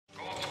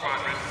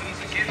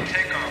Begin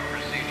takeoff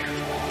procedure.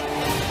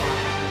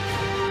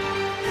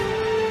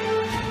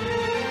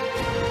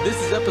 This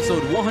is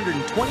episode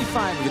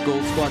 125 of the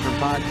Gold Squadron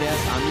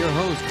podcast. I'm your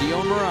host,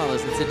 Dion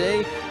Morales, and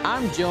today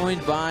I'm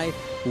joined by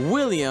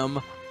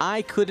William.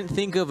 I couldn't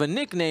think of a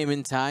nickname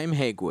in time,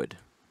 Hagwood.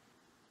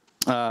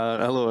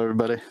 Hello,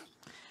 everybody.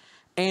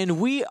 And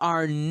we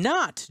are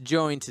not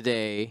joined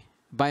today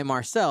by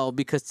Marcel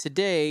because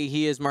today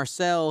he is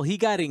Marcel. He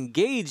got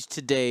engaged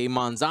today,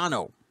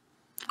 Manzano.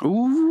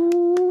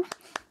 Ooh.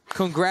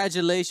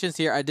 Congratulations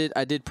here. I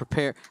did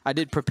prepare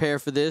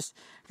for this.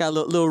 Got a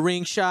little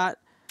ring shot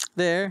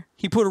there.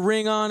 He put a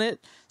ring on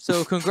it.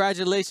 So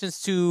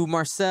congratulations to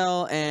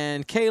Marcel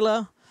and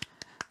Kayla.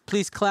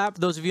 Please clap.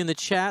 Those of you in the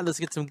chat,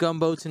 let's get some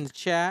gumboats in the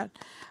chat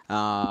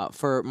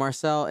for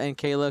Marcel and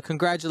Kayla.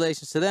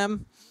 Congratulations to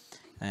them.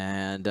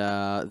 And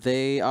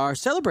they are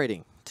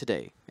celebrating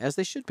today, as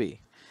they should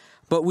be.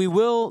 But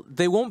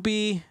they won't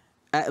be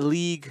at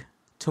League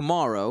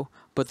tomorrow,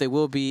 but they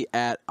will be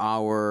at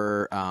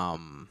our,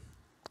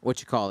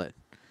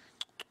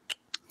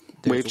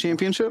 Wave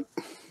Championship?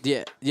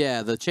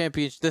 Yeah, the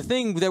championship. The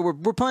thing that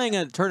we're playing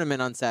a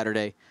tournament on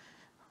Saturday.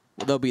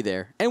 They'll be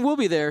there. And we'll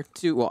be there,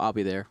 too. Well, I'll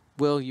be there.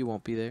 Will, you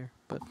won't be there.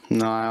 But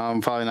No,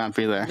 I'll probably not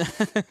be there.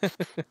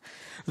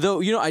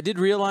 Though, I did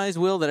realize,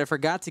 Will, that I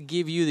forgot to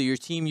give you your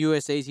Team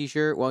USA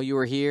t-shirt while you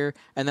were here,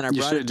 and then I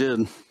brought it. You sure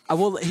did.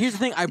 Well, here's the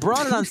thing. I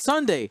brought it on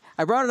Sunday.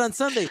 But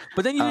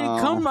then you didn't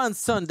come on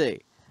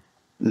Sunday.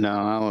 No,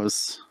 I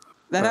was.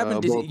 That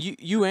happened to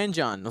you and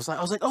John. I was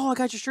like, oh, I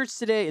got your shirts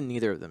today, and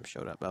neither of them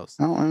showed up.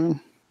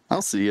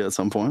 I'll see you at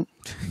some point.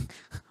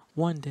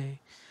 One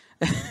day.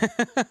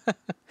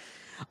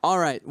 All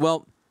right.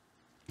 Well,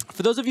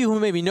 for those of you who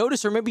maybe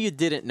noticed or maybe you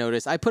didn't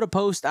notice, I put a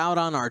post out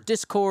on our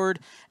Discord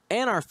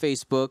and our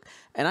Facebook,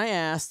 and I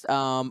asked,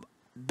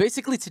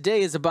 basically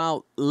today is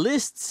about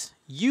lists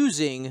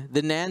using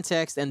the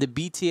Nantex and the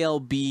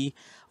BTL-B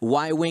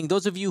Y-Wing.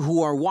 Those of you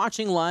who are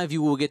watching live,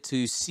 you will get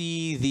to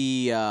see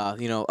the,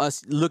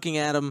 us looking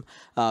at them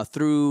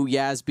through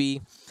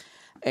YASB.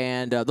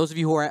 And those of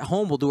you who are at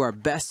home, we'll do our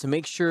best to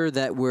make sure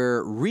that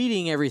we're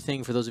reading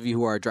everything for those of you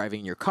who are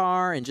driving your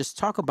car and just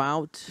talk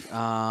about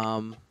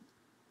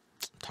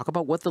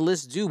what the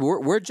lists do.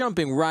 We're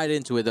jumping right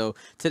into it, though.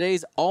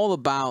 Today's all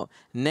about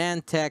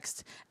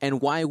Nantex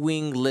and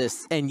Y-Wing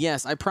lists. And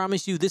yes, I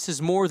promise you, this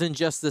is more than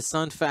just the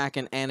Sunfac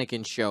and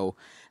Anakin show.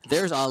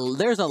 There's a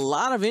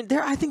lot of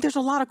I think there's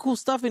a lot of cool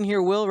stuff in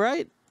here, Will,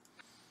 right?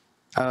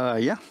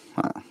 Yeah,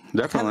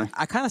 definitely.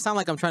 I kind of sound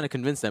like I'm trying to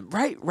convince them.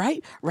 Right,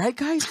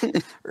 guys?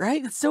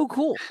 Right? It's so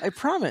cool. I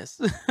promise.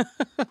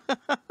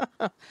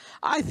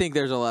 I think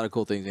there's a lot of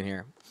cool things in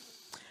here.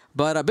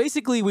 But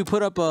basically, we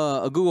put up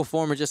a Google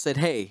form and just said,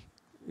 hey,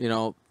 give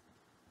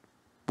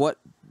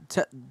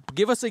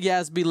us a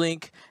YASB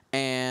link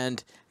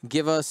and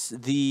give us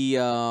the,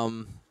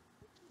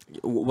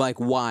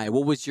 why.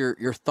 What was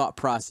your thought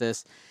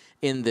process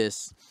in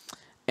this?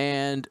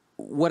 And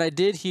what I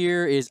did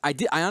here is I'll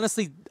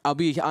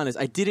be honest,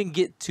 I didn't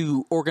get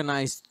to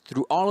organize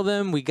through all of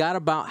them. We got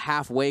about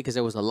halfway because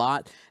there was a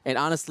lot. And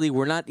honestly,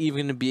 we're not even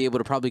going to be able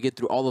to probably get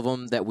through all of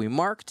them that we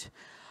marked.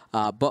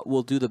 But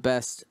we'll do the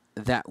best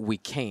that we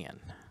can.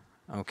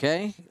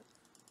 Okay?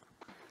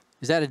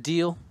 Is that a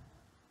deal?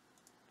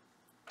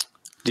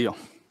 Deal.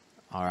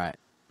 All right.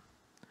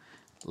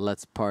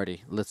 Let's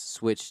party. Let's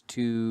switch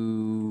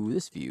to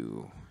this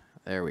view.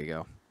 There we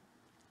go.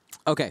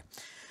 Okay.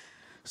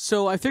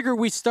 So I figure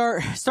we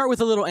start with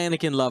a little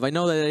Anakin love. I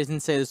know that I didn't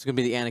say this was going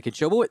to be the Anakin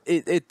show, but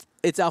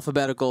it's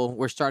alphabetical.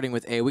 We're starting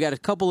with A. We got a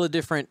couple of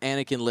different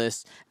Anakin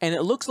lists, and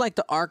it looks like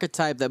the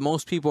archetype that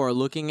most people are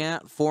looking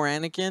at for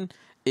Anakin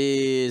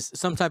is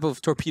some type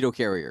of torpedo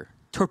carrier.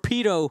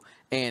 Torpedo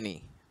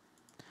Annie.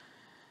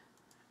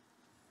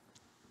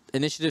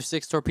 Initiative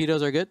 6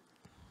 torpedoes are good?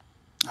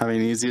 I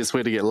mean, easiest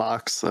way to get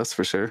locks, that's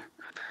for sure.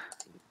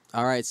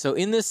 All right, so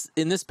in this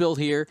build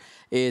here,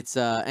 it's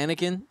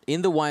Anakin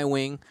in the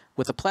Y-Wing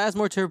with a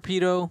plasma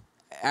torpedo,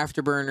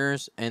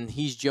 afterburners, and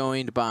he's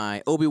joined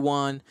by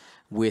Obi-Wan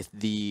with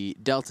the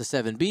Delta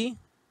 7B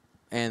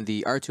and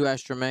the R2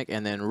 astromech,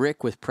 and then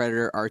Rick with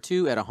Predator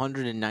R2 at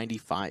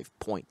 195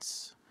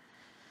 points.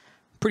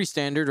 Pretty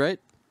standard, right?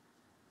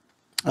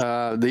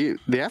 The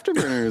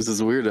afterburners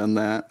is weird on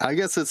that. I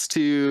guess it's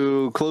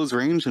to close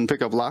range and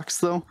pick up locks,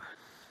 though.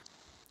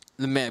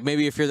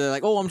 Maybe if you're there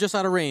like, oh, I'm just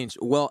out of range.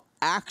 Well,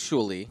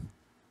 actually...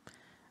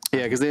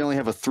 Yeah, because they only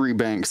have a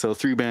 3-bank, so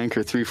 3-bank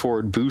or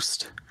 3-forward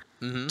boost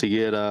to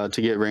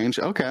get range.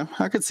 Okay,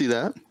 I could see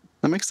that.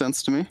 That makes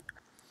sense to me.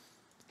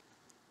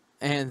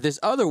 And this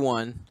other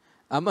one,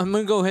 I'm going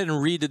to go ahead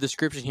and read the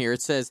description here.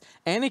 It says,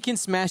 Anakin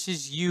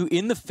smashes you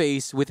in the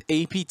face with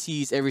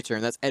APTs every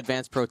turn. That's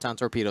Advanced Proton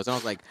Torpedoes. And I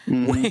was like,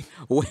 wait,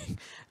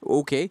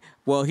 okay.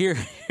 Well,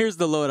 here's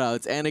the loadout.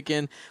 It's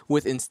Anakin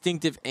with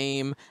Instinctive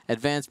Aim,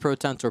 Advanced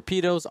Proton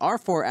Torpedoes,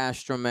 R4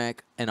 Astromech,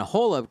 and a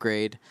hull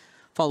upgrade,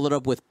 followed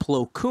up with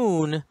Plo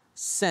Koon,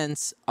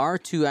 Sense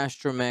R2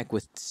 astromech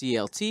with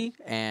CLT,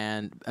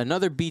 and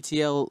another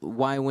BTL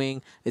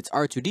Y-wing. It's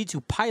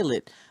R2D2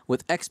 pilot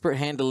with expert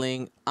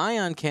handling,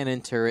 ion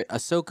cannon turret,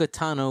 Ahsoka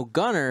Tano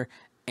gunner,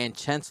 and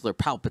Chancellor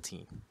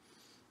Palpatine.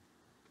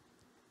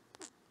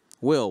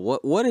 Will,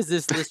 what is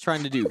this list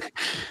trying to do?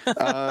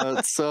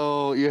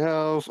 So you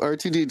have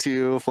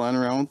R2D2 flying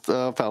around with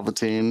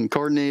Palpatine,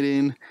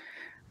 coordinating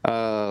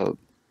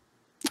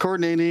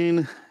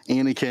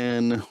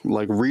Anakin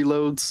like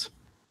reloads,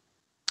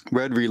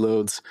 red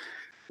reloads.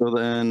 So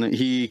then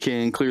he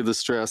can clear the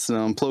stress.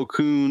 Plo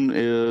Koon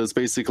is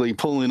basically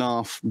pulling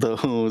off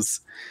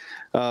those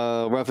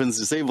weapons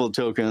disabled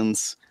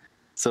tokens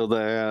so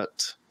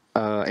that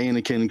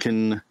Anakin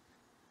can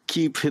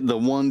keep the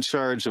one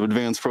charge of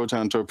advanced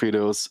proton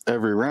torpedoes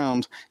every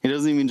round. He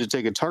doesn't even need to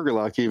take a target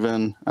lock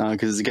even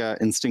because he's got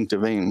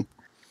instinctive aim.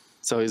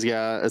 So he's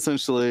got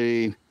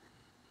essentially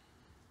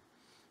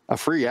a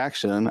free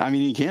action. I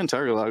mean, you can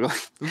target lock.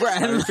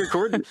 Right.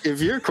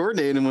 If you're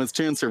coordinating with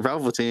Chancellor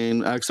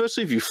Palpatine,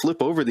 especially if you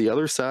flip over the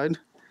other side.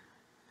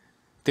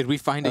 Did we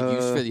find a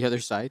use for the other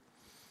side?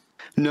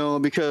 No,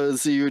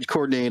 because you would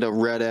coordinate a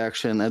red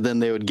action and then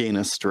they would gain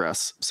a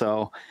stress.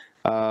 So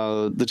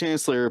the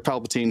Chancellor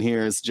Palpatine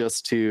here is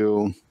just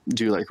to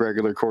do like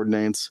regular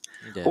coordinates,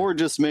 or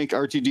just make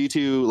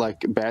R2D2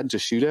 like bad to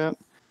shoot at,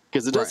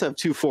 because it does have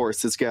 2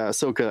 force. It's got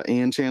Ahsoka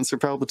and Chancellor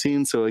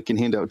Palpatine, so it can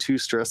hand out 2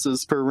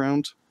 stresses per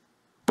round.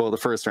 Well, the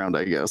first round,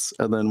 I guess,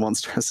 and then 1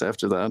 stress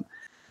after that.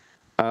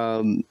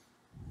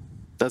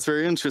 That's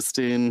very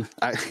interesting.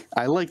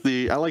 I like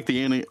the I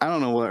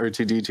don't know what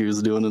R2D2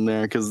 is doing in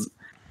there, because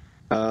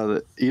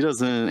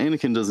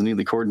Anakin doesn't need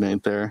the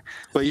coordinate there.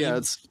 But yeah,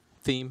 it's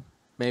theme.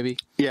 Maybe.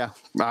 Yeah,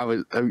 I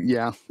would.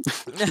 Yeah,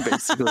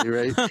 basically,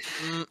 right?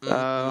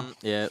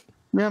 Yeah.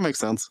 Yeah, makes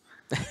sense.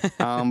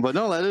 But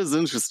no, that is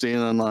interesting.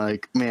 And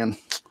like, man,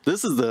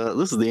 this is the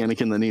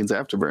Anakin that needs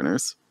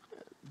afterburners,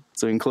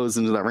 so he can close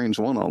into that range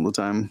 1 all the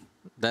time.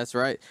 That's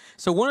right.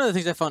 So one of the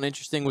things I found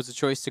interesting was the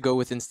choice to go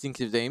with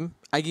instinctive aim.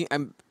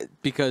 I'm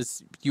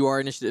because you are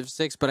Initiative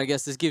 6, but I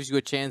guess this gives you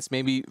a chance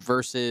maybe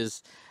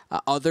versus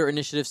other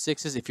Initiative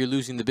 6s if you're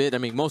losing the bid. I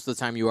mean, most of the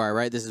time you are,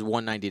 right? This is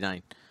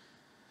 199.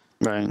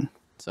 Right.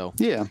 So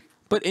yeah,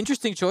 but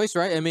interesting choice,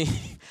 right? I mean,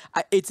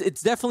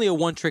 it's definitely a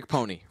one-trick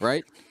pony,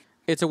 right?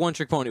 It's a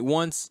one-trick pony.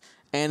 Once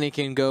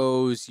Anakin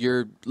goes,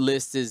 your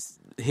list is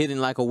hidden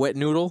like a wet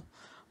noodle.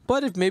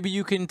 But if maybe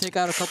you can take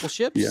out a couple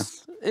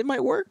ships, it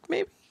might work.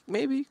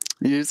 Maybe.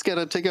 You just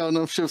gotta take out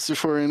enough ships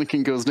before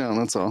Anakin goes down.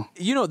 That's all.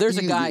 You know, there's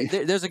a guy.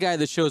 There's a guy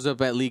that shows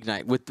up at League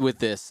Night with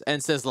this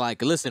and says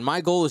like, "Listen,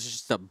 my goal is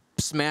just to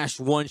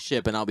smash 1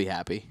 ship and I'll be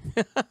happy."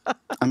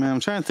 I mean, I'm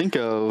trying to think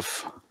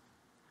of.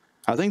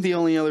 I think the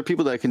only other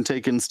people that can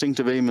take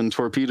instinctive aim and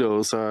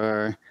torpedoes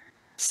are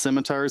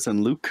Scimitars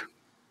and Luke.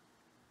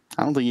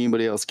 I don't think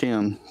anybody else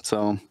can.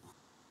 So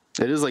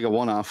it is like a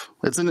one-off.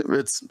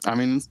 I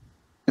mean,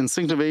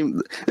 instinctive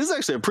aim. This is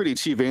actually a pretty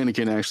cheap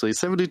Anakin, actually.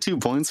 72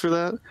 points for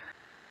that.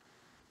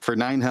 For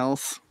 9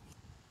 health.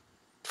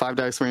 5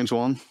 dice range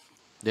 1.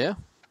 Yeah.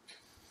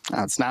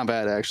 That's not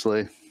bad,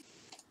 actually.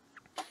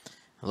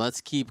 Let's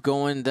keep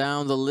going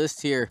down the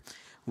list here.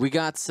 We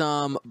got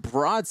some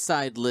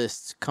broadside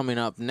lists coming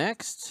up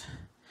next.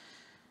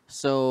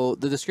 So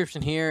the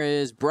description here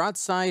is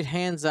broadside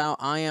hands out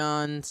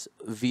ions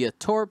via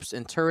torps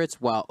and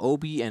turrets while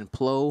Obi and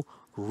Plo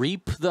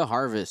reap the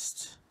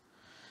harvest.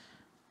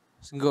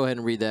 So go ahead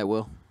and read that,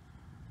 Will.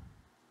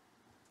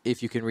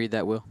 If you can read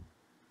that, Will.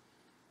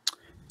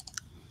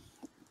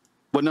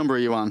 What number are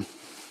you on?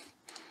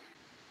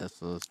 That's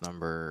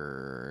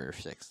number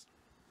 6.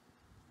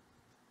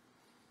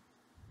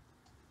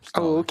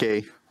 Oh,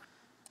 okay.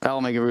 I'll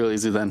make it real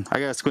easy then. I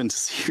gotta squint to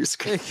see your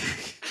screen.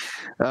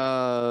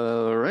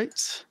 Right.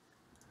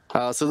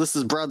 So this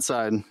is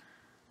broadside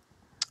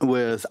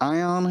with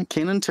ion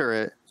cannon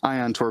turret,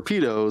 ion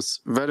torpedoes,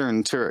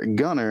 veteran turret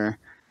gunner,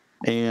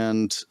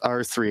 and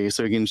R3.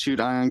 So you can shoot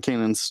ion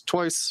cannons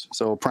twice.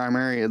 So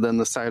primary and then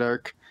the side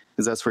arc,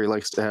 because that's where he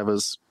likes to have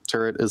his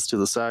turret is to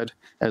the side,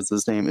 as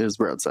his name is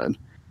broadside.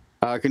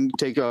 Can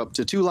take up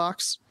to 2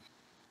 locks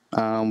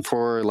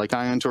for like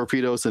ion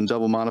torpedoes and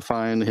double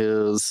modifying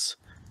his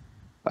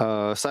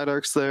side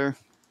arcs there.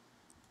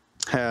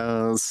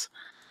 Has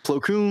Plo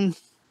Koon,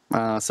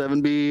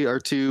 7B,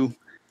 R2,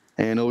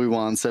 and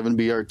Obi-Wan, 7B,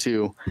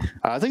 R2.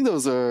 I think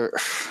those are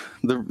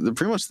they're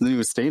pretty much the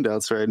newest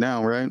standouts right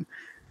now, right?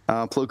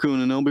 Plo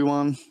Koon and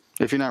Obi-Wan.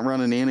 If you're not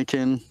running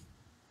Anakin.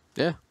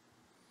 Yeah.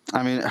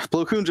 I mean,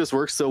 Plo Koon just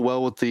works so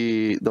well with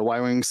the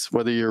Y-Wings,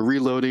 whether you're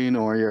reloading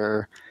or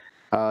you're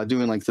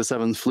doing like the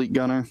 7th Fleet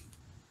Gunner.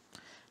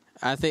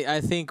 I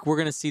think we're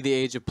gonna see the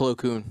age of Plo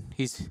Koon.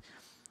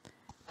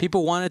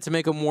 People wanted to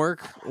make him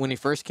work when he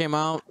first came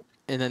out,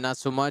 and then not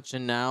so much.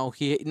 And now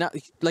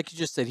like you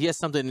just said, he has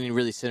something that he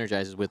really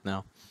synergizes with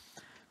now.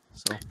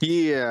 So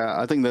yeah,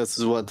 I think this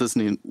is what this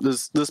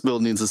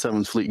build needs, a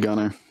 7th Fleet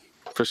Gunner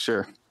for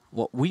sure.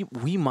 Well,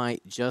 we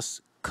might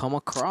just come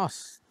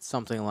across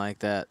something like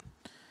that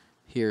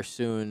here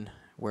soon.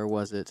 Where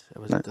was it?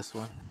 Was it this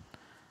one?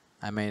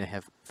 I may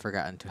have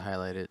forgotten to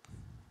highlight it.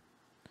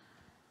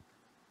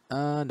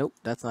 Nope,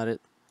 that's not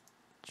it.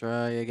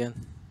 Try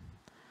again.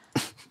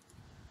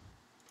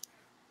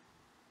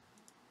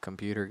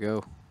 Computer,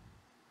 go.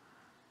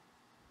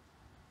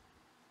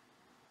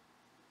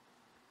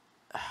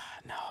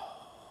 No,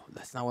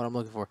 that's not what I'm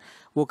looking for.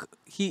 Well,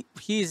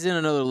 he's in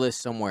another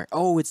list somewhere.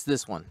 Oh, it's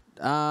this one.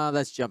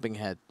 That's jumping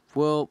ahead.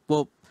 Well,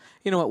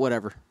 you know what?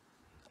 Whatever.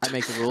 I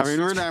make the rules. I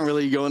mean, we're not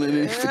really going in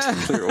any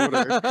particular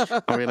order.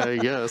 I mean, I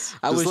guess.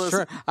 I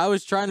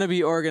was trying to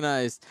be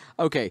organized.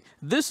 Okay,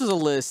 this is a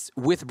list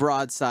with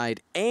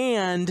broadside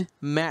and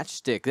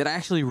matchstick that I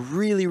actually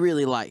really,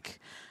 really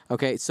like.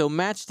 Okay, so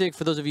matchstick,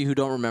 for those of you who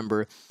don't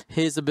remember,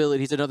 his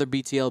ability, he's another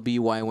BTL-B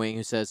Y-Wing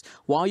who says,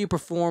 while you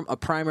perform a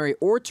primary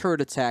or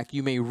turret attack,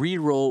 you may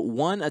re-roll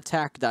 1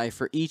 attack die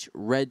for each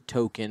red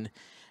token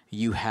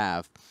you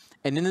have.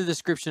 And in the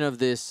description of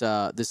this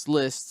this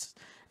list,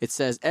 it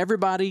says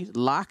everybody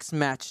locks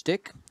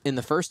matchstick in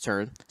the first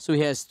turn. So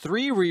he has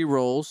 3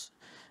 re-rolls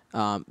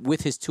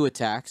with his 2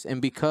 attacks. And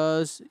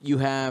because you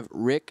have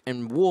Rick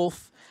and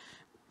Wolf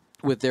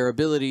with their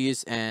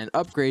abilities and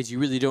upgrades, you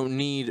really don't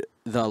need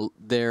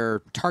their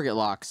target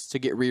locks to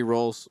get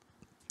re-rolls.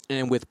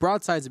 And with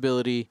Broadside's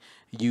ability,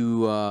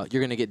 you're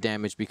going to get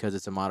damage because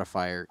it's a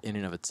modifier in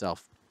and of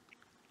itself.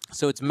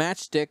 So it's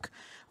matchstick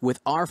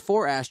with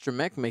R4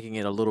 Astromech, making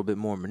it a little bit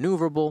more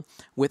maneuverable,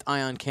 with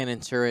Ion Cannon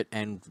Turret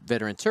and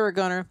Veteran Turret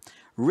Gunner,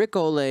 Rick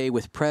Olay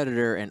with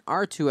Predator and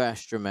R2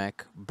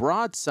 Astromech,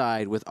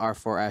 Broadside with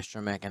R4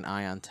 Astromech and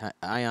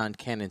Ion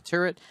Cannon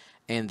Turret,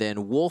 and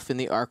then Wolf in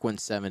the Arc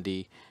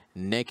 170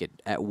 naked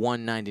at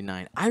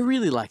 199. I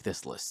really like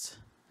this list.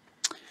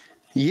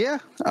 Yeah,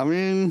 I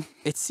mean,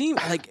 it seemed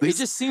like it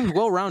just seemed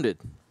well rounded.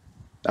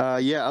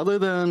 Yeah. Other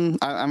than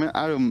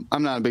I'm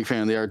not a big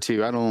fan of the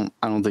R2.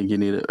 I don't think you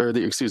need it, or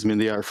the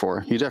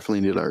R4. You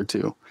definitely need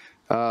R2.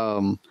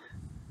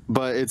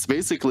 But it's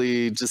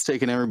basically just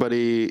taking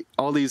everybody,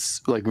 all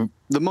these like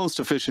the most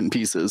efficient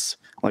pieces,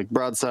 like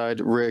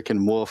Broadside, Rick,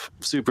 and Wolf,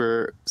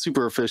 super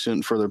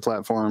efficient for their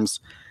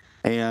platforms,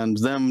 and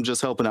them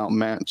just helping out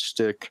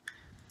Matchstick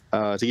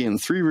to gain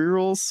 3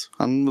 rerolls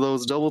on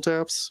those double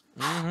taps.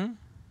 Mm-hmm.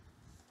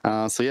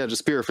 So yeah,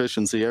 just pure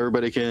efficiency.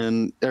 Everybody's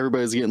getting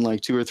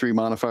like 2 or 3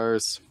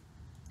 modifiers.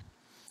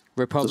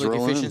 Republic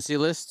efficiency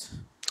list.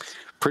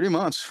 Pretty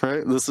much,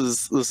 right? This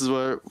is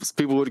what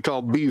people would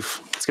call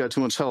beef. It's got too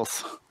much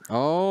health.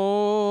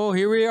 Oh,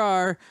 here we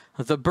are.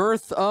 The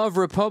birth of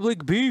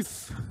Republic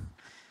beef.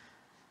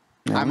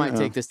 Yeah, I might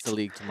take this to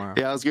League tomorrow.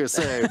 Yeah, I was gonna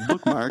say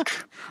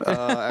bookmark.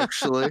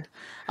 Actually,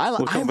 I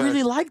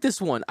really like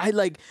this one.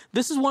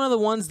 This is one of the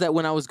ones that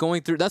when I was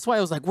going through, that's why I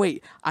was like,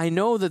 wait, I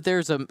know that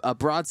there's a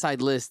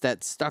broadside list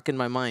that's stuck in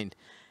my mind.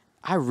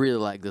 I really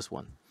like this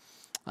one.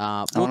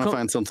 I want to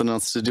find something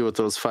else to do with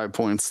those 5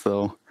 points,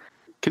 though.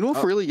 Can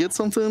Wolf really get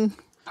something?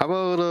 How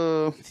about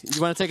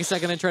You want to take a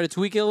second and try to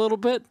tweak it a little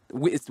bit?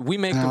 We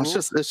make the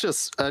rules. It's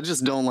just I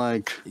just don't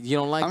like. You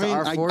don't like the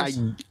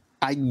R4s?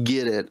 I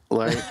get it.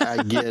 Like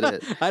I get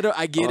it.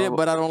 I get it,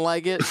 but I don't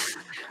like it.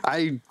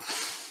 I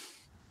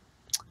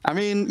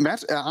mean,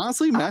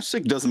 honestly,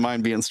 Matchstick doesn't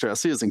mind being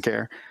stressed. He doesn't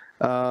care.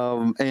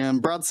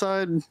 And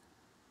Broadside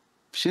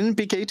shouldn't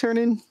be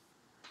K-turning.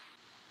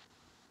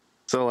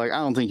 So, like, I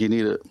don't think you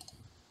need it.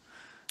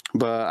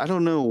 But I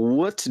don't know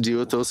what to do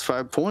with those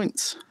 5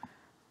 points.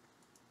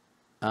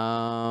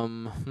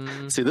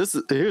 See, here's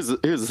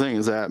the thing: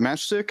 is that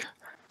Matchstick,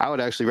 I would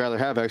actually rather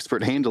have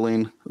expert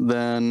handling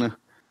than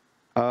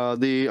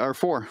the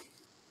R4.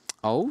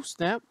 Oh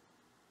snap!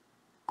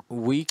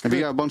 If you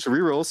got a bunch of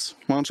rerolls,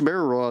 why don't you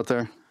barrel roll out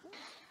there?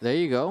 There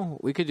you go.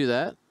 We could do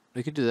that.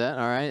 We could do that.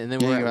 All right, and then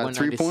we're at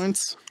 3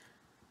 points.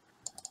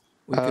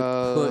 We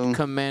could put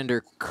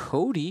Commander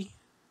Cody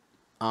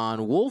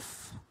on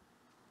Wolf.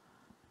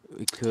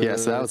 We could.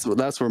 Yes,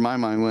 that's where my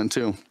mind went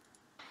too.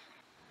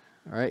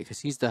 All right, because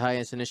he's the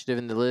highest initiative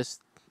in the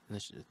list.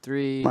 Initiative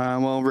 3.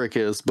 Well, Rick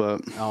is, but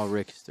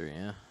Rick is 3.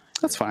 Yeah,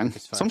 that's fine.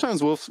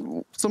 Sometimes Wolf.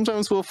 Well,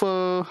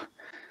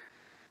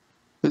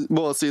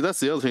 see, that's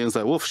the other thing is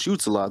that Wolf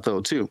shoots a lot though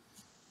too,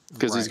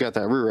 because he's got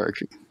that rear arc.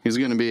 He's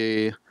going to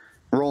be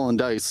rolling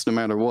dice no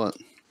matter what.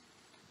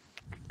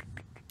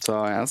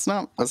 So that's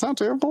not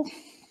terrible.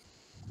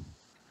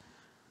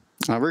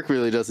 Rick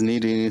really doesn't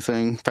need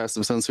anything.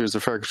 Passive sensors,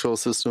 a fire control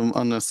system,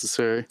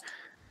 unnecessary.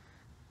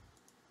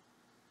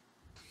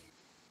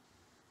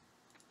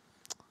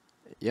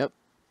 Yep.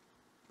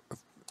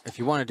 If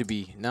you wanted to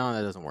be... No,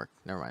 that doesn't work.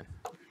 Never mind.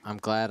 I'm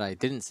glad I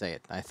didn't say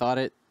it. I thought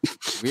it,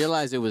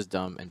 realized it was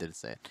dumb, and didn't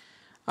say it.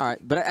 All right,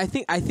 but I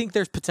think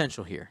there's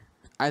potential here.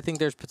 I think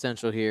there's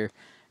potential here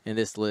in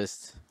this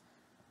list.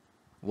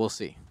 We'll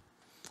see.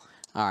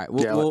 All right.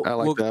 I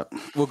like that.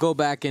 We'll go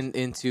back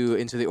into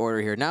the order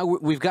here. Now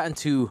we've gotten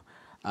to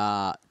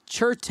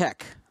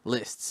Chertek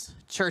lists.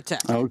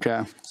 Chertek.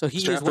 Okay. So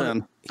he's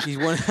one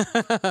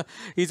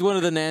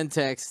of the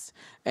Nantex,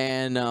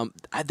 and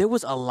there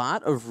was a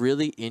lot of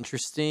really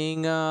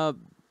interesting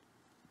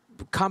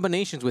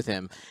combinations with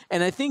him.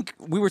 And I think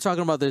we were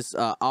talking about this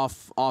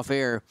off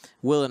air,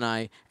 Will and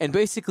I, and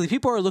basically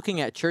people are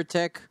looking at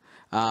Chertek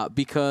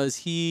because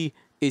he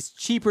is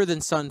cheaper than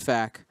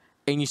Sunfac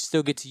and you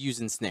still get to use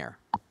Ensnare,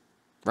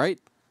 right?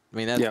 I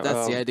mean,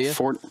 that's the idea.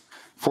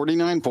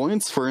 49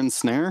 points for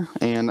Ensnare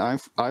and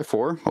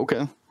I4.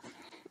 Okay.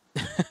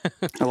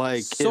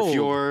 Like, Sold. if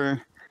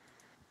you're,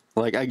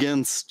 like,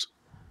 against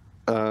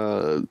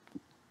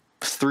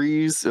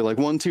threes, like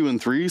 1, 2,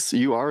 and 3s,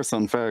 you are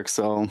Sunfax,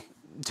 so...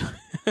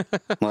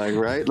 Like,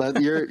 right?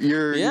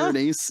 You're an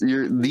ace.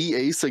 You're the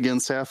ace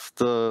against half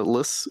the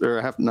lists,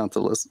 or not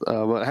the list,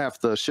 but half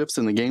the ships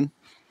in the game.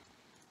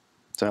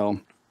 So,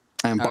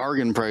 and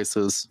bargain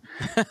prices.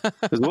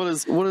 What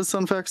is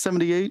Sunfax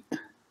 78?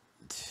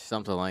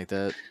 Something like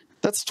that.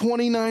 That's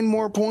 29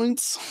 more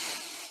points.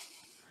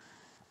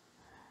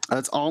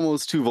 That's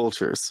almost 2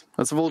 vultures.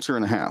 That's a vulture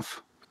and a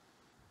half.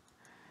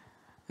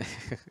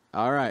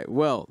 All right.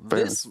 Well,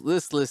 this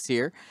list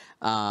here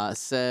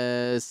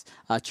says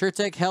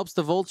Chertek helps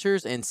the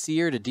vultures and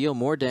Seer to deal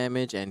more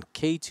damage, and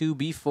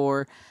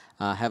K2B4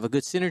 have a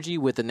good synergy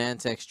with the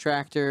Nantex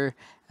tractor.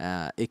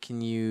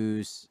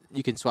 You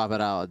can swap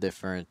it out a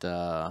different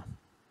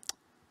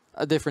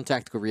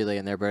tactical relay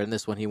in there, but in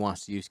this one he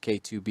wants to use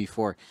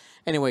K2B4.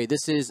 Anyway,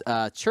 this is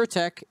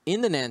Chertek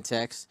in the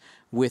Nantex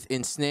with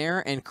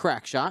Ensnare and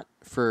Crackshot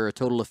for a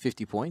total of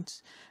 50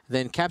 points.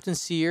 Then Captain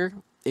Seer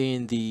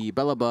in the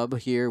Bellabub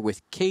here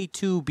with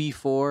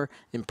K2B4,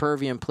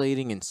 Impervium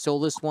Plating, and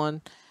Soulless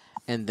one.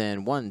 And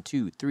then 1,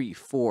 2, 3,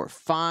 4,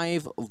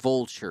 5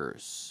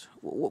 vultures.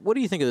 What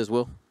do you think of this,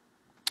 Will?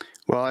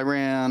 Well, I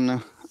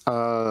ran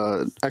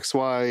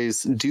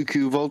XY's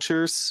Dooku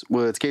vultures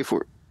with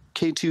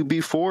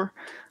K2B4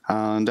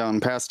 down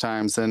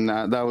pastimes, and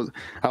I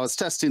was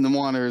testing the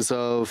waters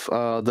of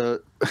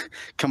the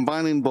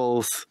combining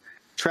both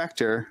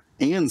tractor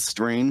and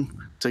strain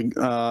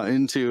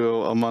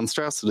into a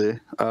monstrosity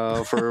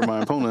for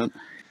my opponent,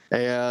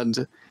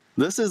 and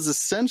this is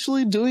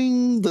essentially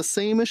doing the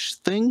same-ish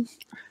thing.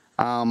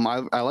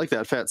 I like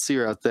that fat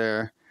seer out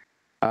there,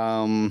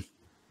 because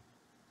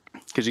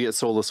you get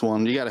Soulless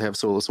one. You got to have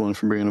Soulless one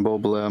from bringing a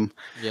Bobalem.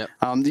 Yep.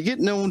 Do you get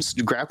no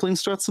grappling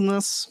struts in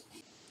this?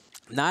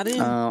 Not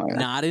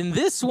in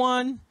this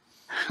one.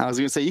 I was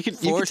gonna say you could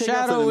take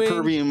off an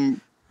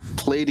Impervium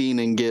Plating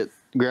and get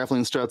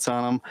grappling struts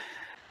on them.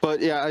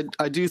 But yeah,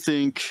 I do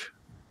think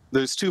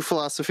there's 2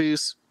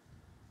 philosophies.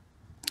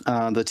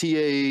 The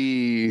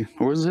TA,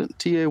 what is it?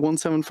 TA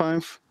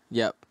 175.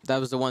 Yep, that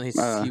was the one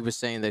he was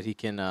saying that he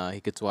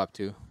could swap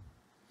to.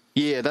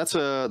 Yeah, that's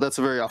a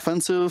very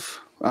offensive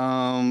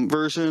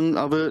version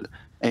of it,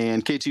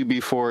 and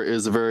K2B4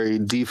 is a very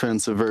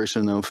defensive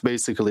version of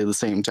basically the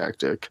same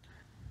tactic.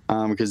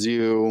 Because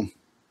adding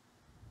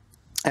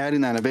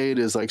that evade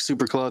is like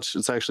super clutch.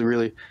 It's actually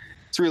really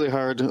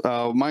hard.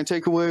 My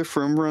takeaway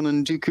from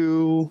running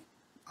Dooku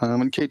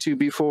and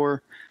K2B4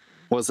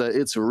 was that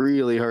it's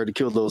really hard to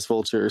kill those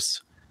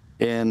vultures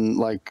in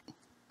like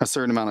a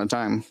certain amount of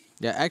time.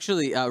 Yeah,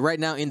 actually, right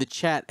now in the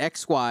chat,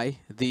 XY,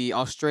 the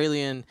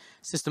Australian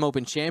System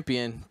Open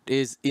champion,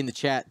 is in the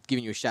chat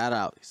giving you a shout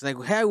out. He's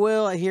like, "Hey,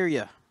 Will, I hear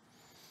you."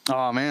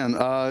 Oh man,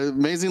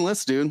 amazing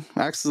list, dude!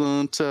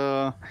 Excellent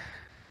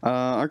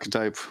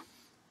archetype.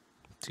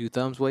 2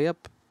 thumbs way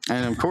up.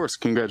 And of course,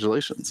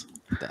 congratulations.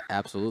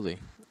 Absolutely.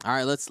 All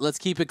right, let's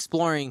keep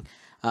exploring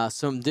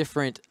some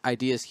different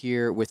ideas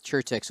here with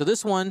Chertek. So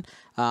this one,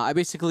 I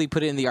basically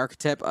put it in the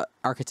archetype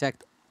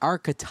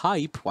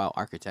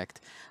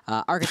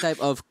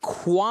of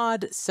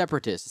quad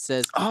separatist. It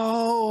says,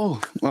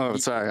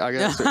 sorry, I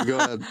got to go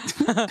ahead.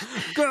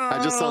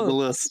 I just saw the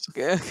list.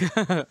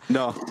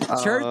 No,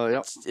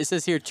 yep. It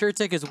says here,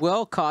 Chertek is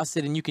well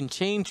costed, and you can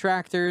chain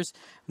tractors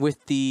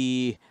with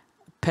the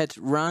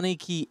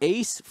Petraniki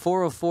Ace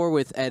 404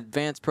 with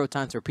advanced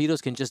proton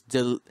torpedoes. Can just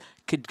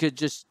could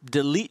just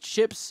delete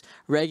ships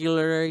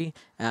regularly,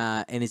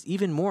 and is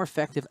even more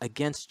effective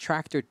against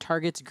tractor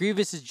targets.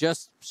 Grievous is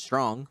just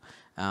strong.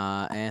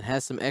 And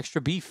has some extra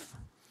beef.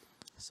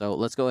 So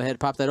let's go ahead and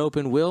pop that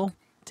open. Will,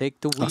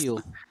 take the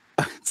wheel.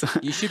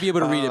 You should be able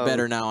to read it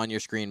better now on your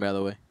screen, by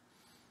the way.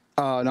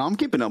 No, I'm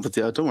keeping up with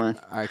you. Don't worry.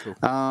 All right, cool.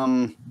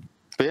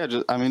 But yeah,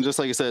 just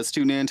like I said, it's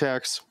 2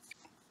 Nantex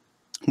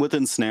with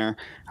Ensnare.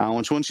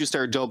 Once you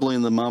start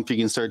doubling them up, you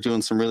can start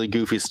doing some really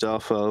goofy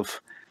stuff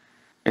of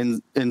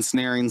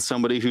ensnaring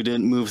somebody who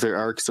didn't move their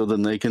arc, so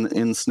then they can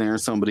ensnare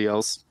somebody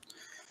else.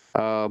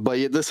 But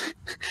yeah, this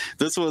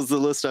was the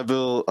list I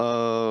built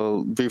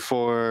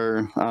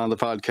before the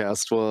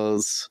podcast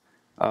was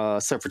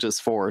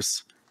Separatist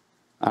Force,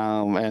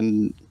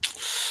 and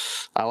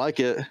I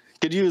like it.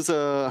 Could use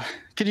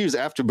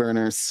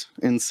afterburners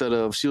instead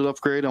of shield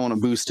upgrade. I want to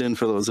boost in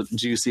for those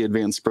juicy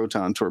advanced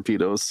proton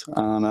torpedoes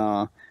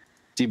on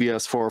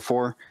DBS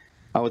 404.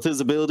 With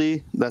his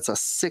ability, that's a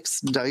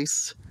 6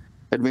 dice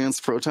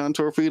advanced proton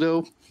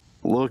torpedo.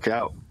 Look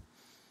out.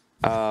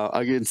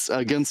 Against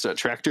a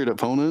tractored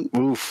opponent,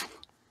 oof.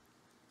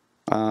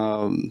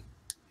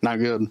 Not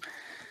good.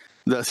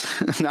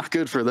 That's not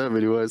good for them,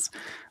 anyways.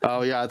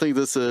 Oh yeah, I think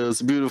this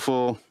is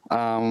beautiful.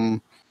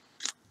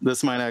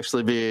 This might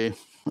actually be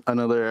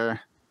another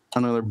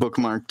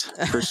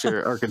bookmarked for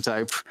sure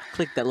archetype.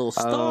 Click that little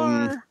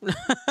star.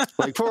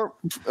 Like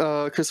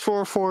because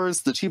 404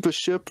 is the cheapest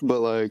ship, but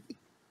like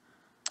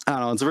I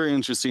don't know. It's a very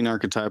interesting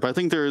archetype. I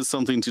think there is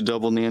something to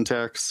double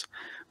Nantex,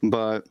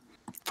 but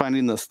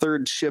finding the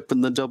third ship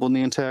in the double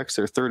Nantex,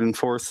 or third and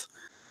fourth,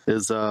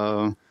 is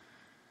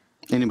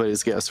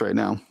anybody's guess right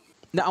now.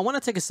 Now, I want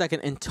to take a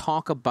second and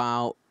talk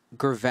about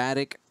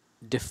gravatic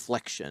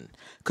deflection,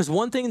 because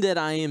one thing that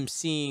I am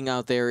seeing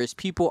out there is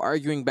people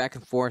arguing back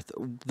and forth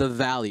the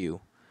value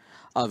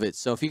of it.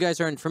 So if you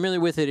guys aren't familiar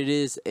with it, it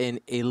is an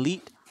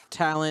elite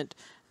talent.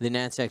 The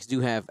Nantex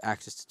do have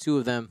access to 2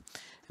 of them.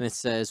 And it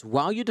says,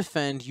 while you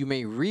defend, you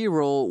may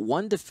re-roll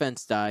 1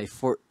 defense die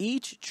for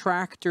each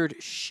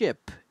tractored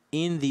ship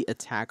in the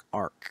attack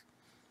arc.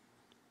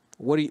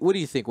 What do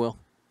you think, Will?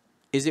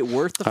 Is it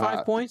worth the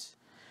 5 points?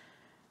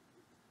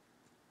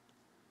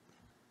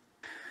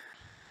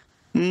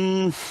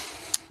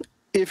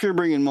 If you're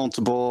bringing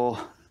multiple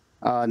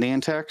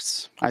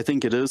Nantex, I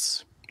think it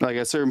is. Like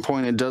at a certain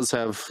point, it does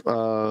have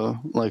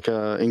like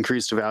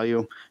increased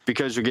value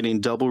because you're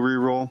getting double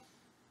reroll,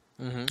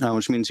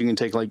 which means you can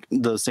take like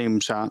the same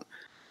shot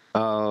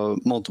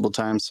multiple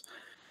times.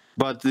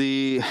 But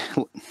it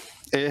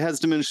has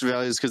diminished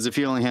values because if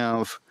you only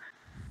have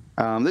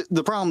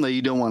the problem that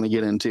you don't want to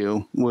get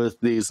into with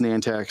these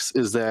Nantex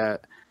is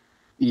that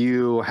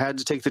you had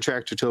to take the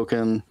tractor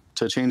token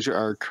to change your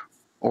arc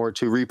or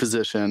to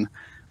reposition,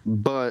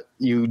 but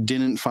you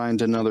didn't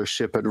find another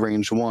ship at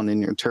range 1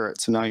 in your turret,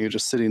 so now you're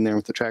just sitting there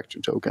with the tractor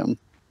token.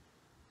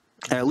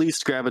 At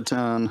least gravitic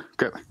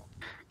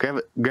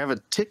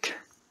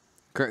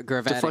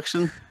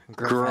deflection?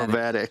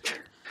 Gravatic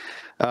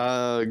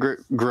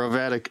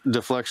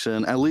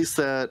deflection. At least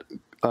that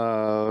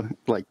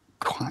like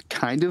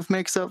kind of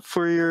makes up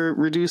for your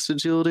reduced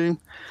agility.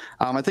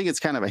 I think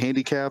it's kind of a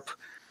handicap,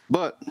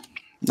 but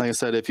like I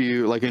said, if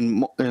you like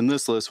in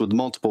this list with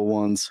multiple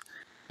ones,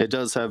 it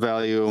does have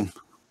value,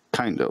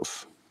 kind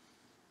of.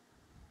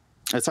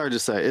 It's hard to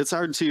say. It's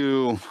hard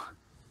to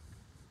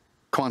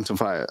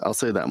quantify it. I'll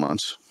say that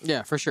much.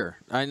 Yeah, for sure.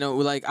 I know,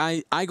 like,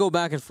 I go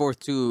back and forth,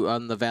 too,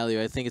 on the value.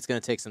 I think it's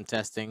going to take some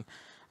testing.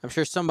 I'm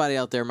sure somebody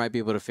out there might be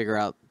able to figure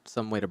out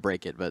some way to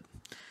break it, but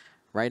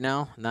right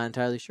now, not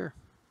entirely sure.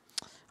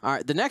 All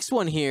right, the next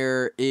one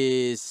here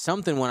is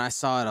something when I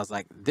saw it, I was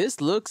like, this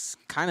looks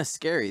kind of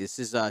scary. This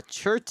is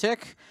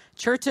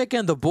Chertek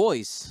and the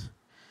Boys.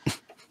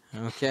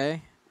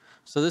 Okay.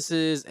 So this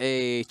is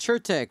a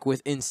Chertek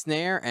with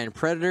Ensnare and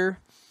Predator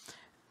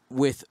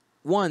with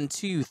 1,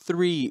 2,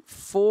 3,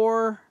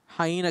 4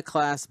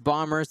 Hyena-class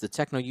bombers, the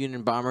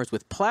Techno-Union bombers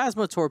with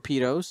plasma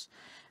torpedoes,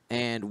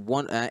 and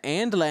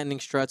and landing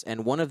struts,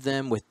 and one of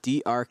them with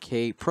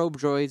DRK probe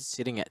droids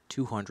sitting at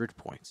 200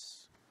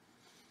 points.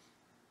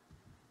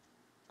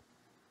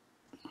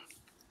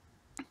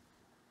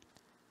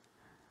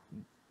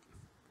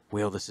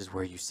 Will, this is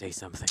where you say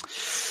something.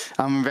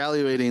 I'm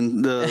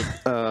evaluating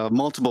the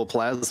multiple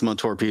plasma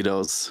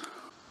torpedoes.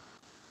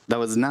 That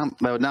would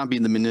not be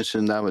the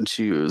munition that I would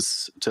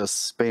choose to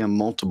spam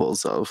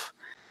multiples of.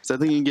 So I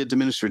think you can get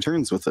diminished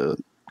returns with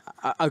it.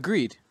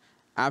 Agreed,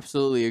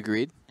 absolutely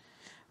agreed.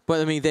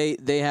 But I mean,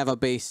 they have a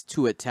base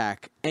to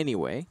attack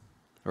anyway,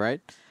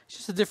 right?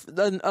 It's just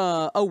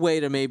a way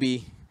to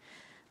maybe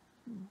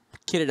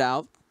kit it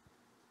out.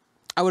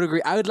 I would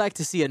agree. I would like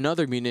to see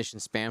another munition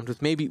spammed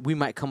with maybe we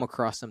might come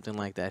across something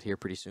like that here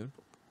pretty soon.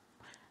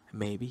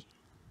 Maybe.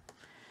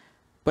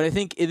 But I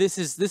think this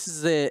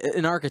is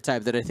an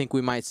archetype that I think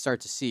we might start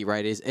to see,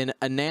 right? Is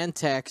a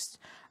Nantex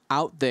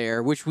out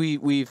there, which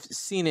we've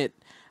seen it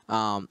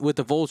with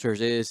the Vultures,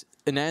 is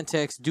a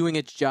Nantex doing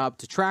its job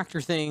to tractor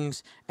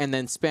things and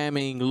then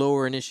spamming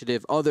lower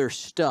initiative other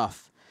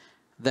stuff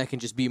that can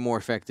just be more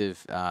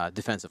effective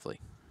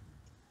defensively.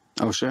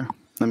 Oh, sure.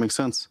 That makes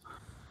sense.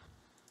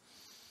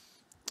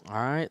 All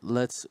right,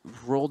 let's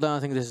roll down. I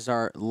think this is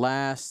our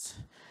last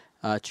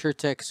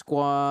Chertek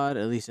squad,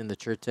 at least in the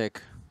Chertek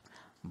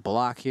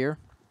block here.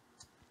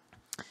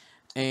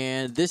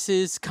 And this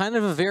is kind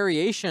of a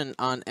variation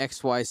on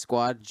XY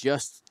squad,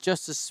 just a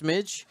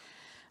smidge,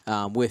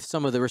 with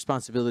some of the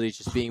responsibilities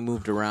just being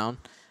moved around.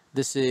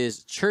 This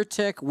is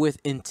Chertek with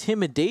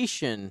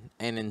Intimidation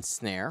and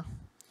Ensnare.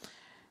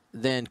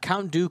 Then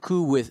Count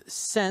Dooku with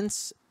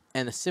Sense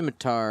and a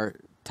Scimitar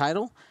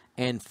title,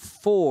 and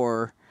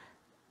 4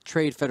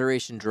 Trade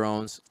Federation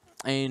drones.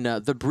 And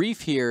the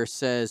brief here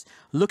says,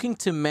 looking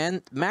to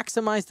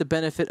maximize the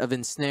benefit of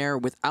Ensnare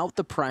without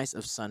the price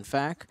of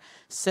Sunfac.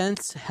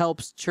 Sense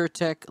helps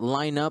Chertek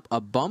line up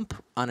a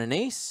bump on an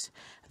ace.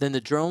 Then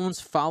the drones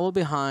follow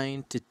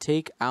behind to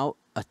take out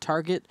a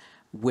target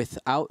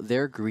without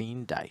their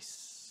green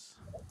dice.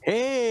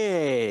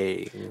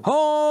 Hey!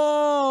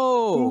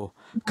 Oh!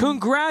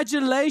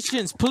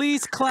 Congratulations!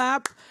 Please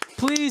clap.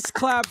 Please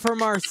clap for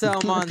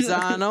Marcel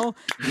Manzano,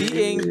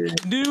 the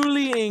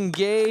newly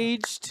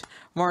engaged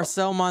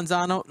Marcel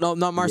Manzano. No,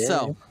 not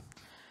Marcel. Yeah.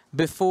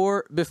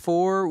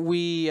 Before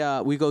we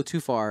go too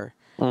far,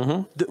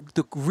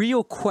 the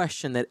real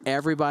question that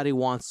everybody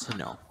wants to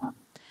know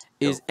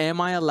is, am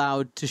I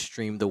allowed to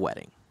stream the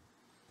wedding?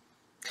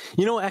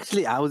 You know,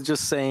 actually, I was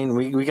just saying,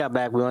 we got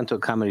back. We went to a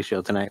comedy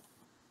show tonight,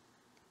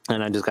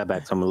 and I just got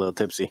back, so I'm a little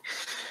tipsy.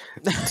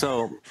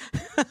 So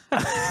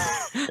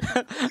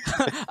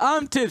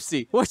I'm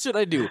tipsy. What should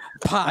I do?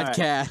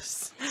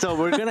 Podcast. so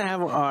we're gonna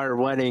have our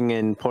wedding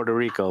in Puerto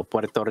Rico.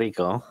 You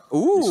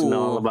should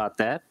know all Ooh. about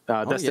that.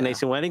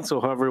 Destination wedding. So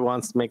whoever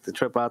wants to make the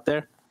trip out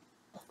there,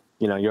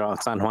 you're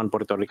on San Juan,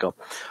 Puerto Rico.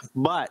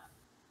 But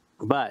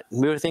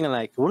we were thinking,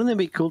 like, wouldn't it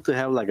be cool to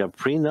have like a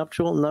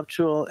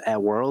nuptial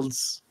at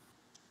Worlds?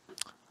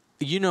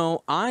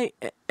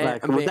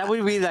 That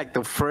would be like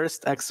the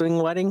first X-Wing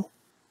wedding.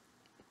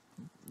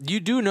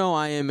 You do know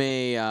I am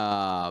a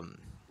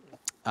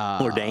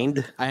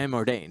Ordained. I am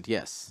ordained.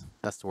 Yes,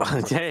 that's the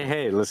word.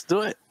 Hey, let's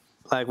do it.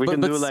 Like we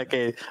can do like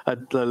a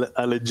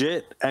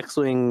legit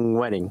X-Wing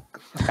wedding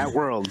at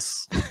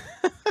Worlds,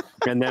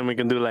 and then we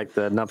can do like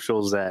the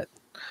nuptials at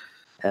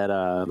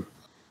San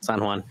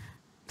Juan.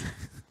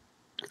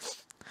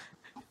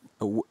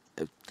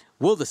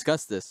 We'll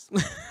discuss this.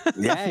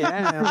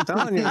 Yeah, I'm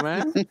telling you,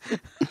 man.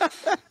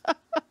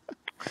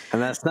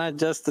 And that's not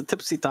just the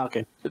tipsy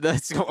talking.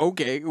 That's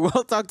okay. We'll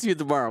talk to you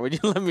tomorrow. Would you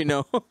let me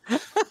know?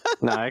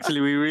 No,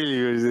 actually, we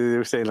really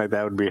were saying like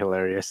that would be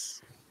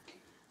hilarious.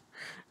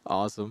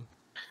 Awesome.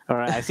 All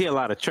right, I see a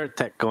lot of church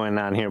tech going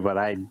on here, but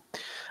I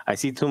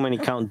see too many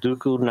Count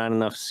Dooku, not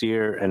enough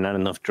Seer, and not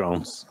enough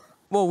drones.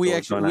 Well, we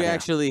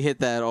actually hit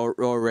that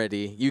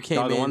already. You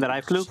came the one that I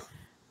flew.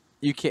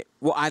 You can't.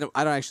 Well, I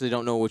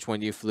don't know which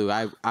one you flew.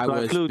 I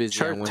flew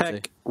busy on church Wednesday.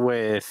 tech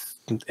with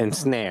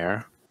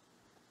Ensnare,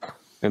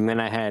 and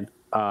then I had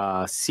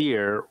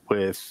Seer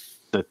with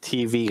the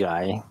TV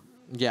guy.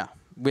 Yeah,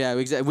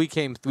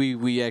 exactly.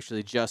 We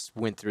actually just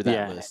went through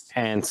that list.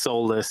 And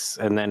Soulless,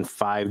 and then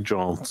 5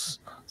 drones.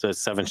 So it's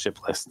 7 ship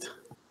list.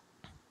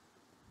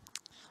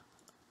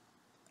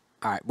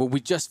 All right. Well,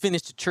 we just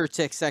finished the church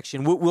tech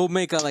section. We'll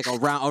make a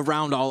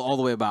round all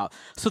the way about.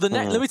 So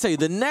let me tell you,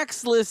 the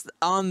next list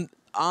on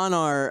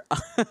our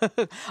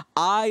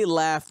I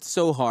laughed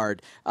so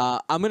hard.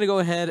 I'm gonna go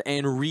ahead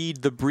and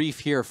read the brief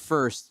here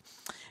first.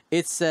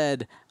 It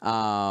said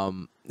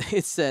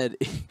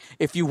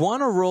if you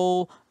want to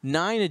roll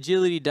 9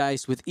 agility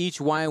dice with each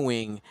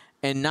Y-wing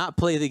and not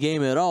play the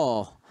game at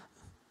all,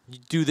 you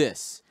do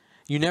this.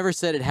 You never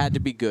said it had to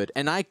be good,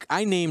 and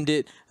I named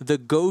it the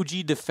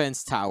Goji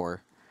Defense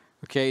Tower.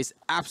 Okay, it's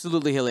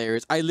absolutely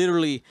hilarious. I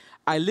literally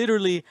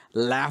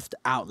laughed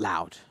out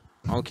loud.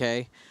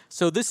 Okay,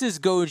 so this is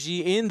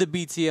Goji in the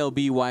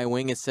BTL-B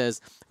Y-wing. It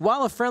says,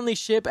 while a friendly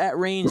ship at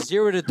range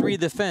 0 to 3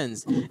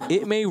 defends,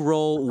 it may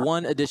roll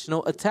 1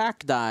 additional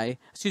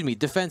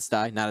defense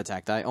die, not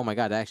attack die. Oh my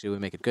god, that actually would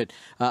make it good.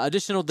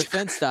 Additional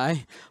defense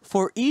die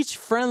for each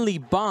friendly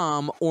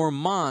bomb or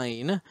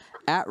mine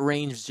at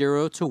range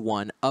 0 to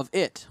 1 of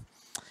it.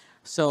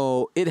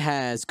 So it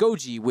has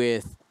Goji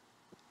with,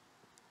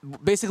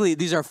 basically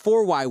these are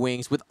 4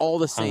 Y-wings with all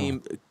the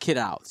same kit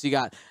out. So you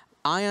got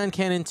ion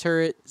cannon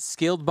turret,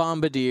 skilled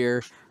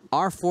bombardier,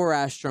 R4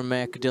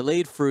 astromech,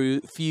 delayed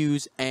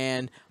fuse,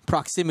 and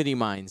proximity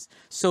mines.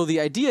 So the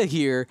idea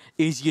here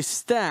is you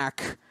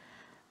stack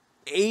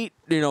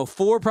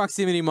 4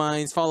 proximity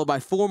mines followed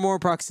by 4 more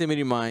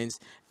proximity mines,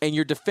 and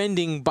you're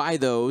defending by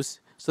those.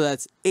 So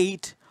that's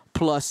 8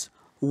 plus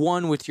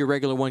 1 with your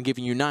regular one,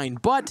 giving you 9.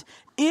 But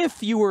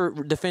if you were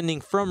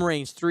defending from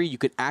range 3, you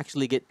could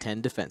actually get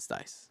 10 defense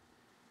dice.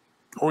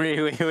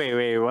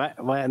 Wait,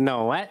 what?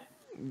 No, what?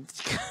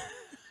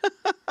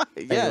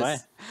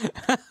 Yes.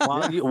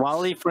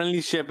 While a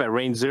friendly ship at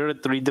range 0 to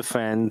 3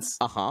 defends,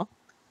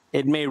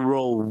 it may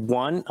roll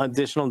 1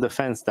 additional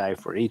defense die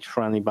for each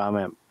friendly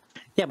bomb.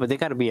 Yeah, but they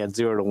got to be at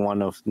 0 to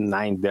 1 of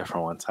 9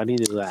 different ones. How do you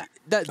do that?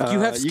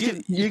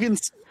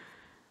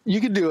 You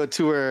can do it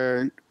to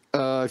where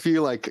if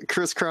you like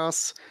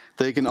crisscross,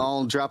 they can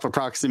all drop a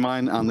proxy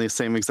mine on the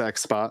same exact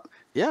spot.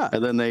 Yeah,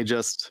 and then they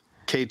just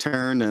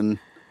K-turn and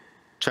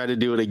try to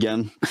do it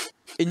again.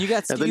 And you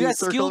got and then you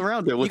circle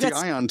around it with the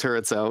ion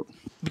turrets out.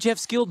 But you have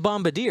skilled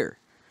bombardier,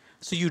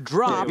 so you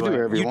drop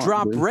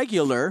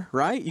regular,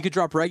 right? You could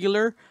drop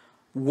regular,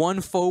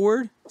 1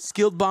 forward,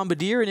 skilled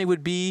bombardier, and it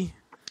would be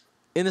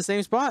in the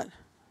same spot.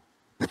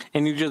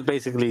 And you just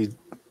basically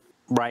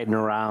riding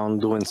around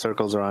doing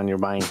circles around your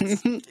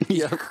mines.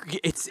 Yeah,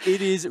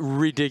 it is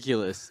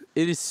ridiculous.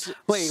 It is.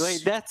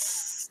 Wait,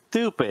 that's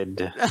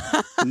stupid.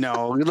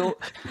 No,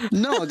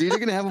 dude, you're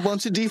gonna have a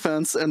bunch of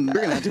defense, and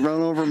you're gonna have to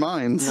run over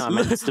mines. No,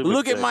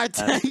 look at my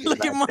 10.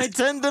 Look at my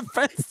 10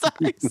 defense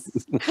dice.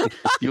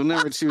 You'll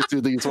never chew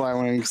through these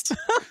Y-wings.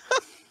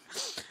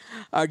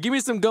 Give me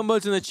some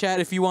gumboats in the chat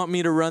if you want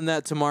me to run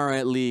that tomorrow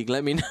at League.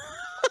 Let me know.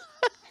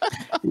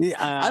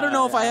 I don't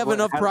know if I have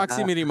enough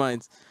proximity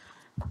mines.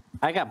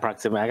 I got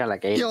proximity. I got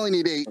like 8. You only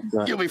need 8.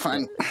 You'll be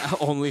fine.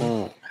 Only.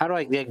 How do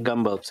I get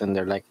gunboats in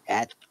there? Like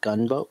at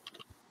gunboat?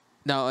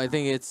 No, I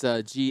think it's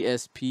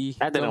GSP.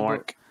 That didn't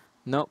work.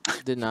 Nope,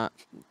 did not.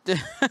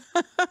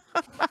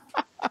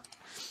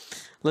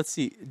 Let's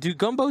see. Do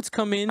gunboats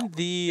come in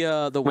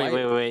the white?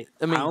 Wait.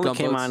 I mean, only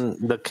came on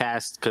the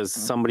cast because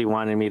somebody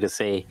wanted me to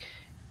say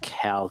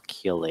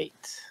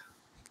calculate.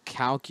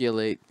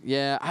 Calculate.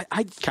 Yeah,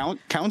 I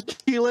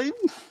calculate.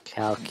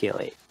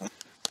 Calculate.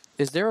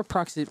 Is there a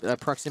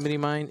proximity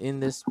mine in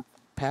this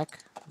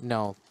pack?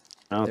 No.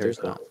 I don't There's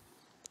think so. not.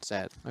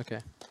 Sad. Okay.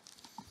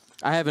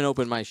 I haven't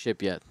opened my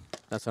ship yet.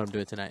 That's what I'm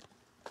doing tonight.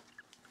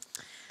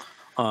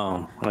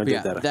 I But did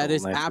yeah, that. that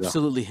is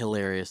absolutely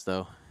hilarious,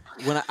 though.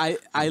 When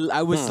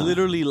I was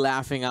literally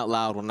laughing out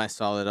loud when I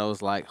saw that. I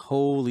was like,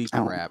 "Holy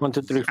crap!" 1,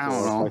 2, 3, I don't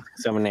 4, know. 5,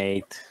 6, 7,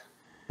 8,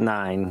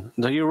 9.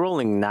 So you're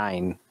rolling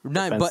 9.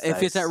 9, but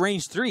if it's at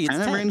range 3, it's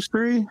And 10. at range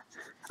 3,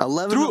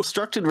 11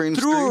 obstructed range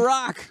 3. Through a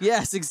rock.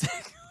 Yes,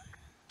 exactly.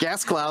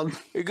 Gas cloud.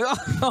 Go.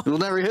 It'll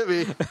never hit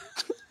me.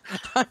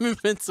 I'm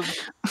invincible.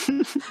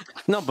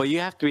 No, but you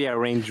have to be at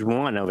range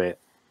 1 of it.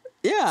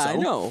 Yeah,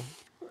 So?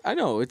 I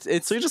know. It's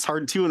So you're just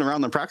hard tuning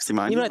around the proxy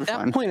mine. You know, You'll at be that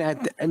fine.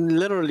 point,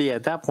 literally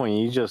at that point,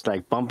 you just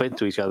like bump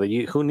into each other.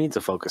 Who needs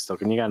a focus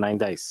token? You got 9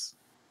 dice.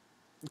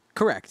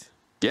 correct.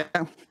 Yeah.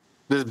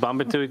 Just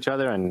bump into each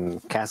other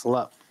and castle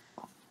up.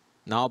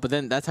 No, but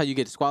then that's how you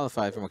get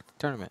disqualified from a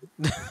tournament.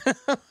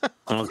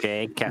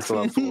 Okay, castle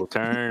up full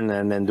turn,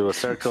 and then do a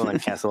circle,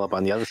 and castle up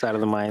on the other side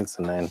of the mines,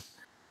 and then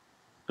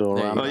go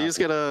There you around. go. Well, you just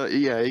gotta,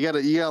 you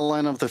gotta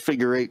line up the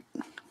figure 8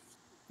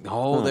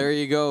 Oh, there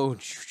you go.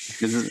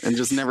 and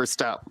just never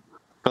stop.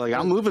 But like,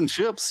 I'm moving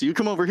ships. You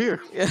come over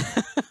here.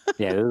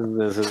 Yeah,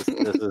 this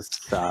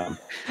is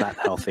not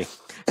healthy.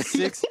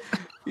 6.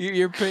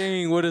 You're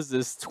paying, what is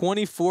this?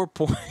 24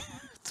 points.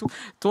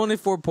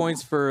 24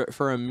 points for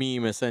a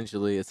meme.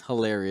 Essentially, it's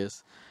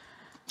hilarious.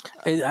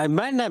 It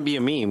might not be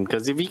a meme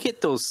because if you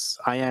get those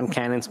ion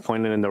cannons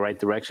pointed in the right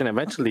direction,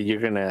 eventually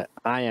you're gonna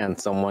ion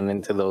someone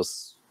into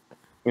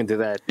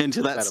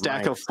that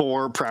stack of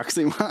 4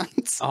 proxy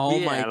mines. Oh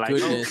Yeah, my like,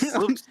 goodness.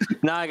 oops,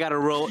 now I gotta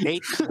roll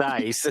 8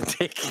 dice and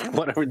take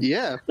whatever.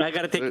 Yeah. I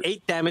gotta take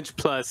 8 damage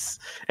plus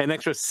an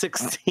extra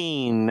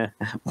 16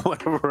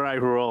 whatever I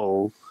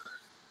roll.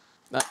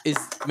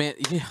 Man,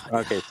 yeah.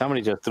 Okay,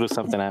 somebody just threw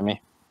something at me.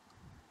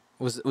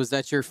 Was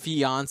that your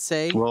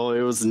fiance? Well,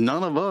 it was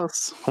none of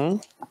us.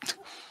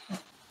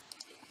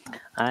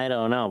 I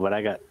don't know, but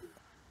I got.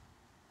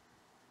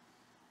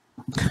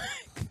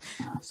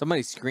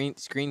 Somebody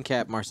screen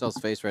cap Marcel's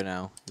face right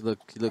now.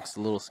 He looks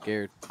a little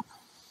scared.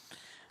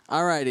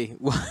 Alrighty,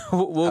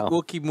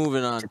 we'll keep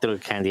moving on. Threw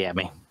candy at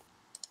me.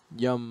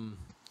 Yum.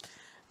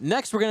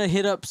 Next, we're gonna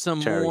hit up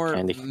some Cherry more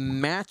candy.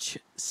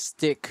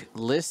 matchstick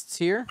lists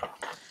here.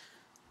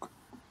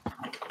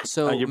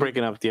 So Oh, you're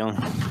breaking up,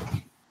 Dion.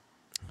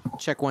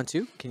 check 1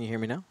 2. Can you hear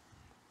me now?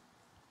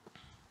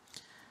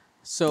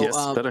 So Yes,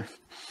 better.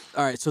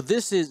 all right, so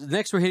this is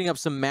next. We're hitting up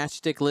some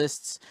matchstick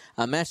lists.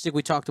 Matchstick,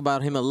 we talked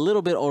about him a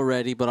little bit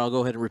already, but I'll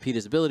go ahead and repeat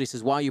his ability. It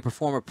says while you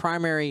perform a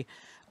primary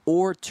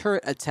or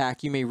turret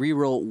attack, you may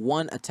reroll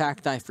 1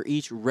 attack die for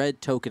each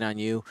red token on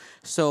you.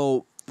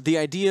 So the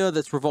idea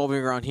that's revolving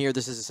around here,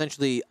 this is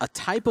essentially a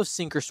type of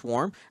sinker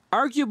swarm,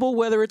 arguable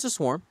whether it's a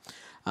swarm,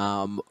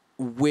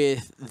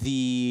 with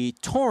the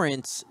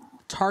torrents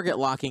target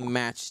locking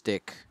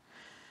matchstick.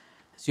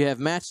 So you have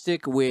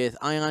matchstick with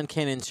ion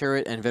cannon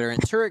turret and veteran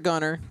turret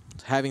gunner,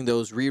 having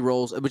those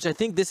rerolls, which I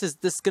think this is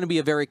going to be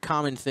a very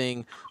common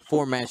thing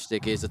for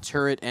matchstick, is a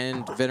turret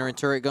and veteran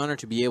turret gunner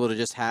to be able to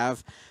just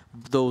have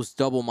those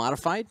double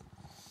modified,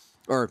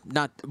 or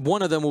not.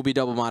 One of them will be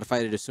double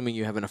modified, assuming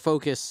you have a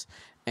focus,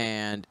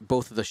 and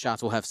both of the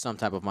shots will have some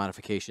type of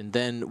modification.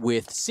 Then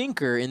with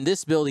Sinker in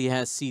this build, he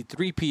has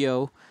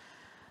C3PO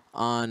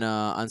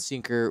on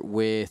Sinker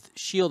with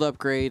shield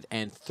upgrade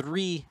and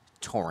 3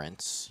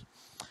 torrents.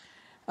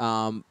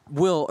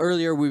 Will,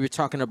 earlier we were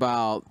talking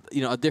about,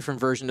 a different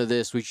version of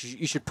this, which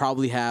you should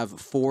probably have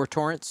 4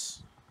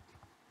 torrents.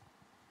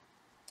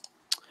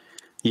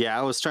 Yeah,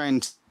 I was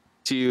trying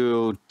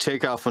to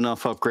take off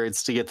enough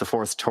upgrades to get the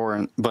 4th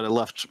torrent, but it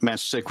left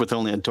matchstick with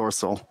only a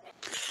dorsal.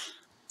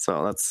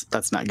 So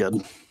that's not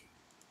good.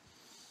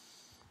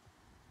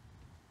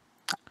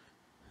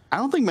 I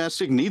don't think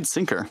matchstick needs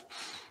sinker.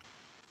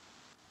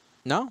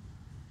 No,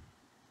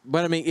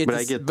 but I mean, it's, But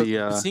I get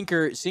the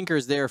Sinker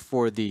is there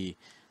for the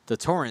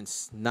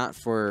torrents, not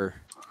for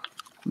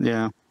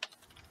yeah.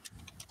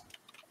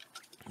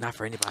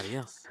 anybody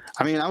else.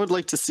 I mean, I would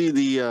like to see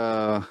the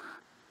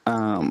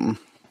I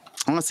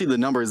want to see the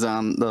numbers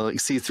on the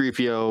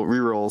C3PO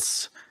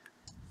rerolls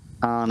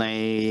on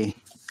a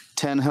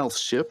 10 health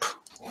ship.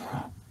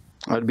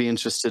 I'd be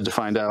interested to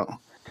find out.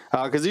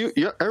 Because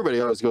everybody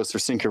always goes for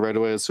Sinker right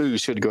away, so you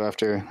should go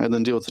after and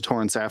then deal with the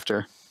torrents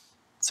after.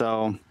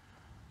 So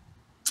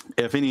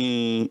if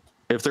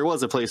there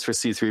was a place for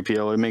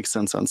C3PO, it makes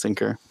sense on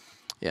Sinker.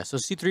 Yeah, so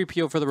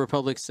C3PO for the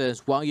Republic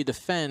says, while you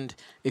defend,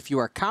 if you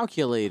are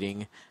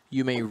calculating,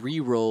 you may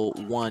re-roll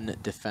 1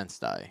 defense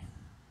die.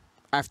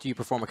 After you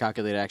perform a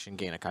calculate action,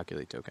 gain a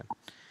calculate token.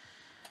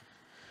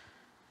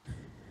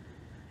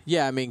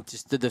 Yeah, I mean,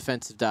 just the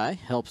defensive die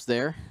helps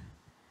there.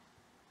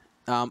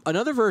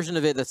 Another version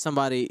of it that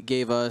somebody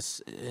gave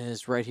us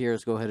is right here.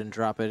 Let's go ahead and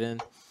drop it in.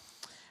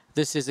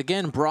 This is,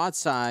 again,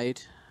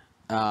 broadside.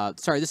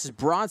 This is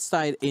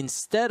broadside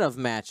instead of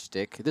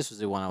matchstick. This was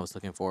the one I was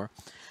looking for.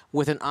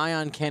 With an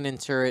ion cannon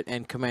turret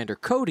and Commander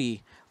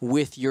Cody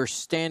with your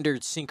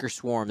standard Sinker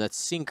Swarm. That's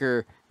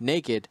Sinker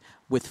naked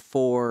with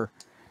 4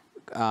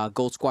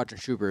 Gold Squadron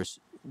Troopers.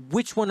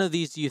 Which one of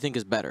these do you think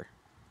is better?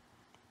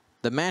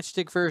 The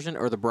matchstick version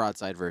or the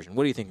broadside version?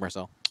 What do you think,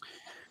 Marcel?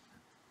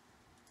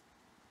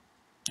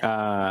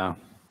 I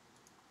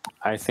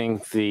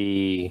think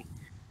the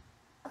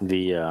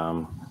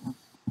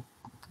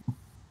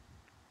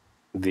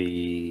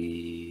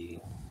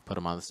Put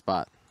him on the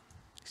spot.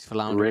 He's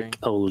floundering. Rick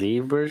O'Lee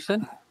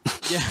version.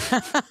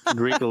 Yeah.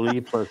 Rick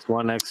O'Lee plus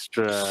one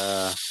extra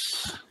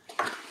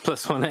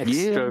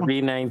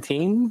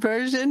V19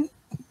 version.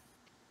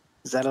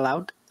 Is that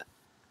allowed?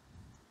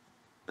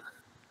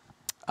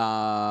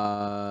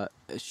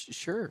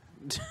 Sure.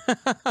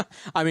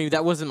 I mean,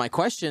 that wasn't my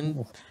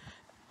question.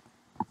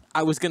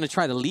 I was gonna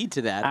try to lead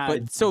to that,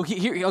 but so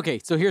here. Okay,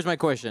 so here's my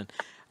question.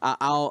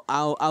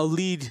 I'll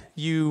lead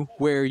you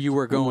where you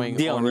were going.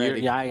 Dion,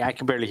 I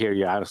can barely hear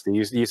you. Honestly,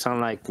 you sound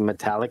like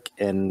metallic,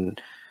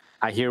 and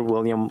I hear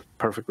William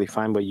perfectly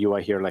fine, but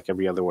I hear like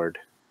every other word.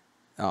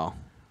 Oh,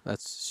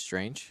 that's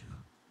strange.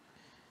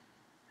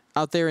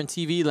 Out there in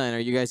TV land, are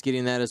you guys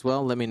getting that as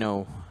well? Let me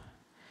know.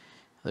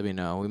 Let me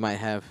know. We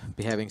might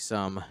be having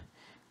some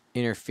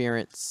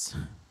interference.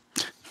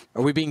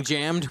 Are we being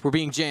jammed? We're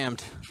being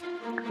jammed.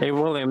 Hey,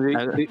 William,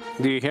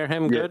 do you hear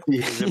him good?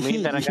 Does it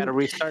mean that I got to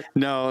restart?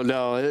 No.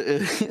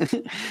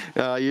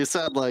 You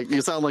sound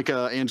like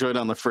Android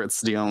on the fritz,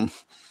 Dion.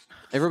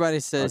 Everybody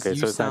says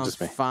you sound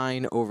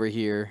fine over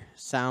here.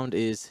 Sound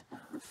is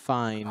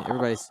fine.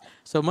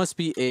 So it must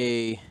be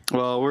a.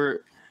 Well,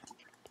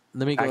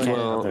 Let me go ahead.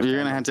 Well, you're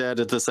gonna have to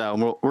edit this out.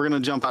 We're gonna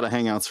jump out of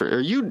Hangouts or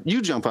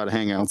you jump out of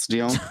Hangouts,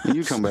 Dion, and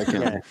you come back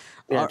in.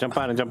 Yeah, jump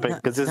out and jump in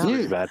because this is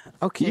really bad.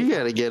 Okay, you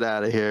gotta get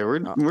out of here.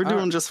 We're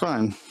doing just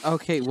fine.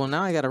 Okay, well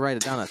now I gotta write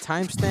it down a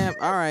timestamp.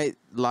 All right,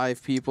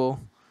 live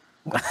people.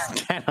 I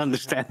can't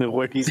understand the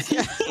word he's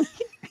saying.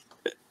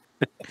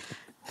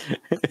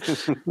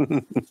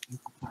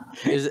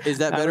 Is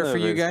that better for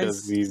you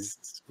guys?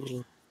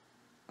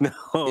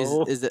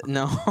 No. Is it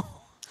no?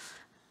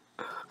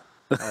 All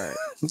right.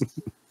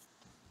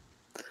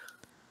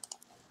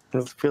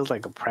 This feels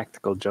like a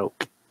practical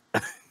joke.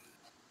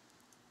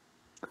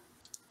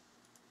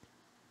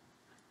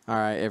 All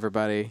right,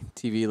 everybody,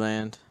 TV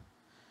land.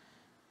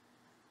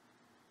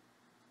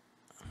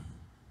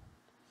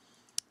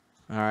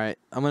 All right,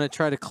 I'm going to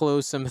try to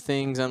close some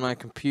things on my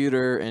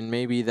computer, and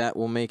maybe that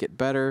will make it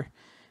better.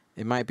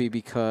 It might be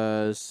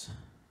because,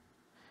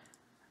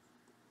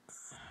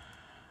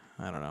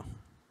 I don't know.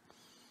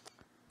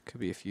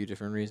 Could be a few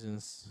different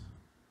reasons.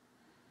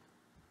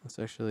 Let's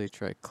actually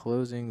try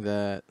closing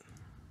that.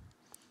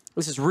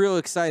 This is real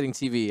exciting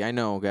TV. I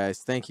know, guys.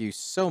 Thank you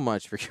so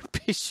much for your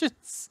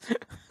patience.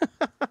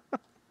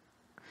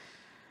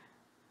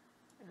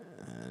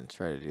 And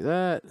try to do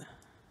that.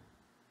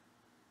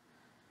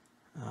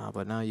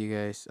 But now you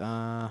guys,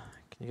 can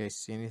you guys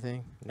see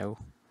anything? No.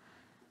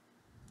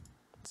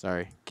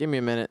 Sorry. Give me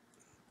a minute.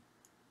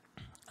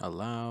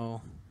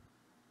 Allow.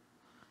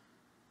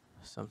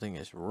 Something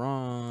is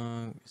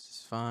wrong. This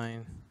is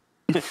fine.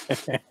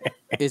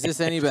 Is this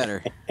any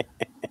better?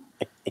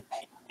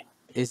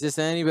 Is this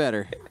any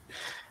better?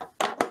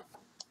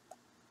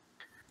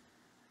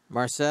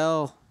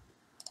 Marcel?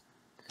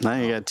 Now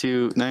you got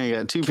two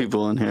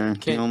people in here.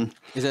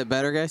 Is that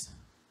better, guys?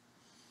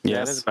 Yes,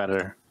 yeah, it's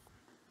better.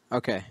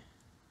 Okay.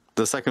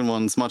 The second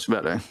one's much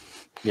better.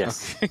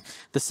 Yes. Okay.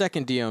 The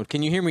second Dion.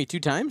 Can you hear me 2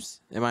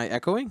 times? Am I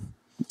echoing?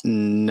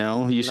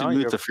 No, you should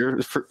mute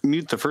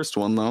the first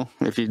one though.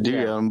 If you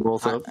do, them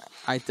both up.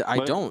 I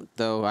don't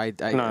though. I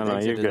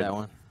you're good. That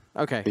one.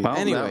 Okay. Well,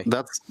 anyway,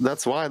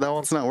 that's why that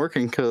one's not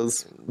working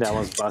because that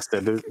one's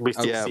busted. We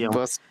still see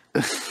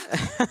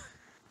them.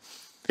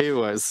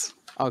 Anyways.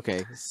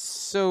 Okay.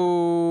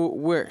 So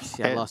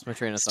I lost my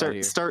train of thought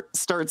here.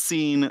 Start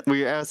seeing.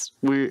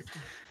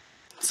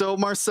 So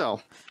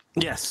Marcel.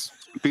 Yes.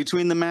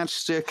 Between the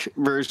matchstick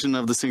version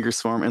of the Sinker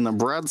Swarm and the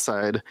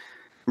broadside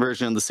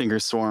version of the Sinker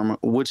Swarm,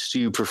 which do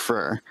you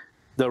prefer?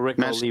 The Rick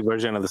O'Lee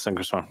version of the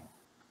Sinker Swarm.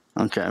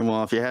 Okay,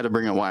 well, if you had to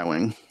bring a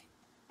Y-wing,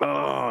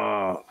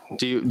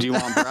 do you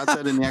want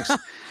broadside in the action?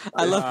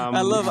 I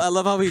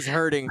love how he's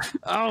hurting.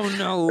 Oh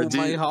no,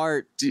 my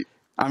heart.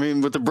 I mean,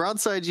 with the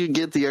broadside, you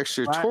get the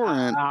extra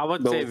torrent. I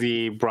would say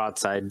the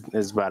broadside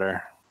is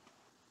better.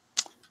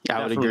 Yeah,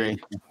 I would agree.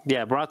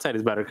 Yeah, broadside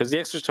is better because the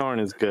extra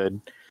torrent is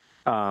good.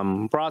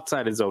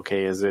 Broadside is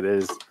okay as it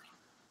is.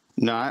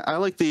 No, I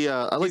like the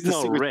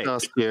secret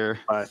sauce here.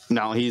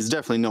 No, he's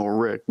definitely no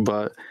Rick,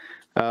 but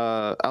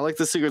I like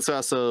the secret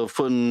sauce of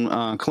putting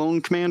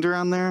Clone Commander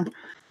on there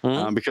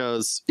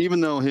because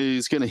even though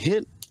he's going to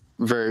hit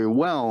very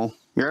well,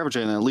 you're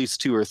averaging at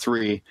least 2 or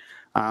 3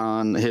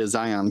 on his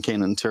ion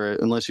cannon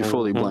turret unless you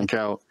fully blank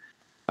out.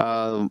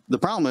 The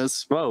problem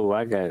is, whoa,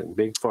 I got a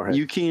big forehead.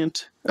 You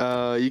can't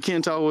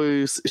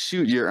always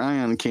shoot your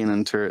ion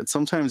cannon turret.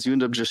 Sometimes you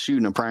end up just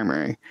shooting a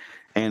primary,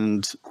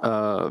 and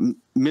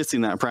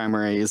missing that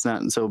primary is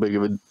not so big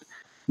of a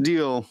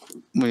deal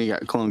when you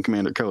got Clone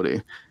Commander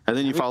Cody. And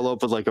then you follow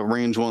up with like a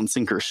range 1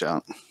 sinker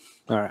shot.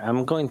 All right,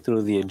 I'm going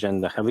through the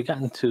agenda. Have we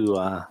gotten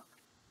to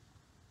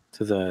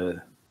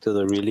the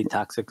really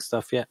toxic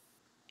stuff yet?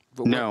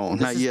 No,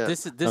 not yet.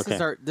 This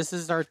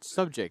is our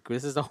subject.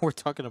 This is all we're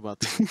talking about.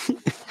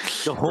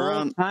 The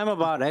whole time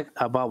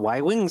about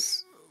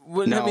Y-wings?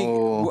 Well,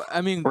 No.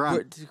 I mean,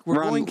 We're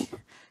going. on,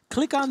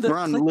 Click on the. we're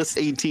on list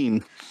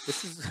 18.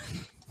 This is.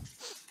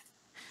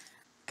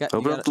 You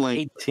Open up the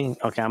link. 18.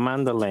 Okay, I'm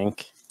on the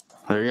link.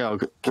 There you go.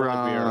 We're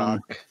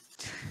on.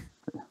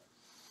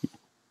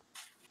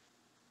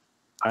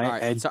 All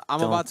right, so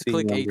I'm about to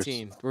click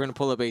 18. We're gonna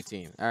pull up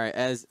 18. All right,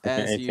 as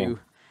 18.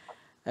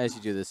 you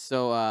do this.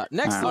 So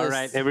next list. All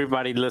right,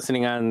 everybody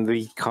listening on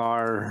the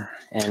car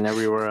and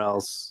everywhere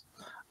else,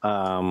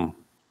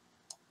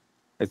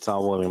 it's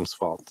all William's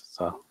fault.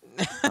 So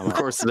Of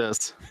course it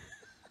is.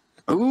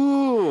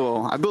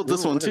 Ooh, I built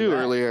this one too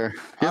earlier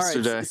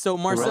yesterday. All right, so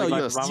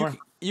Marcel,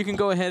 you can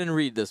go ahead and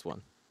read this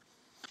one.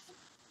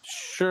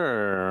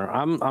 Sure.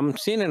 I'm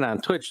seeing it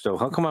on Twitch though.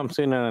 How come I'm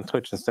seeing it on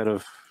Twitch instead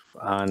of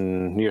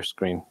on your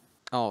screen?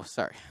 Oh,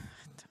 sorry.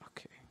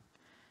 Okay.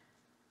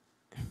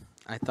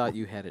 I thought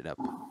you had it up.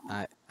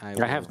 I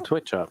have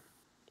Twitch up.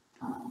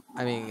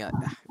 I mean,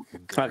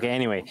 okay.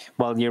 Anyway,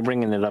 well, you're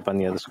bringing it up on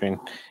the other screen.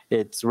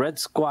 It's Red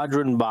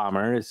Squadron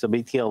Bomber. It's a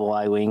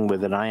BTL-Y wing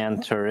with an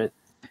ion turret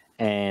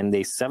and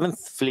a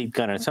 7th Fleet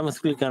Gunner. 7th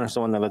Fleet Gunner is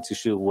the one that lets you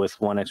shoot with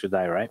 1 extra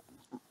die, right?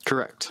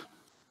 Correct.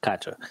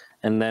 Gotcha.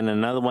 And then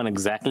another one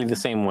exactly the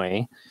same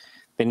way.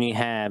 Then you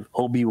have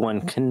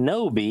Obi-Wan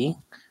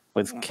Kenobi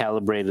with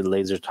calibrated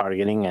laser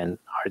targeting and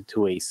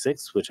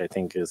R2A6, which I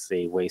think is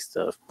a waste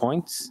of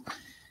points.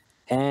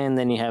 And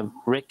then you have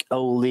Rick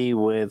O'Lee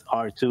with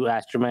R2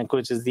 Astromech,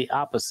 which is the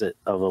opposite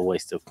of a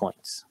waste of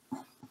points.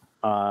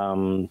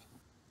 So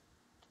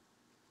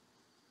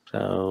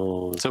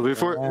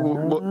before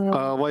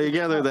while you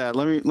gather that,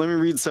 let me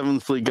read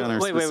 7th Fleet Gunner.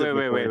 Wait.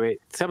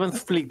 7th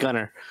Fleet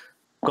Gunner.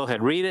 Go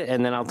ahead, read it,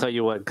 and then I'll tell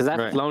you what. Because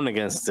I've flown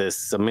against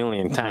this a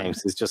million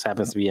times. It just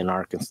happens to be an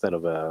arc instead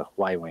of a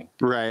Y-wing.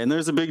 Right, and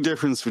there's a big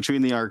difference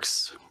between the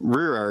arc's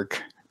rear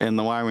arc and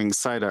the Y-wing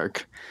side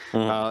arc.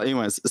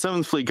 Anyways,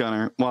 7th Fleet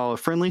Gunner. While a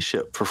friendly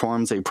ship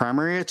performs a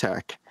primary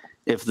attack,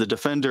 if the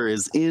defender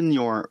is in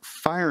your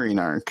firing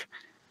arc,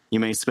 you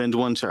may spend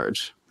 1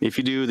 charge. If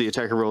you do, the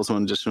attacker rolls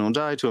 1 additional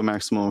die to a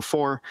maximum of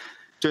 4.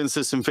 During the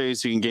system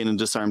phase, you can gain a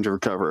disarm to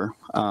recover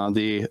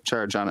the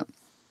charge on it.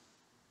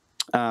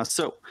 As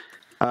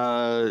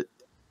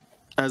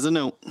a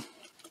note,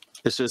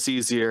 it's just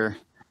easier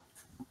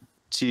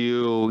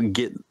to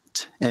get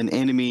an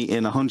enemy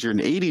in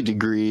 180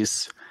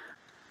 degrees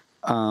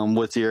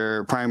with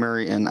your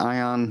primary and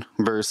ion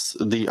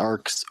versus the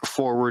arc's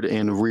forward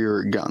and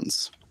rear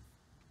guns.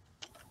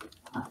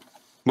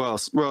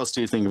 What else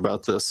do you think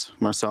about this,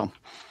 Marcel?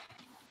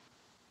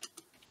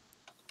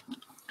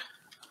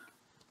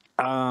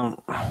 I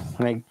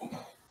think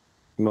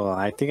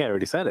I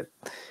already said it.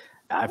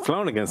 I've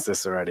flown against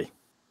this already.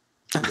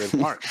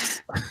 With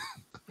arcs.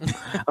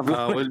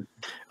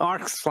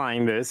 Arcs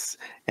flying this,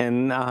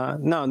 and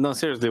no,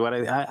 seriously. What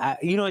I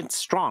it's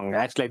strong.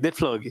 Actually, I did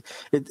flow.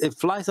 It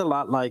flies a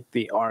lot like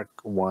the arc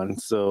one.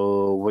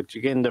 So what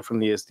you get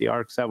differently is the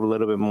arcs have a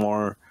little bit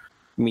more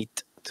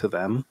meat to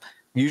them.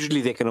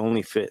 Usually, they can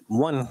only fit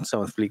 1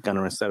 7th Fleet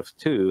Gunner instead of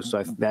 2.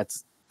 So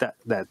that's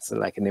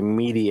like an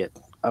immediate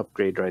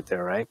upgrade right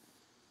there, right?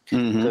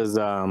 Because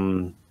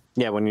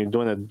when you're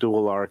doing a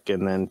dual arc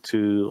and then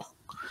two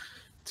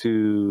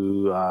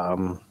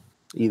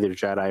either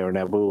Jedi or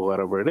Naboo,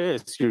 whatever it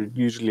is, you're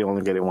usually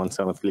only getting 1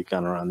 7th Fleet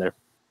Gunner on there.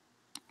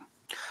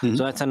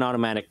 So that's an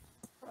automatic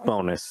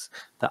bonus.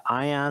 The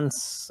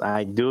ions,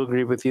 I do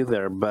agree with you,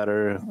 they're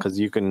better because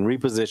you can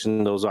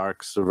reposition those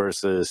arcs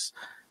versus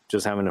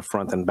just having a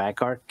front and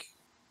back arc.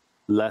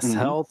 Less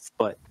health,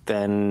 but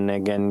then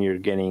again, you're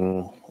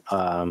getting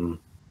no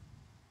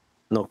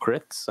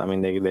crits. I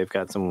mean, they've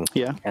got some.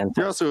 Yeah,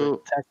 you're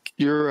also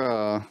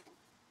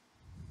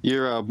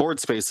your board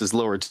space is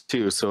lower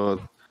too, so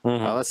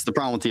that's the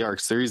problem with the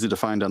arcs. They're easy to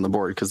find on the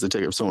board because they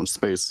take up so much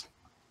space.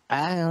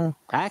 I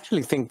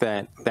actually think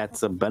that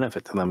that's a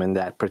benefit to them in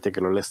that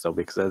particular list, though,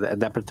 because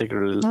that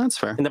particular that's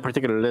fair. In the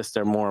particular list,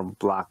 they're more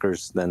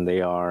blockers than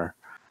they are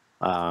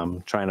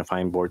trying to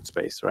find board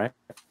space, right?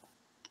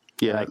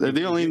 Yeah, like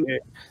the only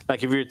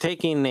like if you're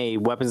taking a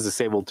weapons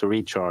disabled to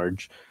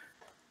recharge,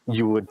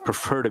 you would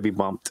prefer to be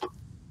bumped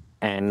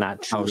and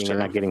not shooting and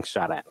not getting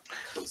shot at.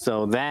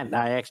 So that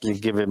I actually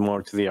give it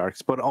more to the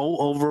arcs. But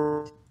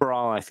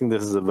overall, I think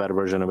this is a better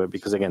version of it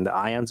because again, the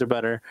ions are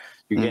better.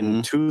 You're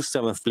getting 2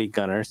 7th Fleet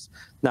Gunners.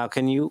 Now,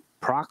 can you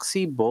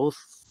proxy both?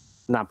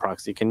 Not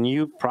proxy. Can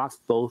you proc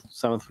both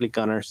 7th Fleet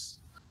Gunners?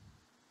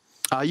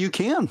 You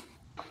can.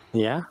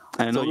 Yeah.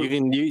 So you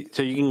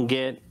can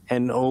get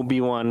an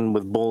Obi-Wan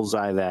with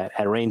bullseye that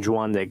at range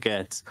 1 that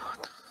gets.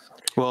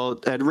 Well,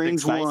 at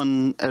range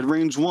 1,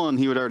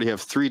 he would already have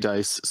 3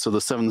 dice, so the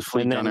 7th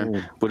Fleet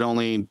Gunner you'd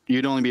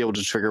only be able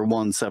to trigger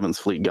 1 7th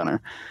Fleet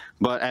Gunner.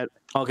 But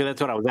okay, that's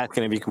what I was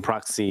asking, if you can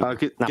proxy.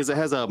 Because it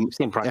has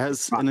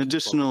an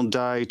additional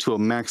die to a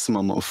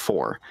maximum of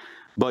 4.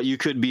 But you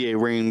could be a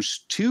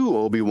range 2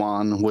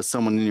 Obi-Wan with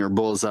someone in your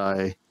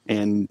bullseye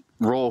and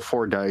roll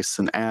 4 dice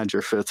and add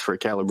your 5th for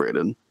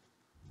calibrated.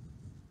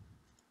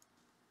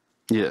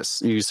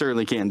 Yes, you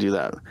certainly can do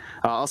that.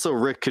 Also,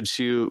 Rick could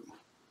shoot.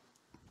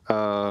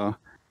 I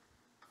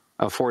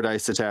a 4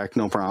 dice attack,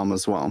 no problem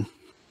as well.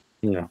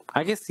 Yeah,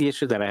 I guess the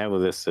issue that I have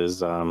with this is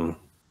the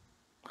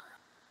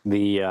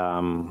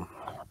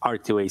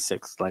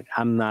R2A6. Like,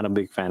 I'm not a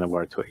big fan of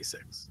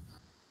R2A6.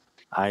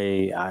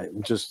 I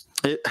just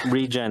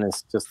regen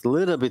is just a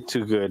little bit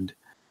too good,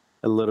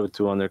 a little bit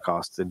too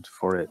undercosted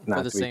for it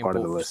not to be part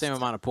of the list. Same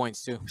amount of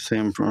points too.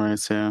 Same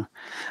points, yeah.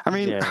 I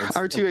mean,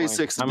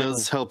 R2A6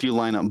 does help you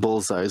line up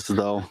bullseyes,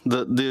 though.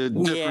 The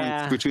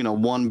difference between a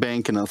 1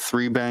 bank and a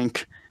 3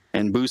 bank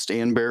and boost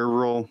and barrel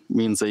roll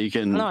means that you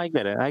can. No, I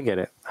get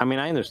it. I mean,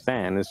 I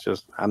understand. It's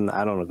just I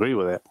don't agree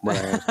with it, but I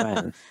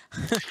understand.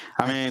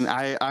 I mean,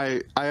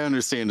 I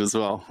understand as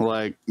well.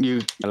 Like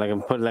you,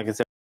 like I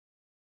said.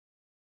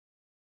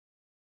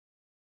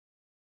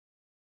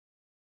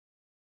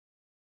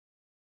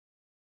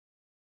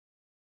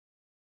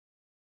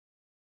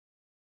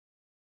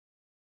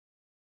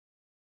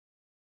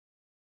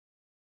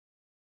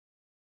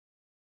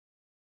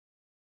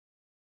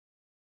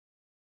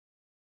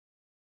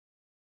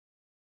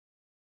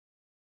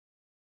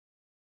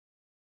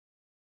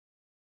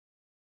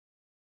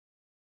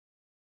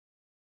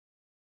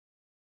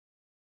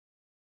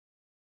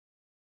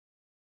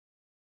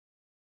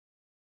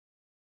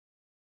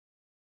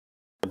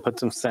 Put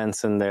some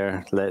sense in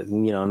there. Let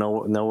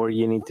know where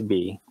you need to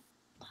be.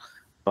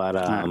 But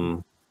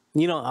I'll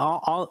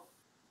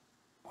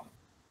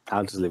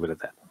just leave it at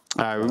that.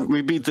 All right,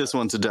 we beat this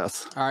one to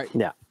death. All right.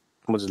 Yeah,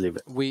 we'll just leave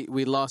it.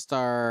 We lost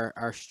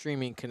our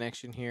streaming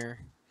connection here.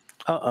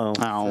 For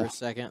a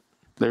second.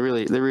 They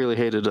really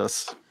hated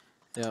us.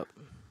 Yep.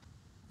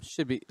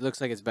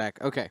 Looks like it's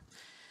back. Okay.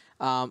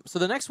 So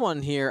the next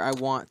one here I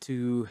want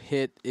to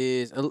hit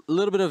is a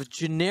little bit of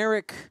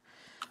generic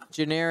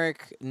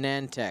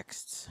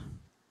Nantex.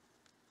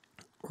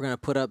 We're gonna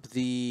put up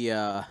the.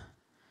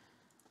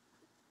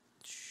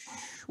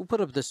 We'll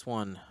put up this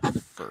one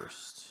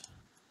first.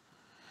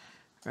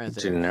 Right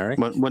there. Generic.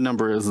 What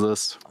number is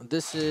this?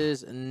 This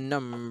is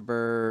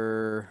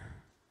number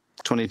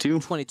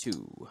 22.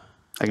 22.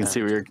 I can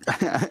see where you're.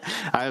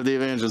 I have the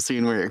advantage of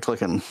seeing where you're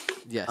clicking.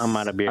 Yes. I'm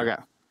out of beer. Okay.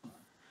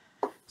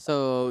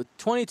 So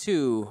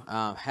 22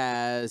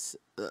 has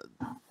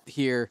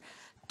here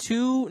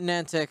 2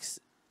 Nantex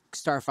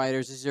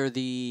starfighters. These are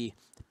the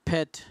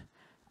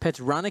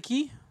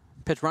Petroniki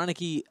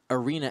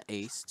Arena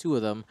Ace, 2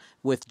 of them,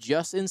 with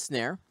just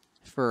ensnare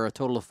for a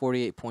total of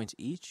 48 points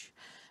each.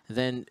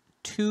 Then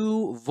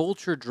 2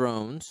 Vulture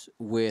drones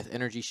with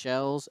energy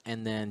shells,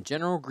 and then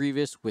General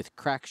Grievous with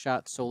crack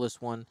shot,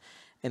 soulless 1,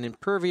 and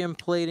impervium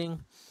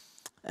plating.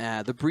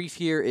 The brief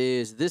here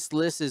is this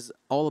list is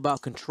all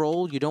about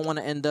control. You don't want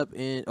to end up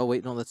in. Oh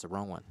wait, no, that's the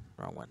wrong one.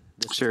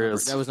 This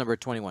is. That was number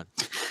 21.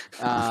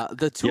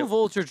 The 2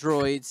 Vulture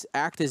droids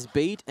act as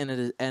bait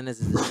and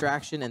as a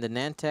distraction, and the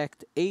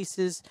Nantex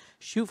aces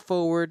shoot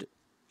forward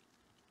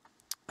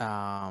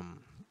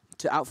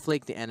to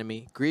outflank the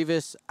enemy.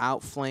 Grievous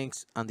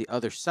outflanks on the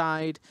other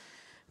side.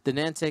 The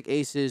Nantex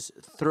aces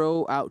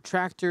throw out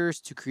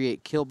tractors to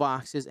create kill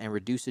boxes and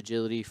reduce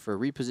agility for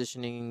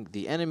repositioning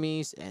the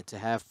enemies and to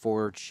have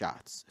fewer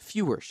shots.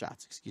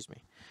 Excuse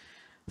me.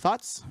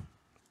 Thoughts?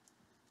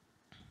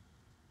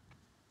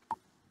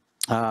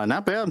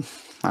 Not bad,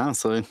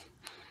 honestly.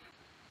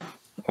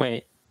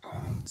 Wait.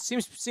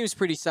 Seems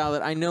pretty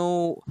solid. I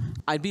know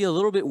I'd be a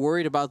little bit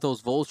worried about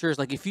those vultures.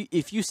 Like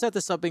if you set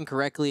this up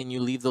incorrectly and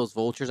you leave those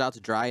vultures out to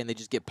dry and they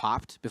just get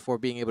popped before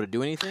being able to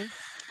do anything,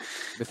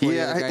 before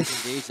the other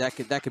guys engage,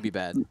 that could be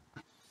bad.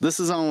 This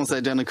is almost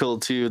identical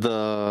to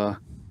the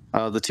 2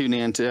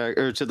 Nantex,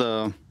 or to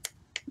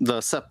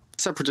the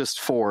Separatist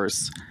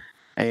force.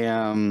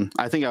 And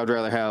I think I would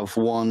rather have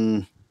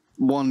one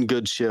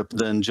good ship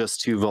than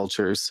just 2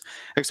 vultures,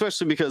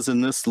 especially because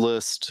in this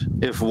list,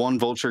 if 1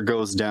 vulture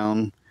goes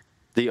down,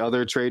 the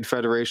other trade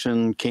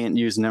federation can't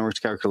use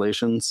networked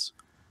calculations.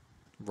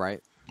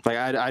 Right. Like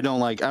I don't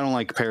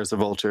like pairs of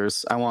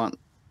vultures. I want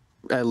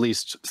at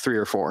least 3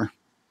 or 4.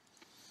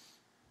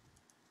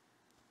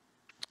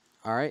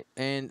 All right,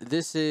 and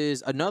this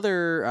is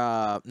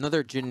another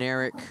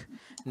generic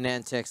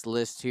Nantex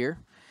list here,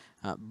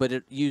 but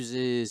it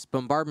uses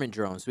bombardment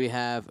drones. We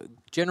have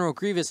General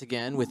Grievous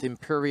again with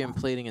Imperium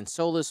plating and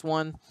soulless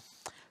 1,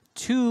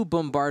 2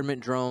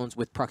 bombardment drones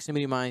with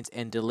proximity mines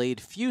and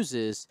delayed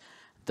fuses.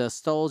 The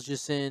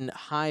Stulgison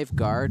Hive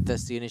Guard,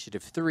 that's the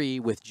initiative 3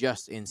 with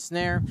just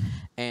ensnare,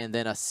 and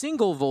then a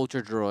single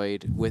Vulture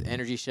droid with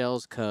energy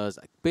shells, because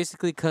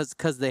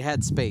they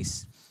had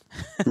space.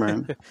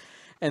 Right.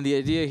 And the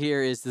idea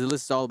here is the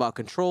list is all about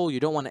control.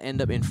 You don't want to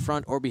end up in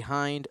front or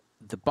behind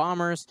the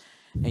bombers,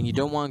 and you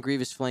don't want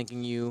Grievous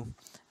flanking you.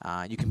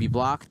 You can be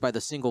blocked by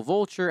the single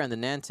Vulture, and the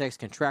Nantex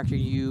can tractor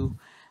you,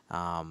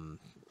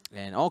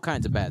 and all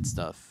kinds of bad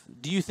stuff.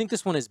 Do you think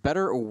this one is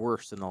better or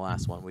worse than the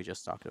last one we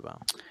just talked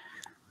about?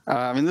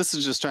 I mean, this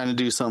is just trying to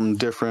do something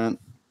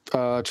different.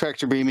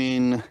 Tractor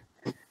beaming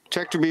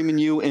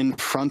you in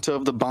front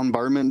of the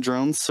bombardment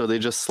drones, so they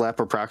just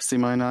slap a proxy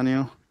mine on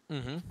you.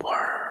 Mm-hmm.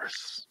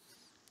 Worse.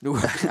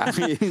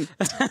 I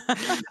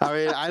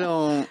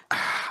don't.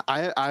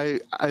 I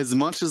as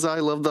much as I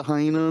love the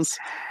hyenas,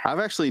 I've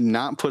actually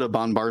not put a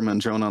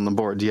bombardment drone on the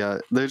board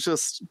yet. They're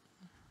just,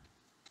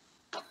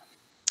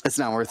 it's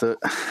not worth it.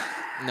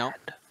 No.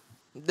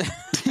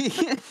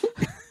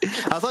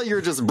 I thought you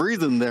were just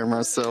breathing there,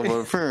 Marcel,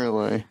 but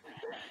apparently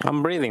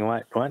I'm breathing.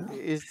 What?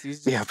 He's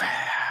just... Yeah,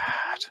 bad.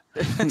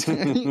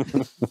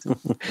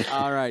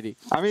 Alrighty.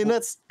 I mean,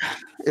 it's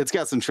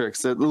got some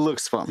tricks. It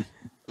looks fun.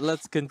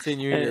 Let's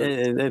continue.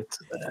 It's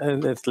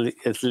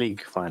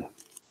league fun.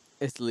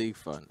 It's league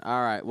fun.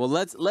 All right. Well,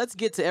 let's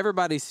get to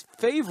everybody's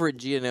favorite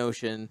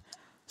Geonosian,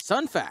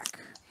 Sunfac.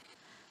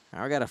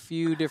 Now, I got a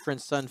few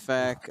different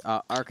Sunfac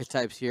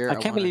archetypes here. I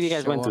can't believe you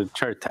guys went to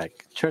Chertek.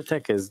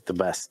 Chertek is the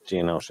best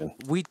Geonosian.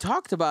 We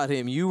talked about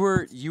him. You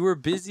were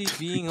busy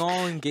being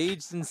all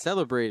engaged and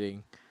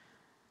celebrating.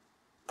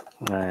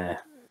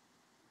 It's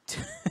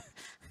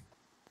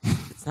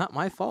not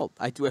my fault.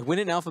 I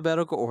went in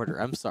alphabetical order.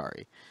 I'm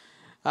sorry.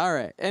 All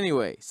right.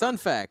 Anyway,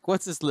 Sunfac.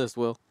 What's this list,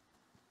 Will?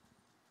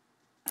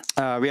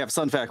 We have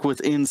Sunfac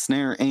with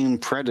Ensnare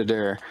and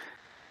Predator.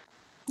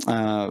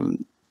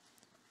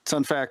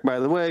 Sunfac, by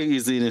the way,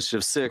 he's the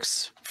initiative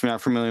 6. If you're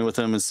not familiar with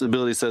him, his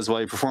ability says while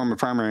you perform a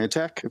primary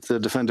attack, if the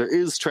defender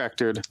is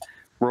tractored,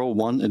 roll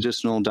 1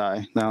 additional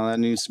die. Now that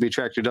needs to be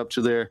tractored up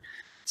to their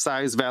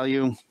size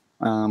value.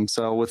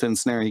 So with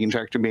Ensnare, he can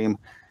tractor beam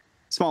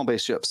small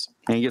base ships.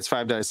 And he gets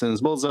 5 dice in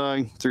his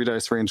bullseye, 3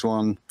 dice range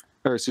 1,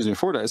 or excuse me,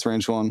 4 dice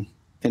range 1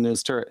 in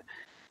his turret.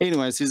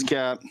 Anyways, he's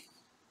got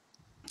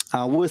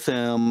with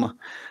him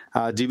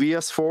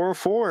DBS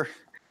 404.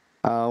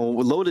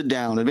 Loaded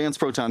down, advanced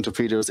proton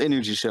torpedoes,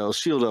 energy shells,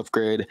 shield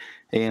upgrade,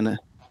 and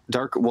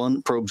Dark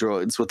 1 probe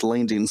droids with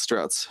landing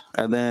struts.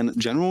 And then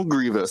General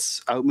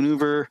Grievous,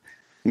 outmaneuver,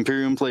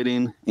 Imperium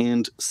plating,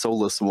 and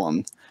Solus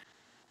 1.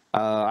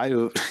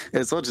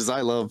 As much as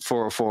I love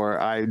 404,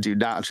 I do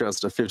not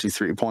trust a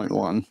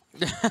 53.1.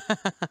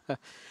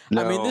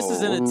 No. I mean, this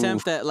is an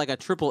attempt at like a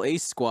triple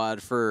ace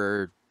squad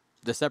for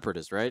the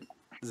Separatists, right?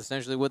 Is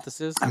essentially what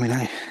this is? I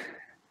mean,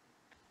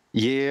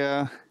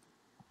 yeah.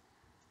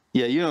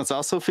 Yeah, you know, it's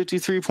also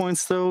 53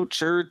 points, though.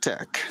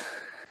 Chertek.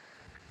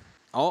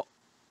 Oh.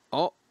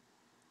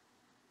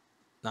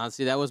 Now,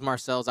 see, that was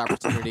Marcel's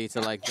opportunity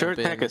to, like, jump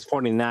in. Chertek is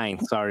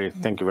 49. Sorry.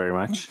 Thank you very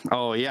much.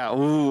 Oh, yeah.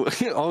 Ooh.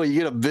 Oh, you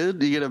get a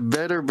bid? You get a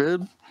better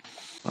bid?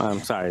 I'm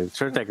sorry.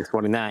 Chertek is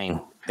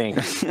 49.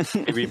 Thanks.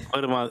 If you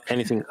put him on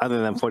anything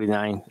other than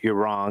 49, you're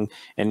wrong,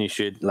 and you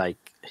should, like,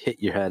 hit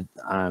your head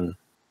on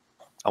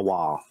a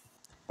wall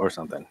or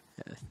something.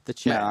 The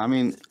chat. Yeah, I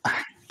mean...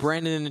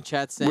 Brandon in the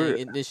chat saying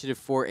initiative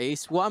 4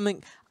 ace. Well, I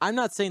mean, I'm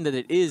not saying that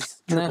it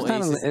is triple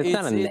ace. It's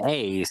not an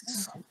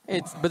ace.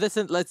 But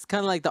that's kind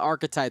of like the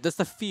archetype. That's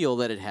the feel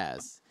that it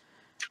has.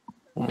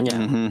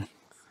 Yeah.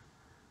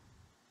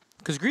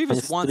 Because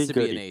Grievous wants to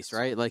be an ace,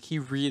 right? Like, he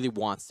really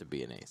wants to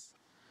be an ace.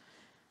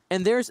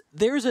 And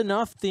there's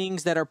enough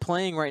things that are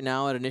playing right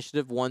now at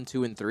initiative 1,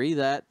 2, and 3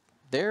 that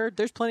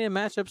there's plenty of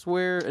matchups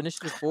where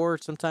initiative 4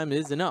 sometimes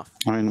is enough.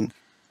 I know.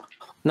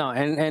 No,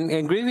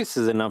 and Grievous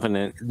is enough in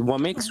it.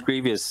 What makes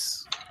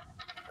Grievous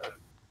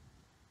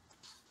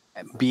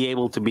be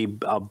able to be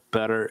a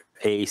better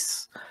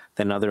ace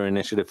than other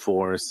initiative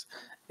 4s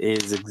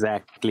is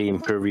exactly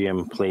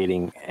Imperium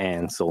plating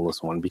and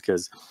Solus 1,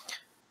 because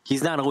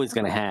he's not always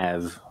going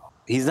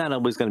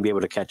to be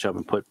able to catch up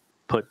and put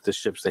the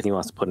ships that he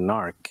wants to put in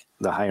arc,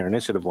 the higher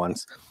initiative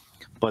ones,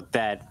 but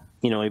that,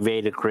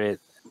 evade a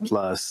crit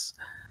plus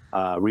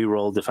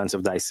reroll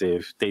defensive dice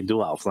if they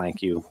do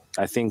outflank you.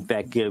 I think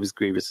that gives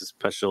Grievous a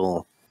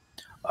special.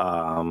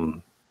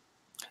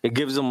 It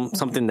gives them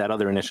something that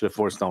other initiative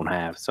 4s don't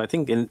have. So I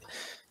think,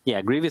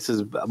 Grievous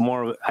is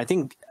more. I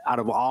think out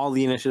of all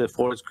the initiative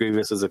 4s,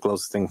 Grievous is the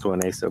closest thing to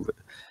an ace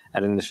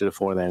at initiative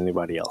 4 than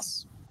anybody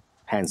else,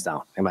 hands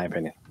down, in my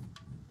opinion.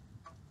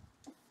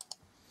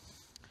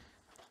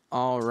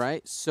 All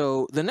right.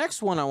 So the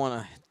next one I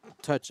want to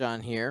touch on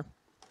here.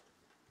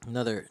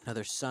 Another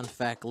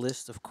Sunfac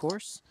list, of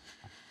course.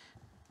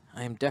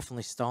 I am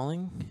definitely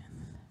stalling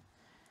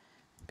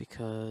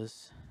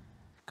because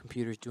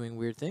computer's doing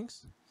weird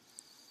things.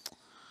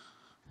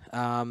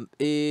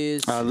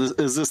 Is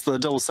this the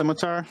double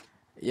scimitar?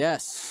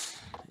 Yes.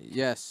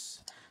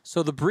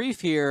 So the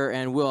brief here,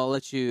 and Will, I'll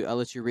let you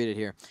read it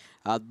here.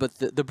 But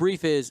the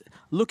brief is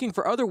looking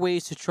for other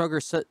ways to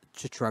trigger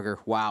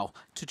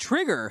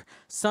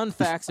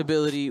Sunfac's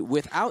ability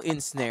without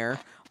ensnare.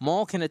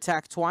 Maul can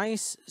attack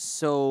twice,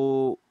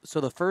 so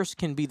the first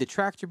can be the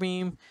tractor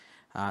beam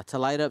to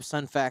light up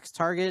Sunfac's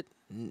target.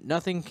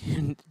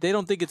 They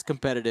don't think it's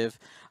competitive,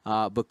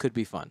 but could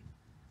be fun.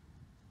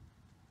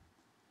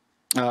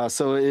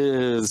 So it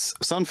is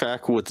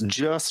Sunfac with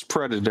just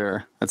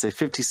Predator. That's a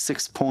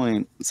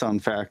 56-point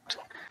Sunfac,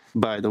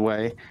 by the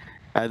way.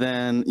 And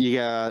then you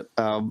got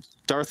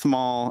Darth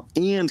Maul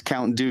and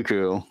Count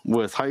Dooku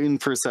with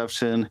heightened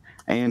perception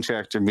and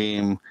tractor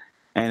beam,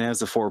 and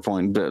has a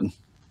 4-point bid.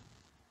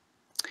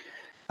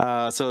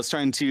 So it's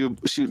trying to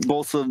shoot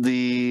both of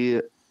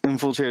the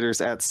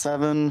infiltrators at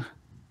 7,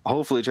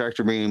 hopefully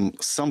tractor beam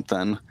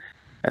something,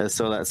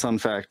 so that Sun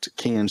Fact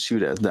can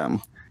shoot at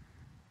them.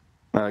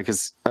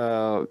 Because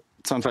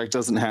Sun Fact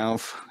doesn't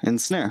have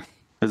Ensnare.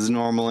 This is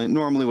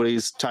normally what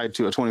he's tied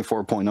to, a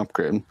 24-point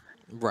upgrade.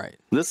 Right.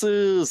 This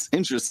is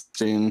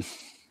interesting,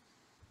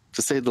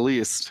 to say the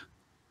least.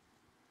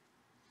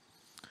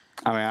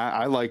 I mean,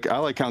 I like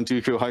Count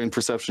Dooku, Heightened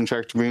Perception,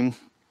 Tractor Beam,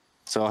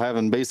 so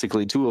having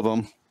basically 2 of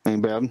them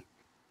ain't bad.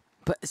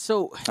 But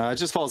so it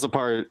just falls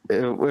apart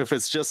if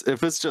it's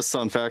just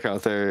Sun Fact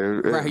out there.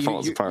 It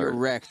falls apart. You're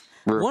wrecked.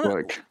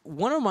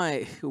 One of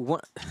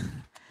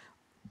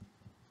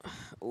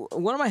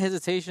my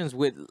hesitations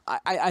with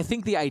I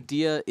think the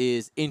idea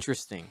is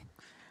interesting,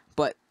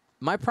 but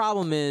my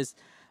problem is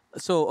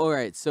all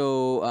right.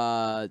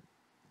 So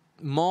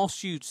Maul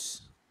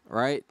shoots,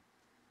 right,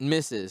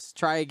 misses.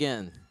 Try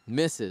again,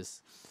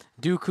 misses.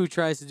 Dooku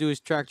tries to do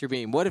his tractor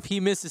beam. What if he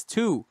misses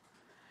 2,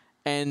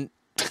 and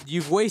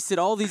you've wasted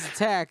all these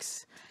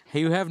attacks?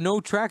 You have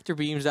no tractor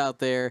beams out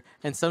there,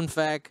 and Sun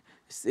Fact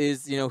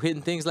is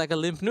hitting things like a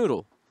limp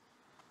noodle.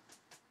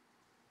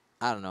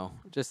 I don't know.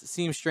 Just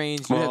seems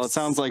strange. Well, it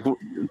sounds like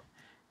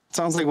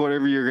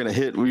whatever you're gonna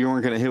hit, you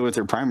weren't gonna hit with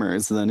your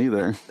primaries then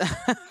either.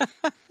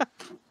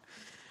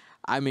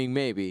 I mean,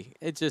 maybe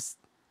it just,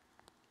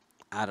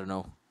 I don't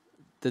know.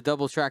 The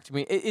double tractor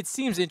beam. It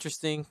seems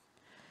interesting.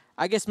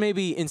 I guess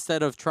maybe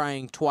instead of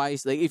trying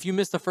twice, like if you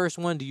miss the first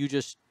one, do you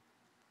just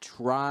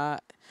try?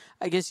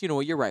 I guess you know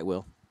what. You're right,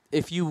 Will.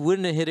 If you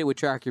wouldn't have hit it with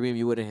tractor beam,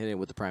 you wouldn't hit it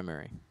with the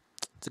primary.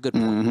 It's a good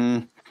point. Mm-hmm.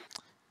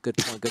 Good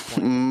point.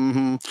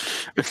 Mm-hmm.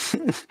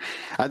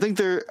 I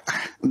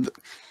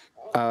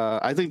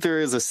think there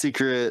is a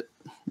secret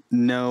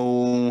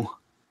no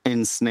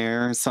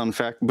ensnare Sun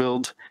Fact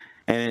build,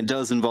 and it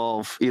does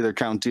involve either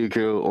Count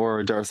Dooku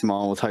or Darth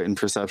Maul with Heightened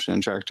Perception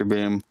and Tractor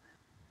Beam.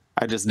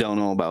 I just don't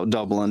know about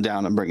doubling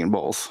down and bringing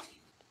both.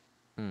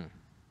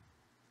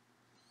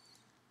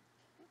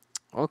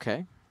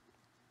 Okay.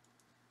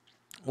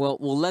 Well,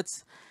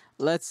 let's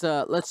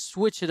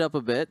switch it up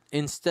a bit.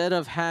 Instead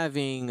of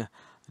having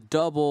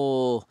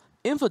double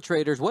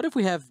infiltrators, what if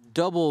we have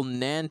double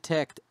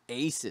Nantex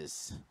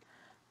aces?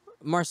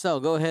 Marcel,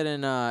 go ahead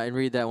and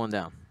read that one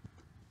down.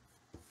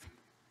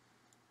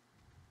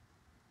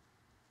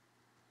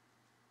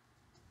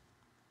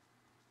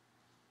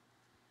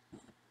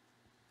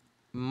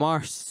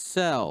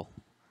 Marcel,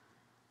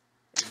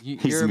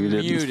 you're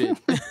muted.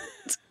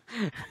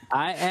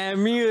 I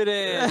am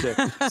muted.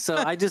 So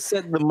I just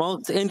said the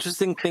most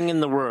interesting thing in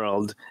the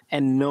world,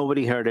 and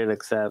nobody heard it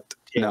except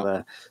Kayla.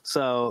 No.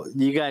 So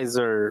you guys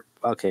are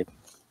okay.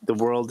 The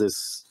world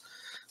is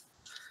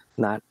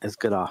not as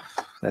good off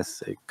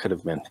as it could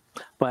have been,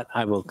 but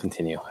I will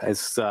continue.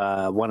 It's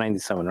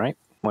 197, right?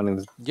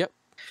 Yep.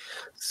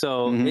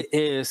 So it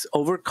is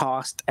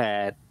overcost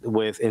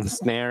with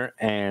Ensnare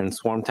and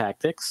Swarm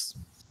Tactics,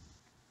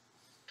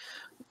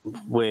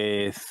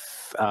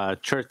 with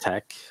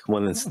Chertek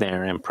with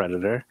Ensnare and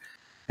Predator,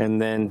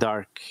 and then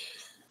Dark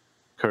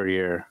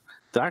Courier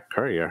with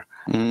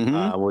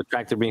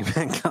Tractor Beam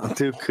and Count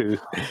Dooku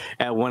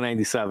at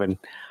 197.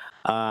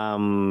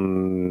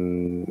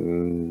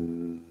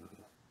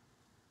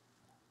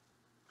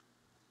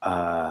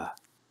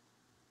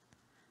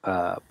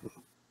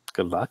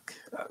 Good luck.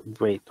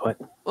 Wait, what?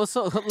 Well,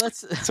 so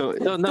let's. So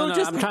no.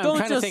 I'm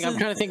trying to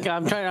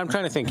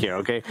think here.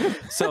 Okay,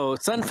 so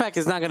Sun Fact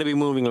is not going to be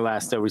moving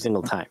last every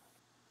single time.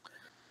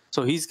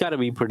 So he's got to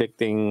be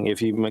predicting if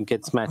he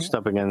gets matched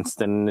up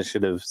against an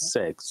Initiative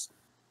 6,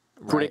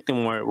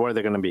 predicting where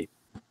they're going to be.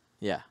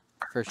 Yeah,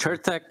 for sure.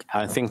 Chertek,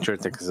 I think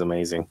Chertek is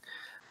amazing.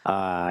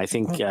 I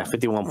think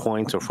 51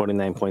 points or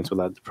 49 points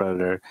without the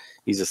Predator,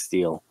 he's a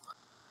steal.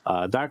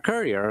 Dark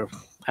Courier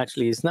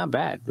actually is not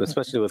bad,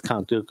 especially with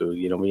Count Dooku.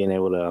 Being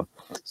able to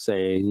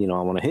say,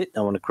 I want to hit,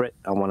 I want to crit,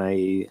 I want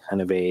to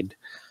evade.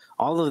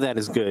 All of that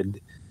is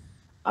good.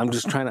 I'm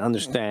just trying to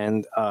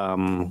understand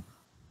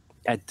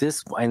at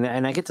this point,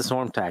 and I get the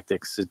Swarm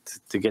Tactics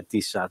to get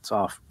these shots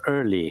off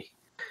early.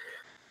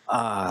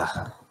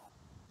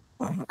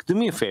 Do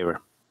me a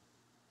favor.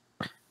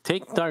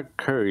 Take Dark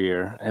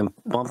Courier and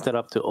bump that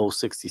up to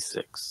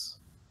 066.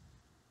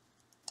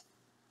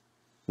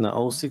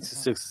 No,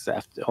 066 is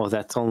after. Oh,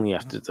 that's only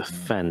after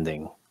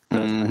defending.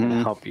 That's not going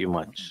to help you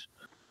much.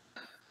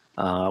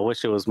 I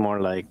wish it was more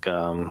like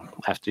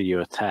after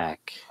you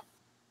attack.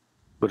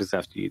 But it's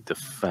after you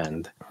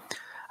defend.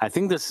 I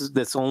think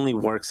this only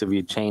works if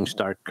you change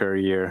Dark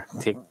Courier.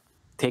 Take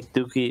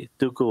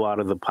Dooku out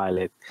of the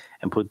pilot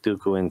and put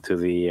Dooku into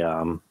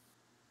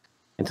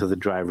the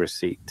driver's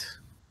seat.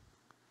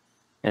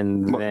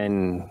 And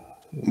then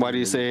why do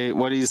you say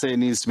it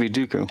needs to be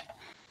Dooku?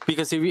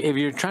 Because if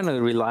you're trying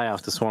to rely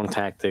off the Swarm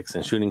Tactics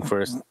and shooting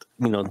first,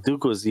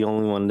 Dooku is the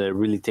only one that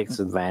really takes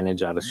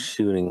advantage out of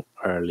shooting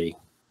early.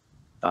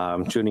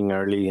 Shooting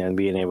early and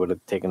being able to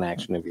take an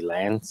action if he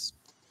lands.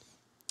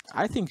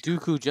 I think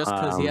Dooku, just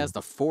because he has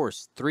the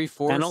Force, 3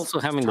 Force, and also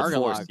having the Force,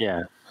 lock.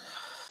 Yeah,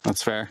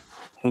 that's fair.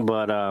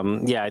 But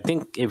I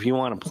think if you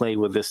want to play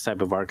with this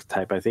type of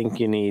archetype, I think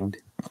you need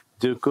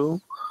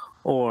Dooku,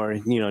 or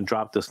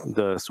drop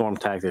the Swarm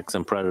Tactics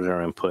and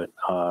Predator and put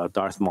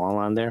Darth Maul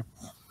on there.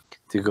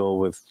 to go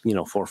with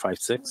 4, 5,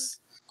 6.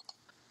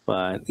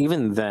 But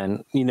even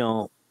then,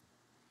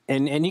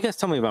 and you guys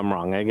tell me if I'm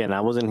wrong. Again,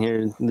 I wasn't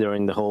here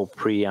during the whole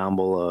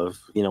preamble of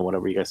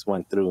whatever you guys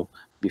went through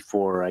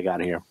before I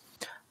got here.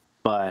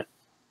 But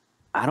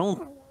I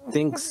don't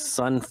think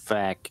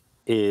Sunfac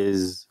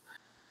is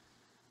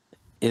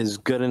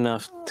good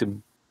enough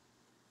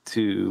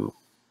to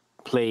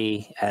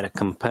play at a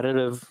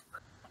competitive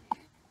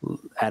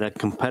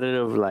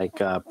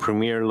like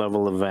premier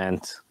level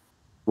event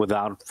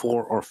without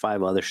 4 or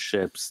 5 other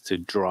ships to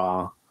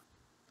draw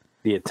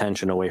the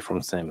attention away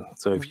from Sim.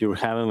 So if you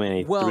have him in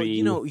a 3,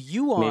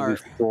 you are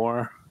maybe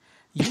 4.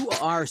 You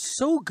are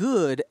so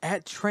good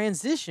at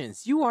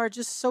transitions. You are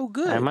just so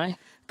good. Am I?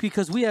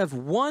 Because we have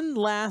one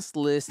last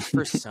list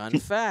for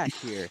Sunfac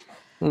here.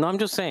 No, I'm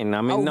just saying.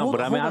 I mean, I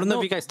don't know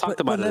if you guys talked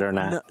about it or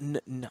not.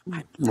 No,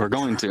 we're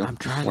going to. I'm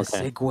trying to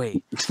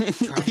segue.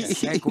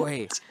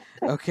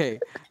 Okay.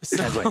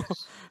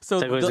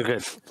 Segues are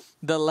good.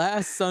 The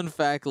last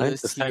Sunfac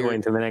list segue here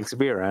into the next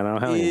beer. I don't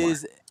know how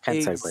is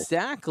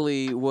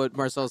exactly what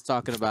Marcel's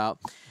talking about.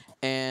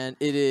 And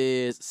it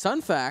is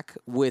Sunfac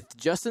with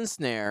Justin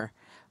Snare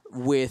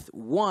with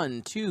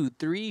 1, 2,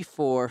 3,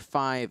 4,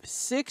 5,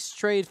 6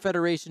 Trade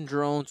Federation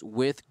drones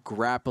with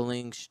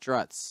grappling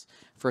struts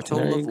for a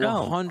total of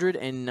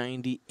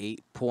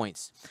 198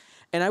 points.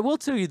 And I will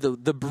tell you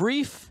the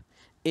brief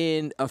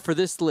in for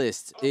this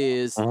list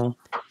is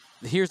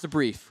here's the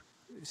brief.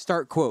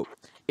 Start quote.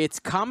 It's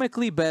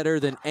comically better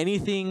than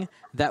anything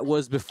that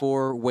was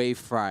before Wave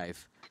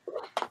 5.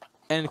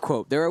 End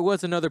quote. There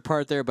was another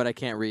part there, but I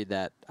can't read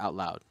that out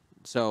loud.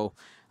 So,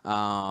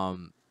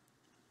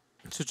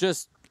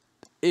 just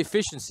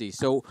efficiency.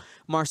 So,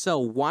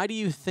 Marcel, why do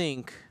you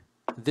think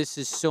this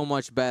is so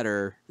much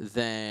better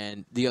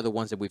than the other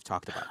ones that we've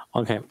talked about?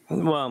 Okay.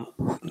 Well,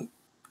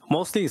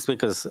 mostly it's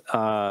because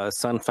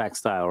Sunfac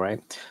style, right?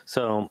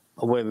 So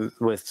with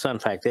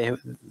Sunfac,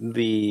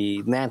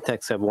 the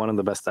Nantex have one of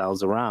the best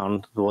styles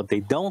around. What they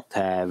don't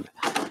have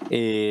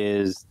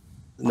is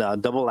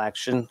double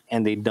action,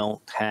 and they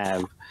don't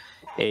have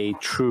a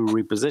true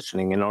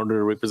repositioning. In order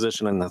to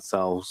reposition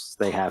themselves,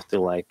 they have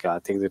to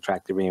take the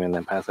tractor beam and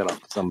then pass it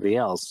off to somebody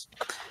else.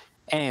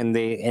 And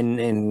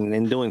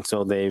in doing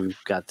so, they've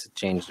got to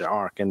change their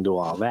arc and do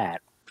all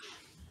that.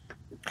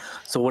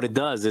 So what it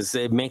does is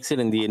it makes it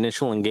in the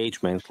initial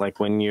engagement, like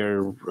when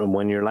you're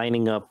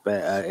lining up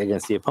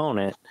against the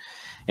opponent,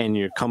 and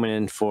you're coming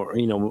in for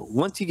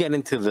once you get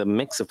into the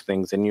mix of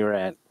things and you're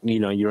at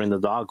you're in the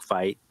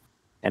dogfight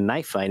and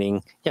knife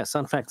fighting, yeah,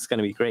 Sunfac is going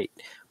to be great.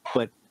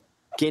 But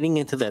getting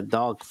into that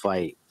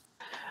dogfight,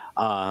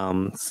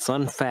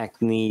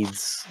 Sunfac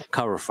needs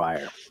cover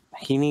fire.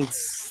 He needs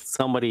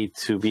somebody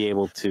to be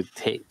able to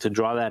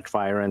draw that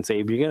fire and say,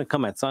 if you're going to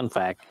come at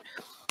Sunfac,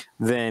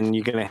 then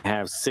you're going to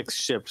have 6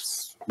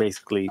 ships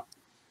basically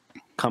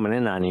coming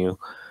in on you.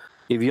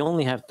 If you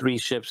only have 3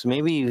 ships,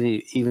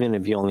 maybe even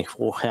if you only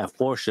have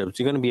 4 ships,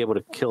 you're going to be able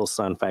to kill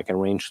Sunfac in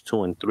range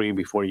 2 and 3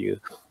 before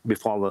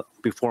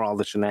all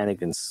the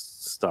shenanigans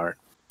start.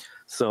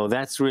 So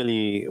that's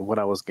really what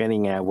I was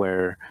getting at,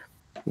 where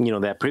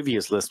that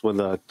previous list with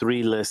a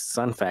 3-list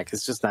Sunfac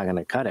is just not going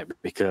to cut it,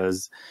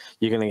 because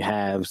you're going to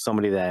have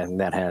somebody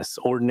that has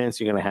ordnance.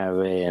 You're going to have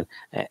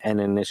an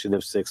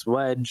Initiative 6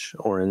 Wedge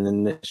or an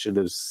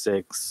Initiative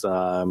 6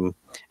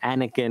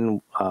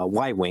 Anakin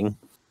Y-Wing,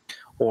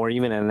 or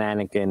even an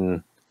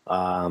Anakin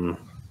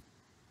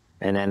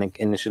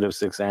Initiative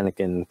 6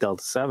 Anakin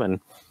Delta 7,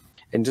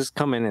 and just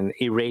come in and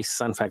erase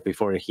Sunfac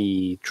before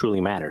he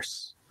truly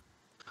matters.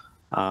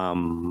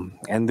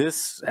 And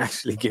this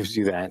actually gives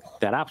you that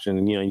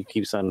option. You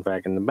keep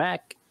Sunfac in the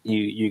back,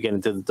 you get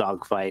into the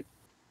dogfight,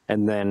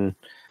 and then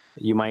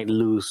you might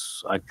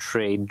lose a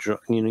trade.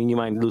 You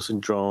might lose a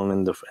drone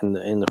in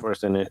the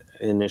first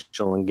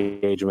initial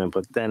engagement,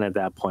 but then at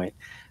that point,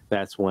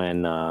 that's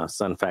when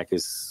Sunfac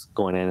is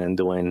going in and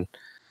doing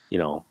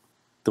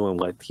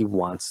what he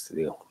wants to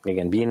do.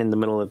 Again, being in the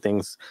middle of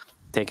things,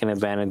 taking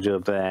advantage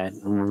of that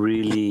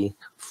really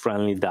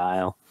friendly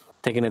dial,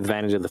 taking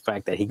advantage of the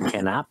fact that he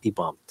cannot be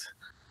bumped,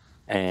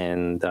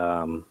 and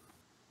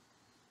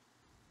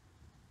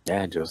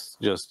just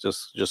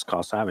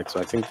cause havoc. So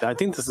I think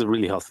this is a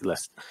really healthy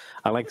list.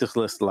 I like this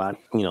list a lot.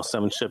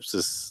 7 ships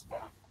is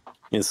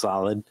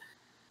solid,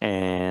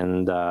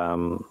 and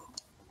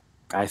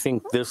I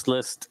think this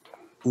list,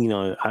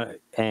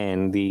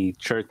 and the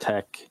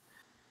Chertek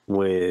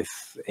with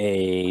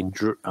a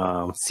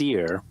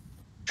Seer,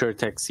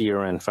 Chertek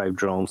Seer and 5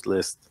 drones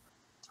list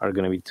are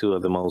going to be 2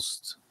 of the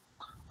most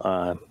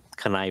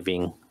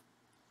conniving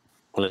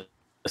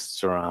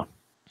lists around.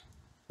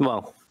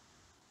 Well,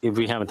 if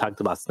we haven't talked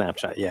about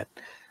Snapshot yet.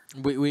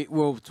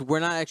 We're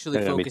not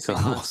actually focusing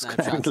on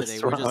Snapshot today.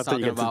 We're just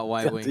talking about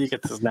Y-Wing. You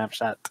get the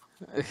Snapshot.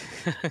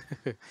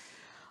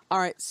 All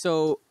right,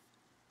 so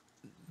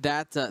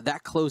that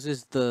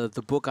closes the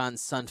book on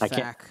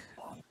Sunfac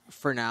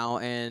for now,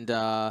 and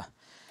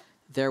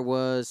there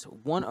was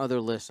one other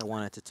list I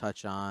wanted to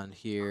touch on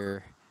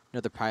here,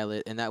 another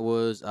pilot, and that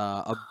was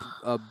a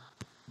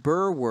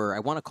Brewer. I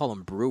want to call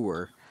him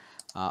Brewer.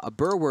 A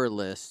Brewer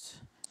list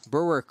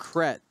Burwer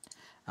Kret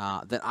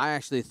that I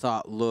actually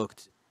thought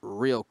looked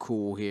real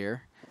cool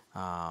here.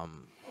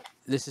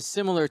 This is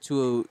similar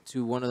to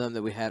one of them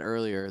that we had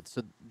earlier.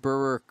 So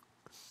Burwer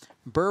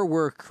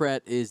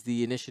Kret is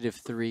the Initiative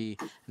 3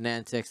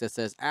 Nantex that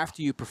says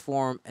after you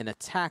perform an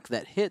attack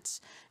that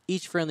hits,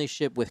 each friendly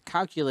ship with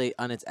Calculate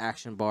on its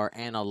action bar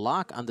and a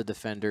lock on the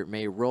defender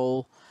may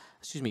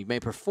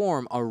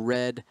perform a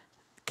red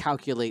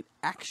Calculate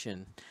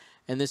action.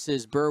 And this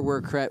is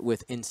Burwer Kret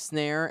with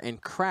Ensnare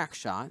and Crack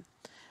Shot,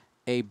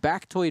 a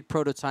Bactoid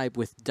prototype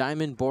with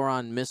Diamond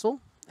Boron Missile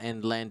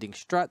and landing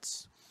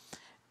struts,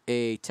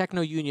 a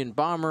Techno Union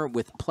bomber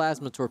with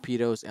plasma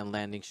torpedoes and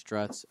landing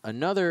struts,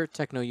 another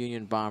Techno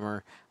Union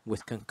bomber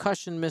with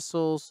concussion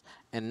missiles,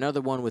 and another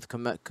one with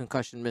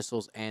concussion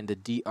missiles and the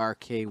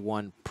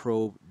DRK-1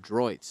 probe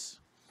droids.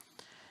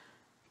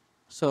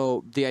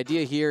 So the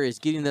idea here is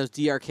getting those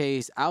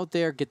DRKs out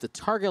there, get the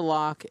target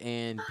lock,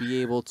 and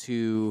be able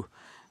to,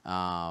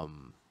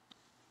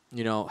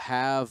 you know,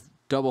 have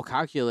double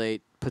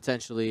calculate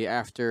potentially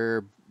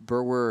after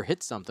Burwer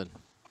hits something.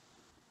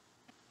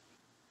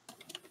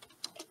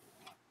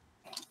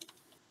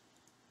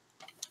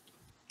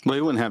 Well,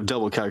 you wouldn't have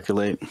double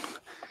calculate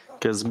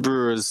because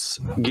Brewers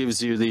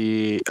gives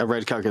you a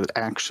red calculate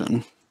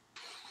action.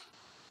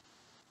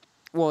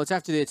 Well, it's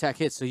after the attack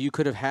hits, so you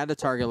could have had a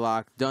target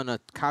lock, done a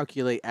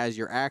calculate as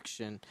your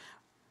action,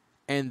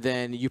 and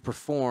then you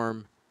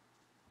perform.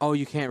 Oh,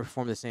 you can't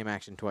perform the same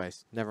action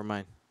twice. Never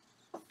mind.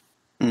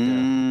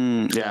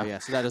 Yeah. Yeah.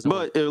 So that doesn't.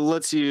 But it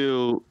lets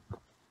you.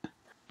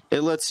 You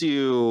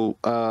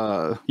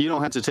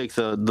don't have to take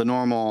the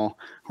normal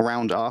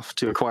round off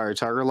to acquire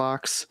target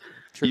locks.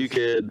 True. You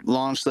could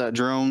launch that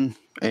drone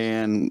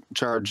and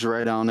charge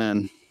right on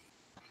in.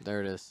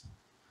 There it is.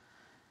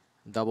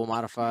 Double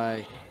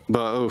modify.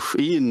 But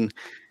being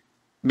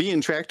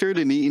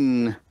tractored and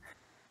eating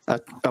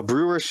a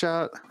Brewer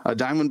shot, a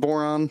Diamond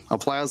Boron, a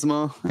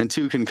plasma, and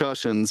 2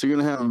 concussions, you're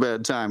going to have a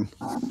bad time.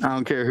 I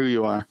don't care who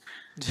you are.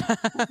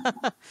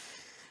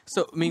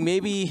 So, I mean,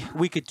 maybe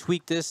we could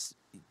tweak this.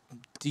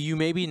 Do you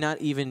maybe not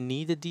even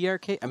need a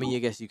DRK? I mean, I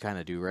guess you kind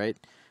of do, right?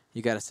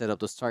 You got to set up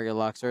those target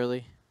locks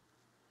early.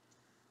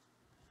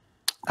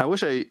 I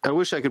wish I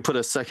could put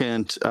a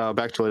second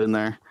Bactoid in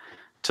there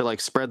to like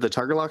spread the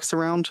target locks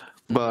around,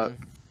 but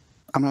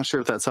I'm not sure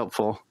if that's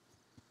helpful.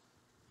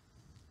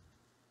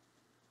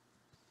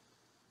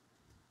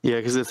 Yeah,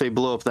 because if they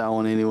blow up that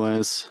one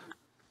anyways.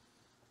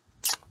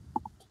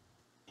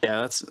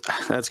 Yeah, that's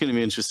going to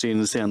be interesting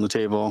to see on the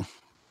table.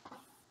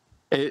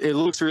 It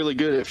looks really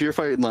good if you're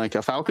fighting like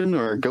a Falcon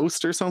or a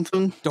Ghost or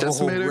something.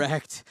 Decimator.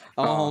 Wrecked.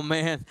 Oh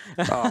man.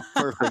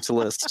 Perfect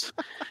list.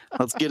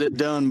 Let's get it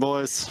done,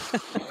 boys.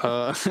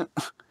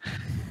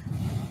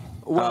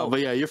 Well, but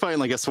yeah, you're fighting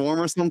like a Swarm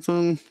or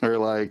something, or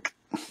like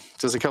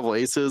just a couple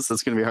aces.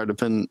 That's going to be hard to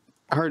pin.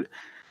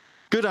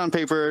 Good on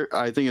paper.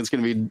 I think it's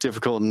going to be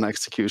difficult in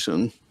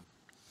execution.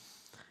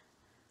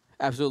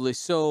 Absolutely.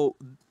 So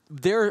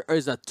there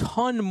is a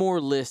ton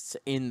more lists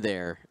in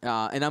there,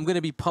 and I'm going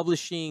to be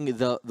publishing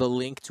the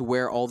link to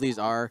where all these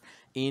are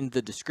in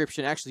the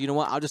description. Actually, you know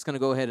what? I'm just going to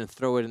go ahead and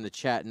throw it in the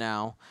chat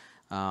now,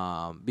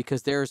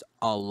 because there's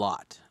a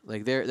lot.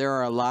 Like there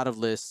are a lot of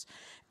lists,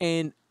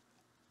 and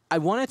I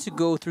wanted to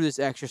go through this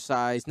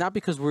exercise not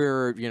because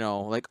we're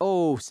like,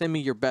 oh, send me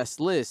your best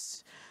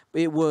lists.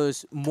 It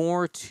was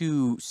more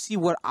to see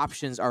what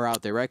options are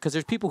out there, right? Because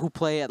there's people who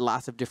play at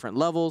lots of different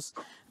levels.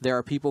 There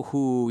are people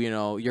who,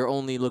 you're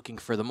only looking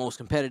for the most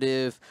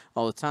competitive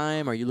all the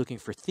time. Are you looking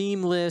for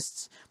theme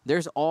lists?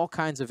 There's all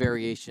kinds of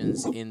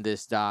variations in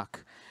this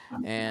doc,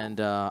 and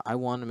I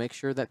want to make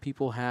sure that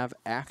people have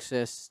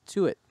access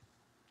to it.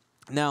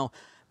 Now,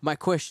 my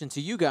question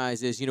to you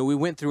guys is, we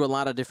went through a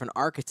lot of different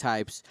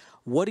archetypes.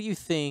 What do you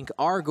think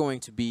are going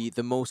to be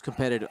the most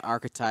competitive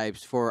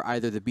archetypes for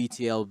either the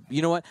BTL?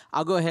 You know what?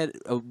 I'll go ahead.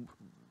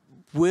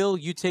 Will,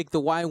 you take the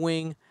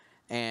Y-Wing,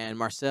 and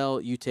Marcel,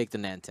 you take the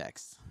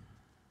Nantex.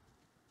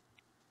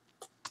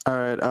 All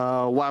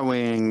right,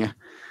 Y-Wing.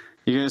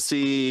 You're going to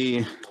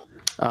see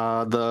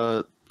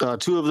the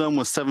 2 of them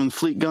with 7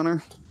 Fleet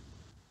Gunner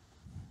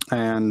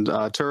and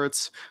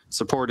turrets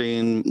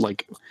supporting,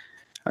 like,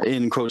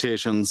 in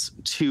quotations,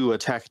 2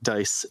 attack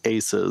dice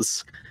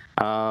aces.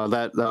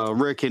 That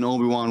Rick and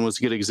Obi-Wan was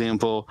a good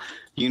example.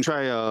 You can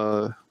try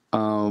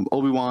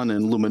Obi-Wan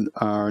and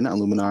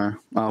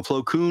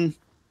Plo Koon.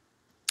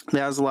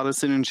 That has a lot of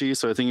synergy,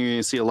 so I think you're going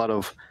to see a lot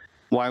of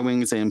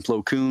Y-Wings and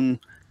Plo Koon.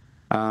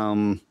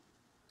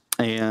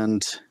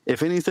 And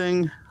if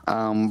anything,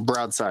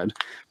 Broadside.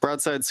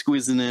 Broadside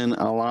squeezing in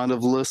a lot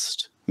of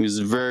list. He's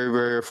very,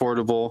 very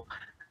affordable.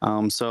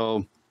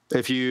 So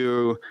if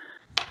you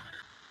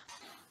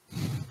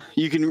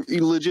can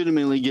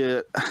legitimately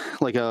get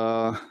like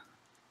a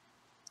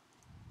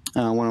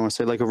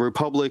like a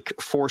Republic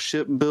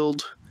 4-ship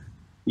build.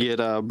 Get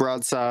a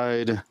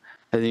Broadside, and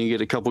then you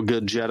get a couple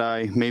good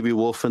Jedi, maybe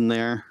Wolf in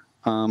there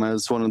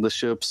as one of the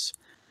ships.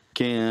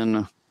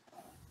 Can,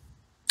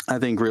 I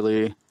think,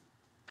 really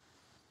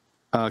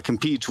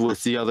compete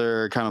with the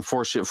other kind of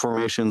 4-ship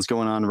formations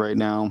going on right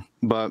now.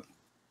 But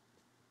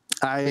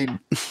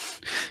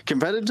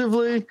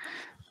competitively,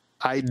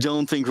 I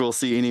don't think we'll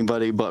see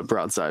anybody but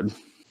Broadside.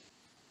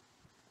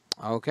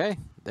 Okay,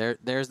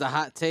 there's the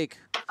hot take.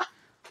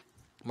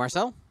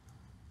 Marcel?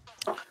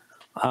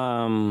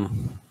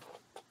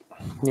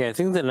 Yeah, I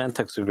think the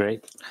Nantex are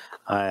great.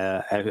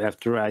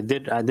 After I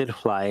did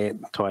fly it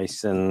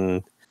twice,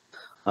 and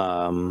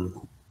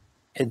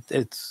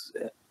it's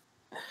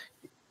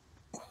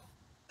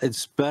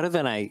better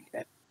than I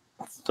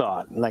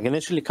thought. Like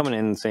initially coming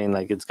in and saying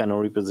like it's got no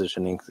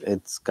repositioning,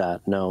 it's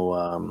got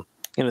no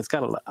it's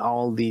got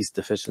all these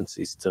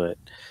deficiencies to it.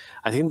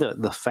 I think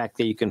the fact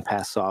that you can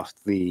pass off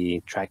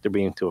the tractor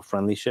beam to a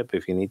friendly ship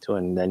if you need to,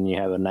 and then you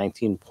have a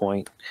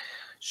 19-point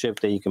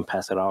ship that you can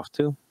pass it off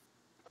to,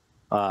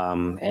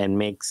 and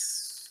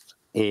makes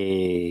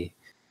a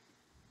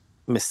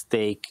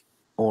mistake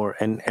or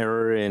an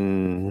error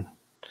in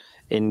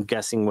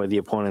guessing where the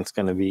opponent's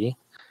going to be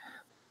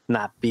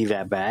not be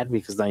that bad,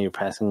 because now you're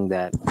passing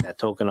that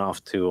token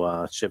off to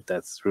a ship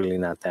that's really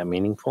not that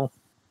meaningful.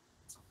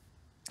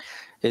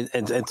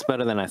 It's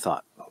better than I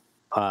thought.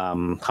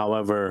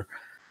 However,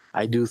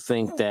 I do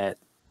think that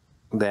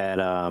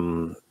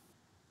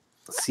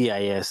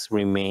CIS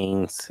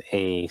remains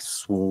a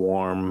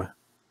swarm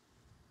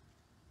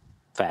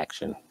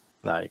faction,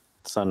 like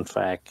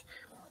Sunfac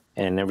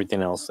and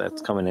everything else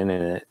that's coming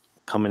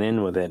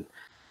in with it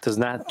does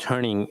not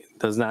turn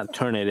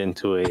it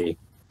into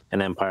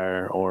an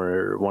empire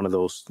or one of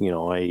those,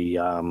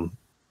 a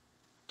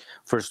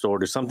first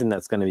order, something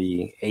that's going to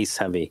be ace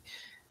heavy.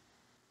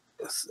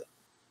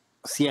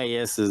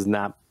 CIS did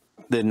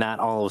not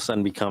all of a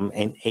sudden become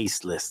an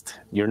ace list.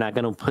 You're not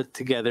going to put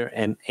together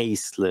an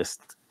ace list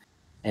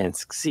and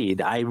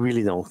succeed. I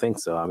really don't think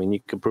so. I mean,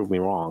 you could prove me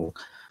wrong,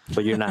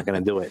 but you're not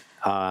going to do it.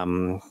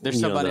 There's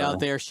somebody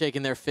out there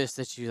shaking their fist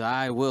at you.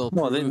 I will.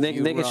 Well, they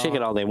can shake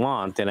it all they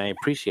want, and I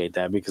appreciate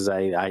that, because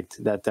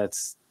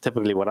that's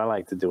typically what I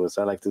like to do. Is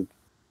I like to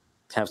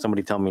have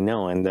somebody tell me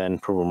no and then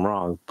prove them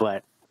wrong.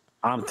 But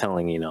I'm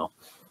telling you no.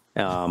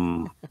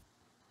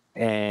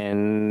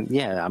 And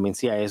yeah, I mean,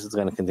 CIS is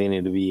going to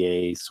continue to be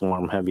a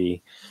swarm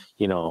heavy.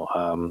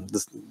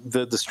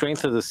 The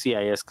strength of the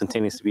CIS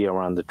continues to be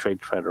around the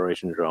Trade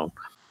Federation drone.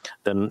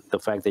 Then the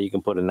fact that you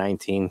can put a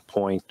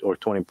 19-point or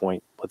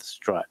 20-point with a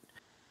strut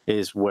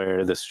is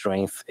where the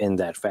strength in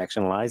that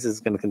faction lies.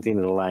 Is going to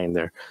continue to lie in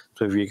there.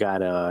 So if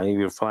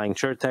you're flying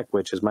SureTech,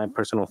 which is my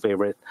personal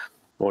favorite,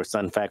 or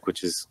Sunfac,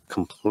 which is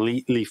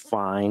completely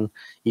fine,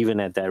 even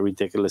at that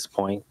ridiculous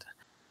point.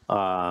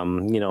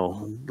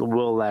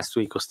 Will last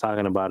week was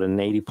talking about an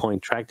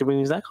 80-point tractor beam.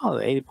 He's like, the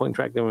 80-point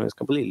tractor beam is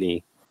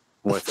completely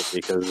worth it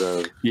because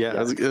of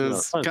it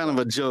was kind of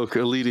a joke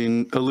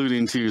alluding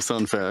to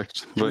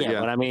Sunfac. But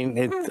but I mean,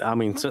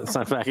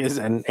 Sunfac is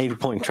an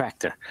 80-point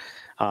tractor,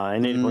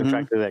 an 80-point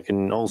tractor that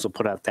can also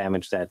put out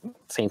damage that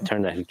same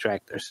turn that he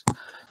tractors.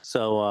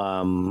 So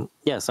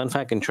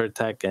Sunfac and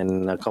SureTech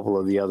and a couple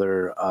of the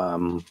other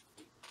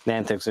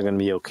Nantex are going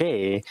to be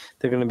okay.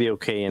 They're going to be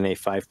okay in a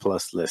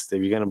 5+ list.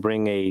 If you're going to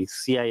bring a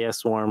CIS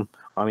swarm,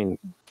 I'm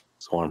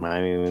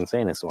even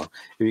saying a swarm.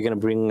 If you're going to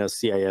bring a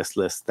CIS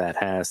list that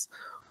has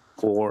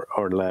 4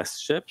 or less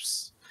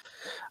ships,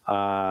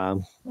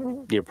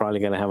 you're probably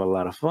going to have a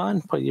lot of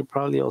fun, but you're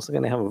probably also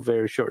going to have a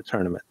very short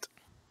tournament.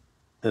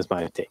 That's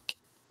my take.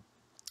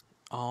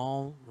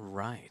 All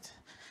right.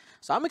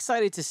 So I'm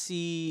excited to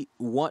see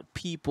what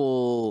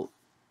people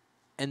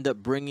end up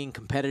bringing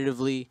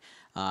competitively.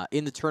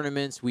 In the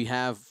tournaments, we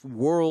have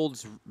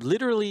Worlds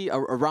literally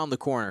around the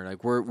corner.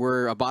 Like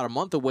we're about a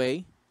month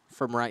away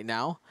from right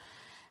now,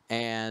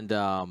 and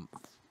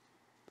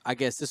I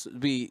guess this would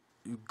be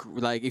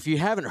like, if you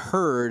haven't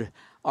heard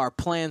our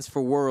plans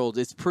for Worlds,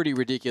 it's pretty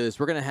ridiculous.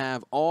 We're gonna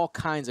have all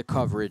kinds of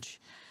coverage.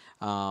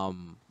 We're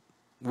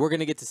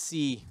gonna get to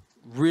see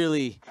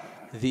really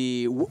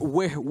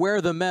where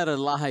the meta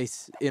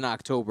lies in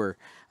October,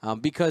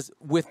 because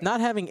with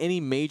not having any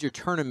major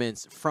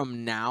tournaments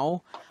from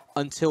now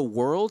until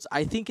Worlds,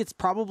 I think it's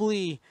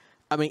probably,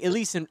 at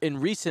least in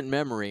recent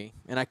memory,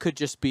 and I could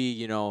just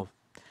be,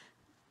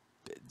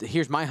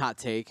 here's my hot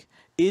take,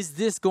 is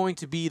this going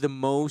to be the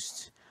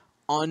most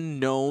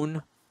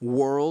unknown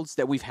Worlds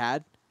that we've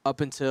had up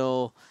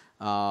until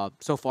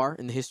so far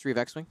in the history of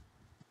X-Wing?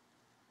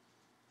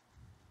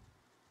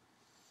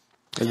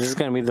 Is this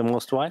going to be the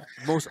most what?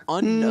 Most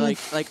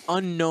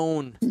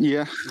unknown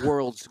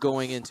Worlds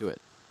going into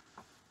it.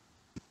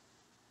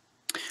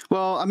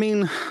 Well, I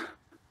mean,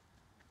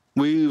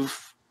 we've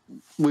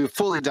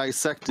fully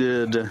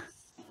dissected.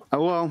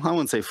 Well, I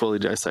wouldn't say fully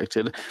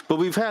dissected, but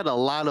we've had a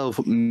lot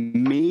of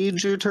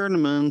major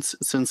tournaments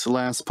since the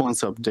last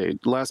points update.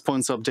 Last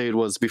points update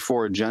was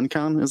before Gen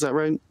Con, is that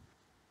right?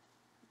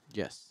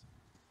 Yes.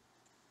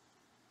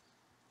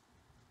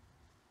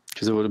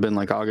 Because it would have been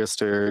like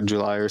August or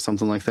July or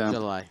something like that.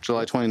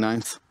 July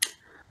 29th.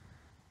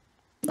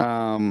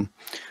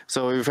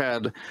 So we've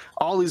had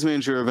all these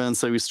major events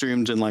that we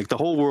streamed, and like the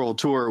whole world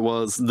tour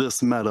was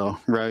this meta,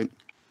 right?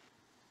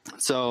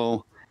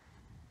 So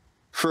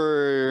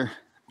for,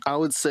 I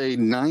would say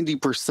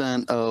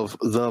 90% of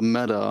the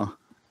meta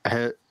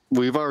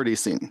we've already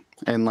seen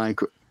and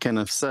like can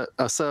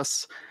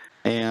assess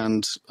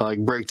and like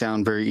break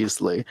down very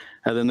easily.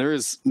 And then there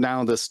is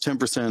now this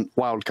 10%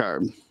 wild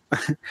card.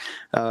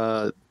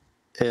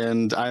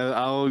 And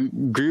I'll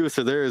agree with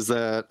you there is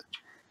that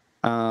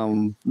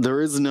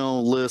there is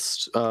no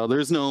list,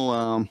 there's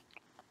no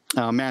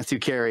Matthew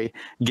Carey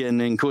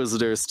getting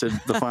Inquisitors to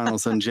the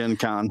finals in Gen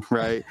Con,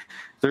 right?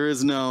 There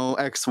is no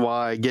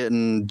XY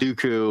getting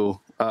Dooku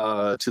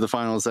to the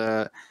finals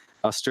at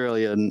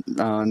Australia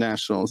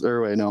Nationals.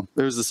 Or wait, no,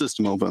 there's the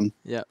System Open.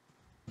 Yeah.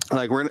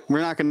 Like we're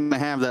not going to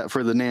have that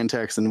for the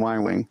Nantex and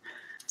Y-Wing.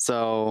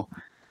 So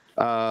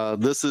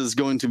this is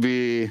going to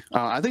be,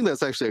 I think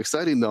that's actually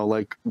exciting though.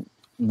 Like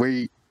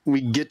we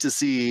get to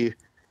see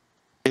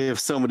if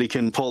somebody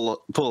can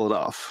pull it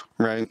off,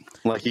 right?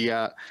 Like you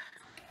got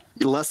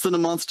less than a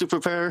month to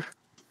prepare.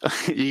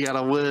 You got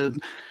to win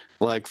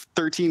like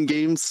 13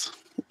 games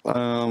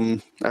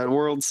at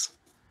Worlds.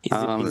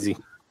 Easy.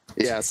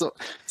 Yeah, so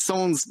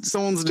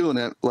someone's doing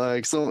it.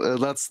 Like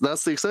that's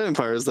the exciting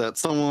part is that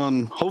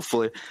someone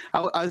hopefully.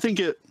 I think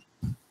it.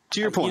 To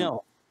your point,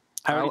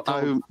 let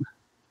me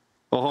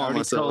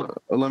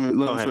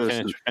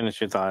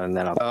finish your thought and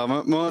then I'll.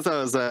 My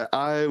thought is that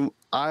I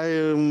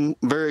am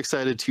very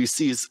excited to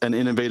see an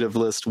innovative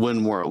list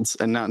win Worlds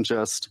and not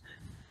just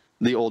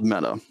the old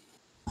meta.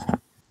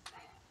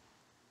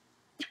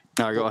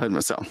 All right, go ahead,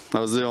 Marcel.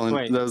 That was the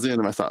end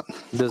of my thought.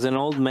 Does an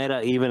old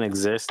meta even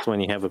exist when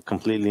you have a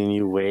completely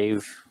new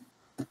wave?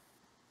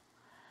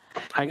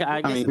 I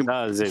guess it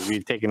does if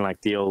you're taking like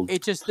the old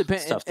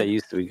stuff that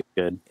used to be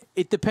good.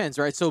 It depends,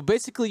 right? So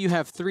basically you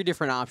have 3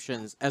 different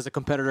options as a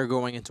competitor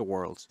going into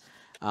Worlds.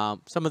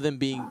 Some of them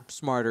being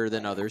smarter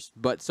than others.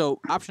 But so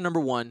option number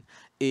 1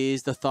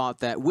 is the thought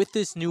that with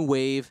this new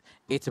wave,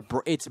 it's a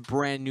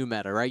brand new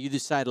meta, right? You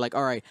decide like,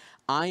 all right,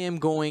 I am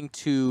going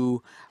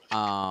to,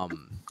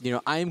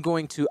 I'm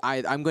going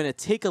to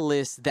take a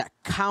list that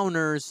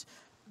counters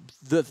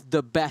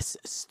the best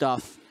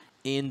stuff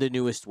in the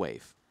newest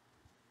wave.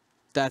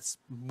 That's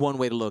one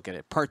way to look at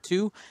it. Part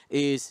 2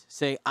 is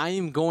say, I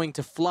am going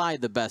to fly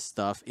the best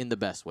stuff in the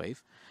best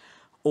wave.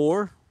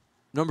 Or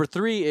number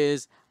 3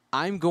 is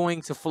I'm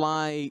going to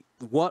fly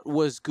what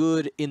was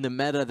good in the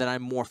meta that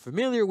I'm more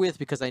familiar with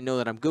because I know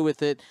that I'm good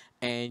with it,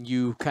 and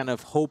you kind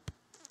of hope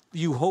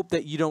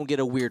that you don't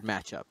get a weird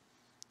matchup.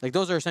 Like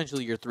those are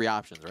essentially your 3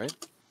 options, right?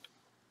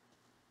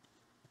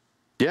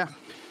 Yeah,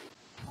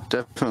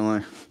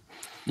 definitely.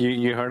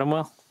 You heard him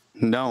well?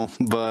 No,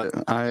 but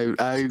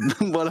I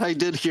what I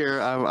did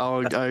hear,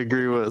 I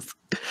agree with.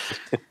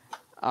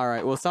 All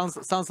right. Well,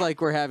 sounds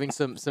like we're having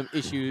some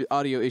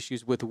audio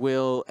issues with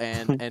Will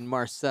and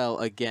Marcel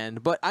again.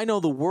 But I know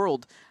the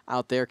world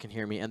out there can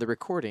hear me, and the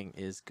recording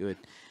is good.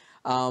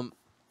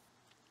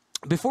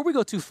 Before we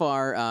go too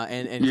far,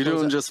 and you're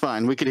doing just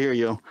fine. We could hear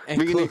you.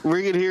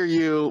 We could hear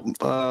you,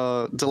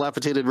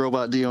 dilapidated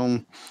robot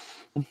Dion.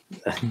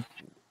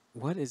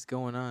 What is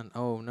going on?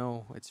 Oh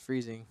no, it's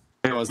freezing.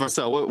 Anyways,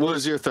 Marcel, what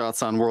was your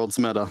thoughts on World's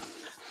meta?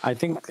 I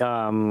think,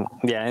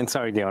 and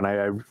sorry, Dion,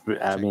 I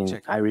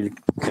really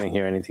couldn't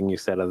hear anything you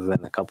said other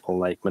than a couple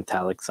like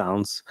metallic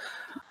sounds.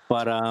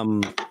 But I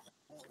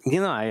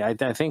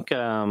think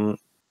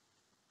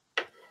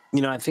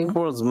I think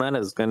World's meta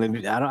is going to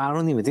be. I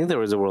don't even think there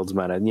was a World's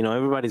meta.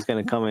 Everybody's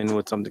going to come in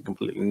with something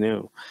completely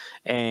new.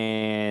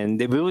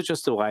 And if it was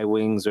just the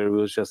Y-Wings or if it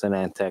was just an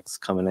Nantex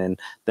coming in,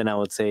 then I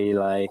would say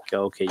like,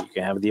 okay, you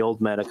can have the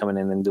old meta coming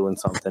in and doing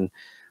something.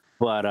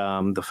 But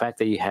the fact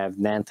that you have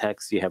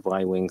Nantex, you have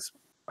Y-Wings,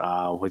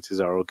 which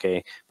are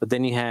okay. But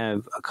then you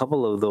have a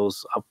couple of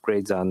those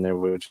upgrades on there,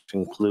 which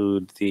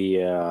include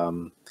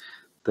the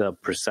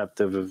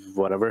perceptive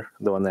whatever,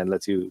 the one that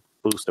lets you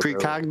boost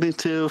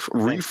precognitive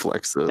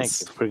reflexes.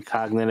 Thank you.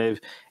 Precognitive,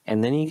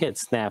 and then you get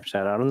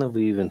snapshot. I don't know if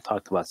we even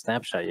talked about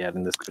snapshot yet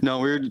in this.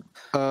 No,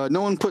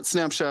 no one put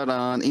snapshot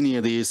on any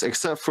of these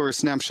except for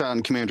snapshot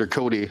and Commander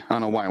Cody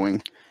on a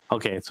Y-Wing.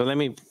 Okay, so let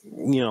me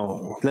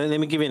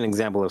give you an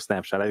example of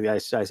snapshot. I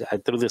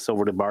threw this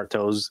over to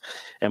Bartos,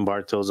 and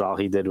Bartos, all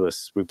he did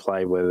was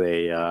reply with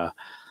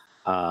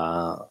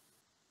a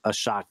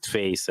shocked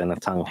face and a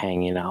tongue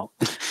hanging out.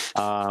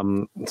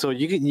 So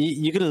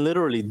you can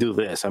literally do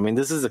this. I mean,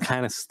 this is the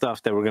kind of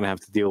stuff that we're gonna have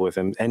to deal with,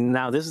 and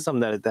now this is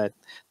something that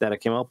I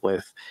came up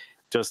with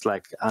just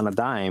like on a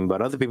dime, but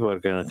other people are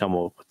gonna come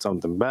up with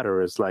something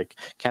better. It's like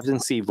Captain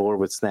Seavor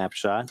with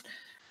snapshot,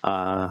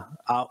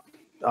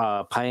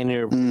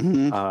 Pioneer,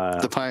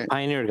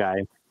 Pioneer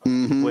guy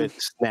with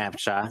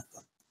snapshot,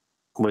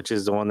 which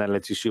is the one that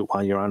lets you shoot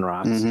while you're on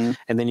rocks, and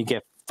then you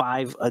get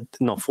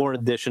 4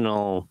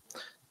 additional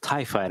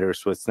TIE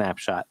fighters with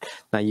snapshot.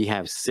 Now you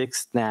have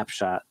 6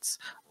 snapshots,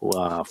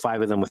 5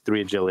 of them with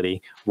 3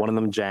 agility, 1 of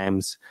them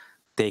jams.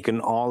 They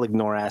can all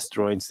ignore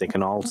asteroids. They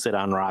can all sit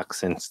on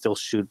rocks and still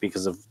shoot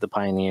because of the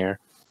Pioneer.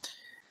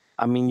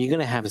 I mean, you're going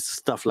to have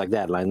stuff like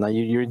that. Like now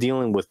you're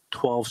dealing with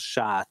 12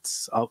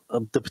 shots, of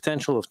the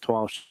potential of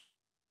 12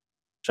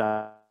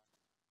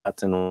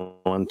 shots in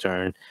one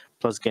turn,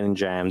 plus getting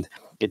jammed.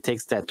 It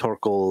takes that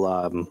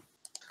Torkoal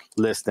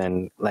list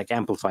and like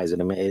amplifies it.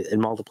 It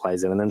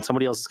multiplies it. And then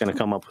somebody else is going to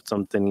come up with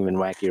something even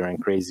wackier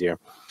and crazier.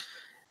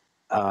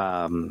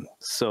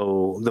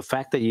 So the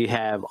fact that you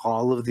have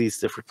all of these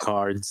different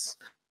cards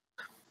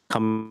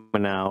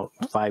coming out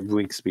 5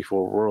 weeks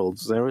before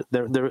Worlds, they're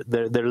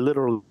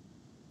literally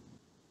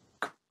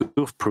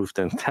goof proofed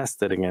and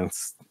tested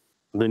against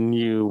the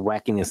new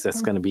wackiness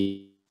that's going to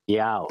be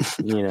out,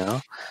 you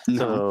know.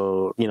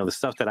 So the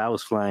stuff that I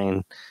was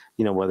flying,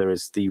 whether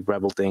it's the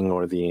Rebel thing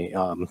or the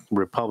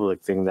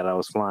Republic thing that I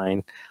was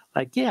flying,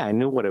 like, yeah, I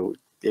knew what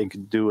it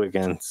could do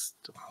against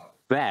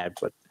that,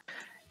 but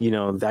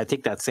I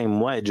take that same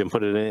wedge and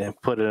put it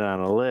on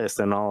a list,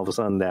 and all of a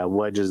sudden that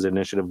wedge is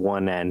initiative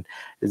 1 and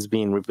is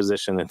being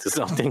repositioned into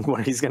something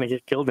where he's going to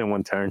get killed in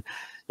one turn.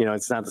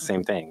 It's not the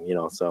same thing.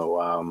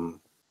 So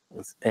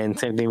and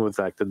same thing with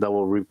like the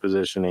double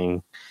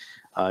repositioning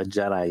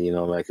Jedi.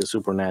 Like a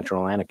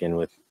supernatural Anakin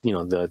with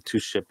the 2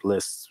 ship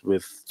lists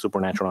with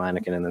supernatural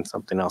Anakin and then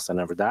something else that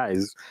never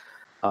dies.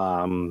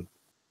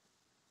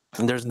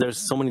 There's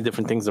so many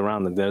different things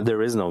around that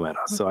there is no meta.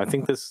 So I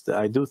do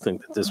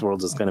think that this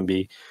world is going to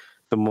be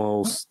the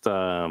most,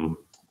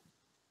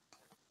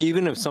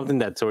 even if something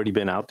that's already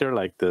been out there,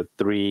 like the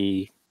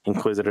 3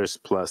 Inquisitors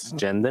plus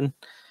Jendon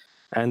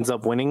ends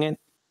up winning it,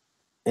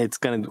 it's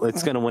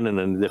gonna win in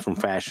a different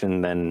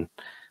fashion than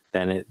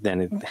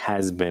it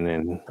has been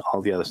in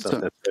all the other stuff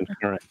that's been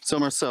current. So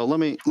Marcel, let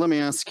me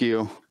ask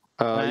you.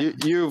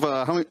 You've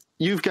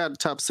got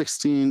top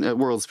 16 at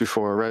Worlds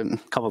before, right? A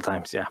couple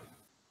times, yeah.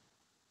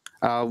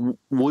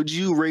 Would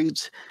you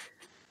rate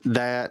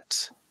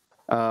that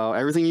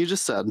everything you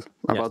just said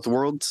about the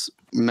World's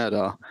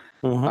meta?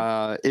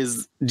 Do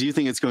you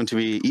think it's going to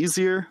be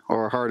easier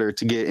or harder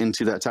to get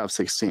into that top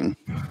 16?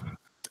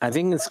 I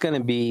think it's going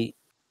to be.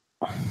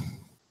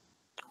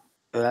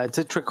 It's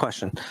a trick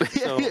question.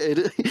 So,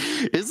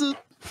 is it?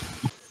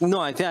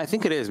 No, I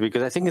think it is,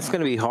 because I think it's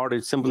going to be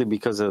harder simply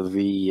because of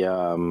the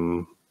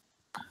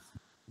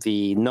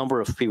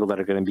number of people that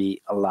are going to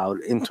be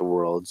allowed into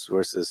Worlds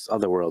versus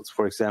other Worlds.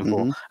 For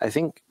example, I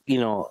think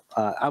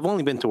I've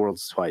only been to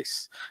Worlds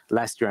twice.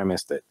 Last year I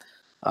missed it.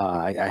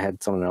 I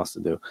had something else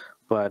to do,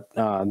 but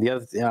the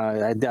other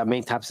I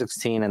made top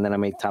 16 and then I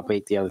made top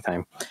 8 the other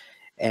time.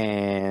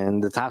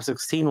 And the top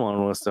 16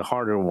 one was the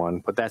harder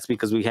one, but that's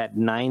because we had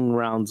 9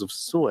 rounds of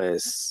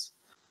Swiss,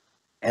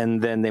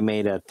 and then they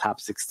made a top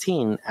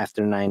 16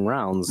 after 9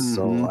 rounds.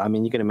 So, I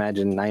mean, you can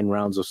imagine 9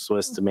 rounds of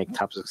Swiss to make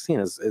top 16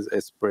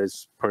 is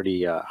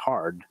pretty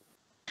hard.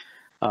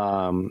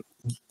 And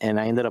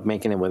I ended up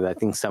making it with, I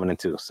think,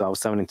 7-2. So I was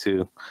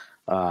 7-2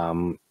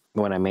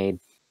 when I made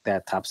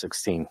that top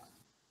 16.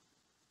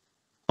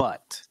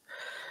 But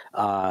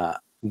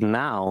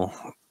now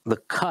the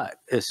cut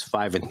is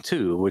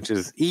 5-2, which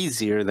is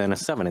easier than a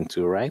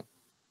 7-2, right?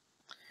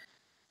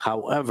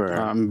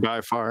 However,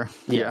 by far,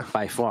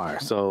 by far.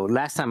 So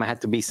last time I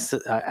had to be,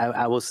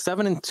 I was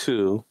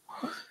 7-2,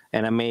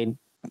 and I made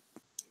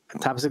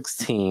top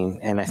 16,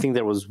 and I think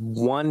there was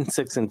one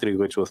 6-3,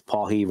 which was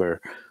Paul Heaver,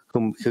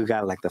 who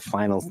got like the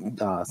final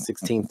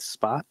 16th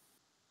spot.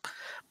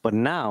 But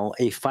now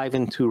a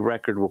 5-2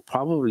 record will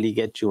probably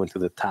get you into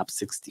the top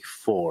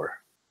 64.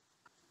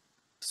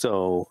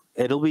 So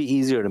it'll be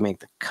easier to make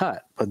the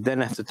cut. But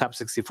then after top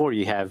 64,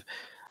 you have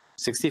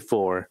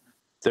 64,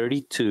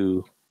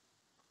 32,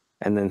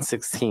 and then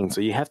 16.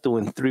 So you have to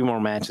win 3 more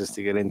matches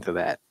to get into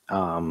that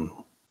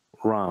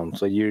round.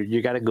 So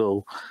you got to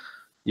go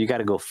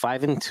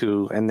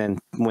 5-2, and then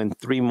win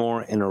 3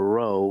 more in a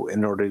row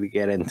in order to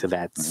get into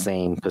that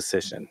same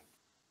position.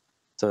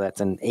 So that's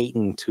an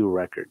 8-2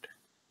 record.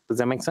 Does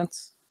that make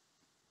sense?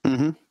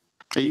 Mm-hmm.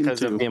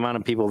 Because of the amount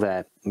of people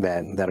that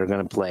are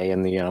going to play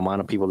and the amount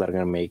of people that are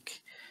going to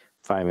make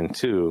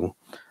 5-2.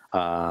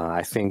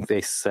 I think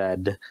they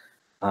said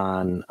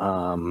on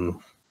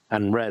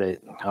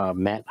Reddit,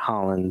 Matt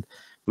Holland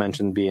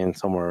mentioned being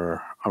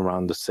somewhere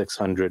around the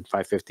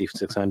 550,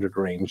 600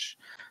 range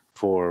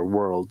for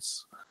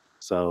Worlds.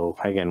 So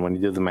again, when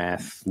you do the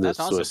math, the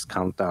Swiss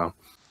countdown,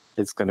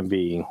 it's going to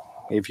be,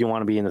 if you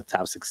want to be in the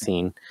top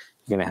 16,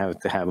 you're going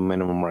to have a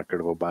minimum record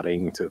of about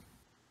 8-2.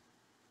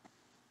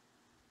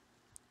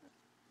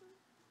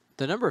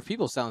 The number of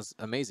people sounds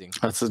amazing.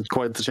 That's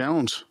quite the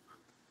challenge.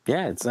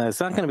 Yeah, it's not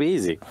going to be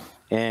easy,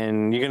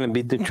 and you're going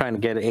to be trying to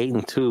get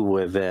 8-2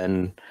 with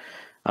an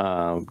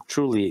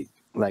truly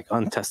like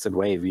untested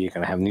wave. You're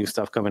going to have new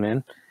stuff coming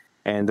in,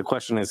 and the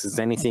question is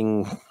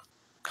anything?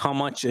 How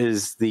much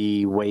is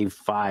the wave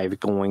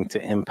 5 going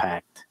to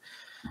impact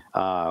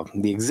the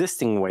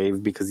existing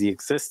wave? Because the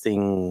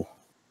existing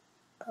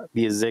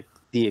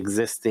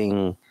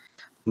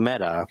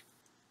meta,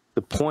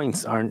 the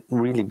points aren't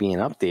really being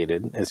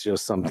updated. It's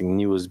just something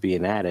new is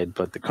being added,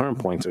 but the current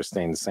points are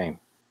staying the same.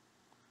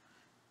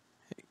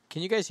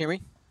 Can you guys hear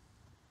me?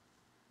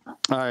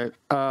 All right.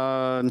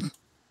 I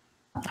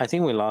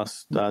think we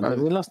lost. We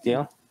lost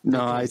DL.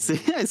 No, I see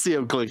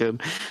him clicking.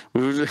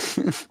 What's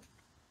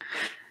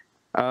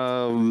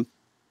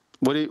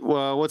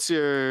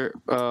your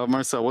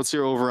Marcel? What's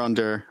your over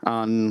under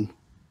on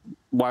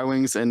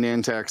Y-Wings and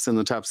Nantex in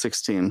the top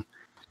 16?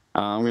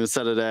 I'm going to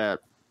set it at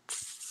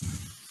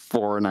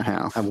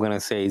 4.5. I'm going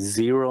to say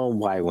 0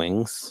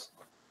 Y-Wings.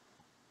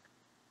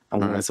 I'm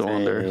going to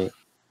say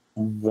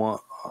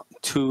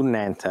two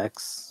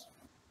Nantex,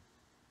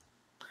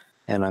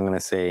 and I'm gonna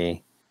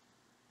say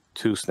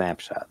 2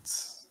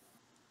 snapshots.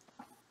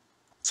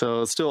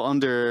 So it's still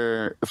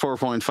under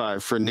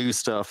 4.5 for new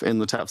stuff in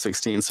the top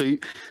 16. So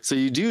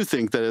you do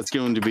think that it's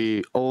going to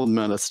be old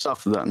meta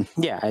stuff then?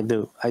 Yeah, I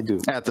do.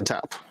 At the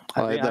top.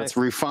 That's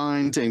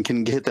refined and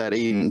can get that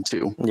 8 and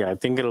 2. Yeah, I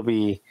think it'll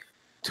be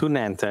 2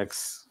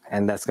 Nantex,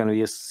 and that's going to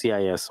be a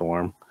CIS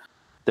swarm.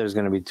 There's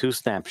going to be 2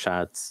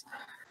 snapshots,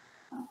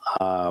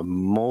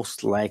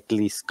 most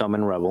likely Scum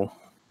and Rebel.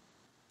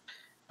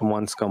 And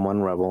 1 Scum,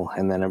 1 Rebel,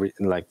 and then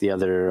the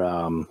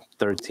other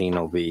 13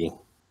 will be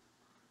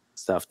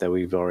stuff that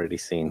we've already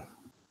seen.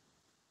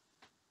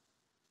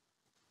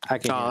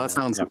 That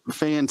sounds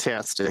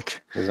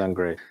fantastic. It sounds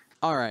great.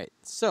 All right,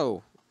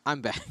 so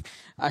I'm back.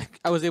 I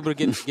was able to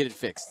get it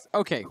fixed.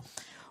 Okay,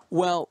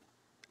 well,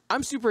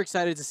 I'm super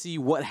excited to see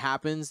what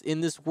happens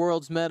in this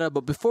world's meta.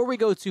 But before we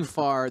go too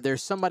far,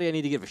 there's somebody I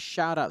need to give a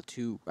shout out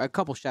to. A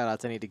couple shout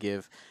outs I need to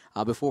give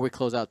before we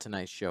close out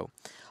tonight's show.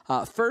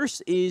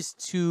 First is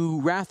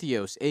to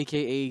Rathios,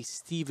 a.k.a.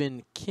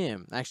 Stephen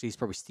Kim. Actually, he's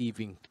probably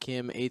Stephen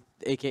Kim,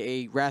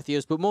 a.k.a.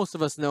 Rathios, but most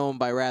of us know him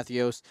by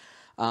Rathios.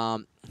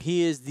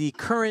 He is the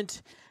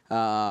current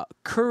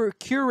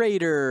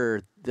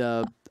curator,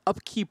 the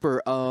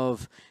upkeeper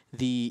of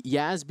the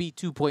Yasby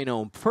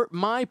 2.0,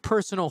 my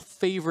personal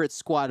favorite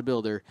squad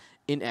builder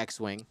in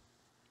X-Wing.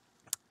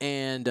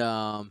 And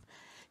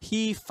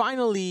he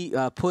finally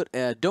put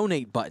a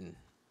donate button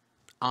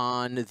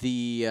on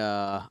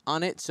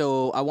it,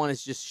 so I want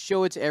to just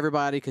show it to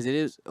everybody because it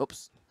is.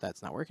 Oops,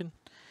 that's not working.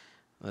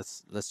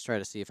 Let's try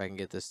to see if I can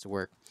get this to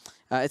work.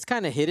 It's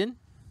kind of hidden.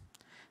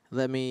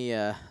 Let me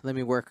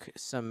work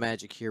some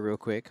magic here real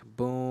quick.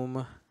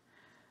 Boom,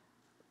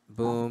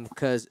 boom.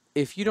 Because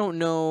if you don't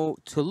know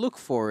to look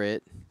for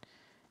it,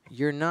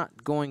 you're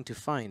not going to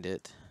find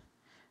it.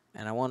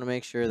 And I want to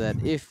make sure that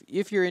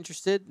if you're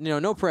interested,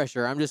 no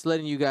pressure. I'm just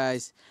letting you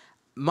guys.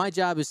 My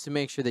job is to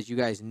make sure that you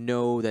guys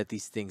know that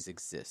these things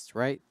exist,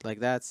 right? Like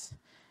that's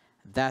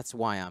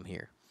why I'm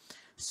here.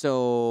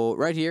 So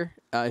right here,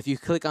 if you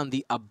click on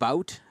the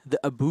about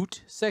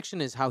section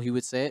is how he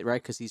would say it,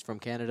 right? Because he's from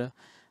Canada.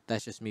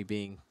 That's just me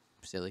being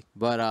silly.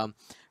 But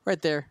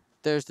right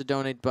there's the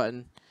donate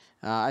button.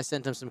 I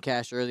sent him some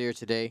cash earlier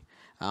today.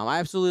 I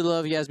absolutely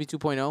love Yasby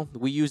 2.0.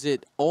 We use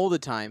it all the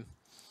time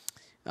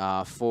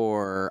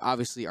for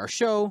obviously our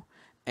show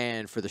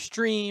and for the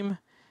stream.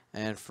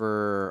 And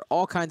for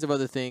all kinds of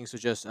other things, so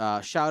just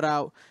shout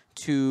out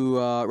to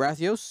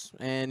Rathios,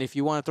 and if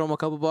you want to throw him a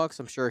couple bucks,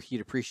 I'm sure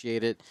he'd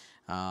appreciate it.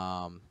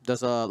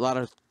 Does a lot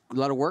of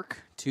work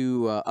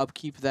to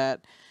upkeep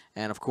that,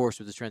 and of course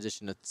with the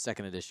transition to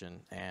 2nd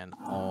edition and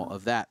all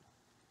of that.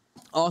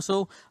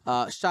 Also,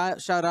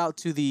 shout out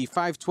to the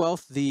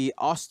 512th, the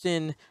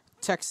Austin,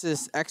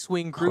 Texas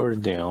X-Wing group. Or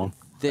down.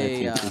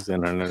 They I think his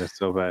internet is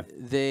so bad.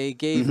 They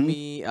gave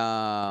me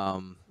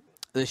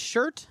the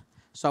shirt.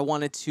 So I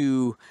wanted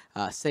to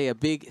say a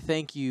big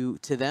thank you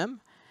to them,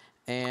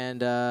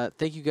 and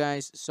thank you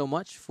guys so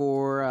much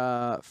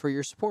for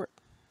your support.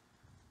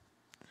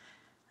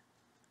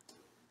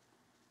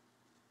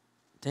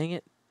 Dang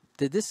it!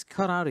 Did this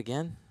cut out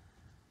again?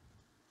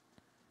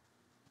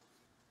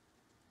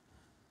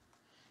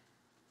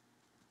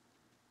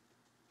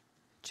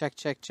 Check.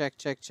 Can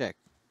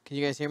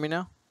you guys hear me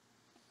now?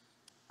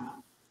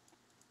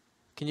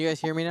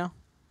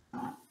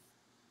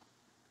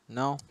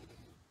 No.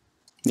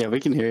 Yeah,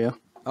 we can hear you.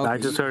 Okay. I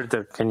just heard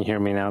the. Can you hear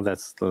me now?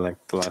 That's the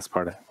last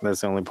part.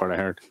 That's the only part I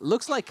heard.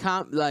 Looks like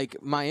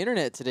my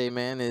internet today,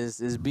 man,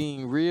 is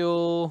being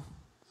real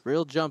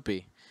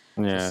jumpy.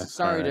 Yeah.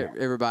 Sorry to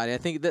everybody. I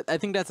think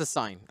that's a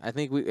sign. I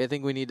think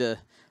we need to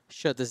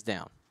shut this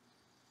down.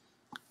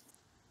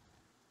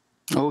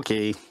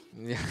 Okay.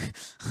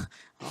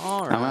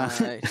 All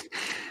right.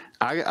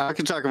 I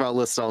can talk about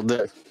lists all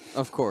day.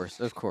 Of course.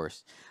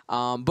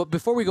 But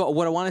before we go,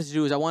 what I wanted to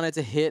do is I wanted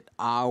to hit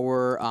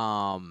our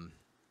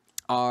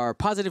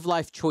positive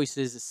life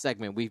choices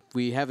segment.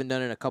 We haven't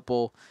done it in a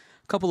couple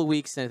of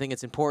weeks, and I think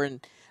it's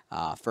important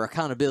for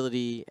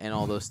accountability and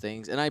all those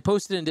things. And I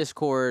posted in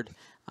Discord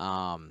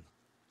a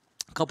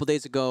couple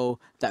days ago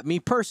that me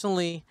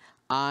personally,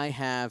 I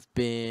have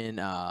been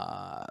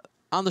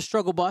on the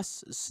struggle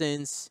bus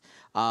since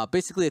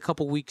basically a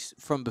couple weeks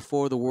from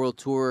before the world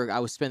tour. I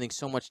was spending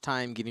so much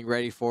time getting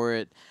ready for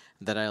it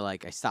that I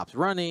stopped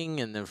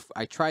running, and then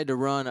I tried to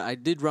run. I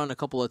did run a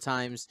couple of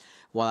times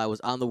while I was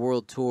on the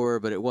world tour,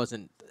 but it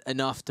wasn't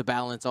enough to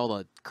balance all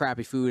the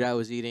crappy food I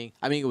was eating.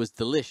 I mean, it was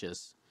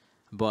delicious,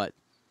 but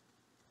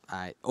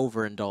I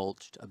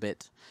overindulged a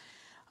bit.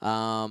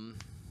 And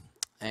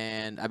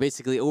I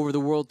basically, over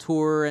the world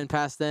tour and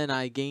past then,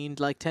 I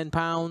gained like 10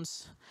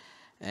 pounds.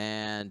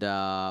 And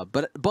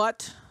but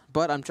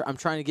I'm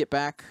trying to get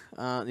back,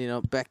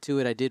 back to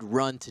it. I did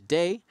run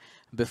today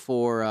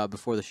before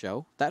the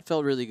show. That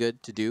felt really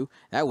good to do.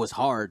 That was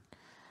hard.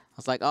 I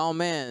was like, oh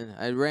man,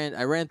 I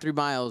ran 3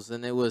 miles,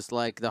 and it was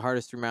like the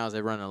hardest 3 miles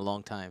I've run in a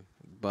long time.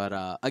 But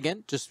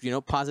again, just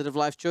positive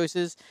life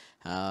choices.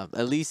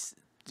 At least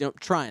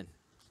trying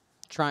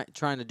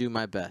to do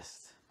my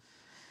best.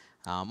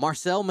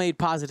 Marcel made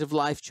positive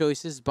life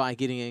choices by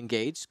getting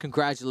engaged.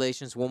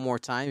 Congratulations one more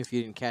time if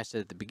you didn't catch that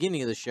at the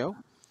beginning of the show.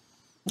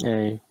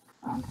 Hey.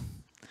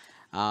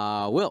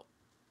 Will,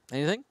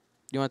 anything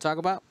you want to talk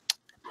about?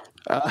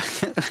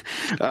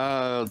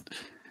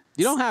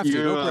 You don't have to.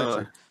 No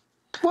pressure.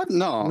 What?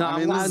 No. No, I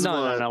mean,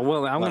 no.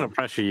 Will, I'm going to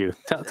pressure you.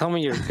 Tell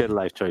me your good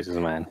life choices,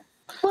 man.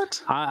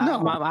 What?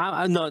 I'm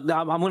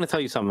going to tell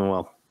you something,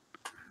 Will.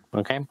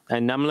 Okay?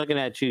 And I'm looking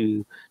at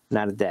you,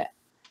 not at that.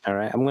 All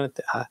right? I'm going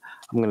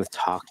to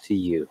talk to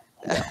you.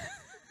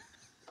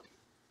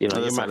 You know,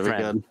 you're my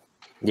friend.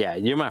 Yeah,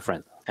 you're my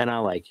friend, and I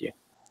like you.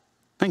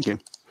 Thank you.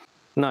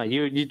 No,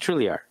 you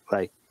truly are.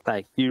 Like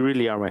you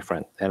really are my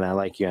friend, and I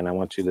like you, and I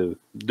want you to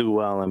do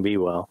well and be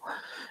well.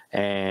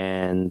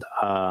 And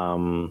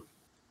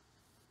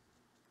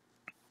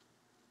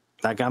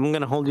like I'm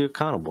gonna hold you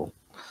accountable.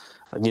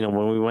 You know,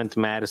 when we went to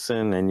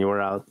Madison and you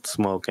were out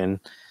smoking,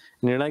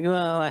 and you're like,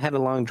 "Well, I had a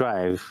long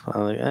drive."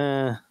 I'm like,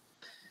 "Eh,"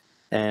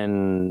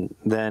 and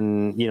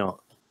then you know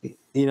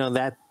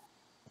that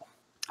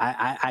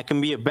I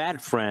can be a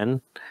bad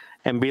friend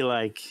and be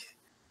like,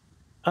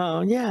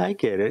 "Oh yeah, I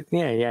get it.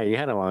 Yeah, you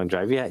had a long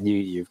drive. Yeah,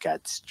 you've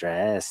got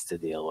stress to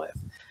deal with."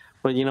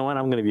 But you know what?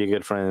 I'm gonna be a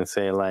good friend and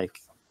say like,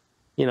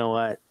 "You know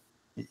what?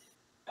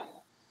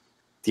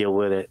 Deal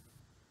with it.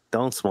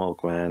 Don't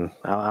smoke, man.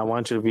 I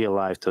want you to be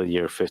alive till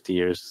you're 50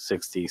 years,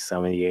 60,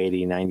 70,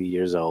 80, 90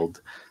 years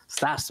old.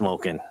 Stop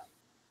smoking,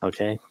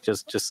 okay?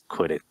 Just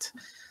quit it."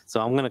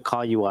 So I'm going to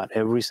call you out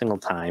every single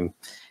time,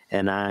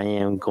 and I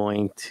am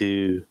going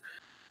to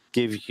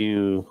give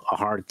you a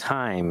hard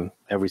time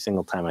every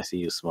single time I see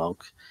you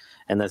smoke,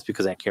 and that's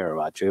because I care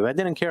about you. If I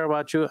didn't care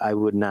about you, I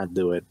would not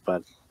do it,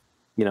 but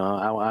you know,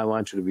 I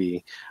want you to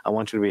be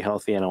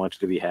healthy, and I want you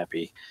to be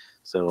happy.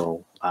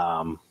 So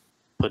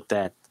put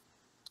that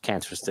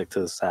cancer stick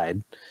to the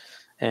side,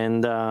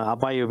 and I'll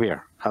buy you a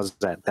beer. How's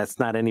that? That's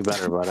not any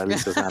better, but at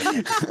least it's not.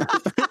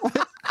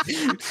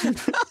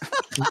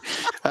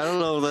 I don't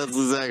know if that's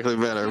exactly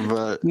better,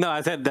 but no,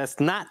 I said that's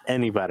not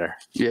any better.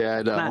 Yeah,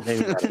 I know. Not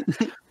any better.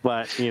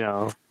 But you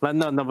know,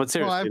 no. But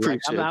seriously, well, I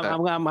appreciate that.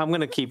 I'm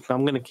gonna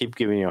keep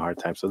giving you a hard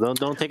time. So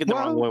don't take it the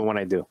wrong way when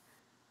I do.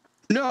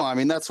 No, I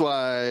mean this is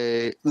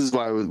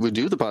why we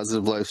do the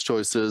positive life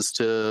choices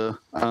to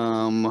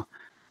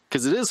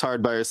because it is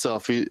hard by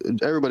yourself.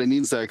 Everybody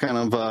needs that kind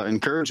of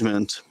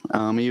encouragement,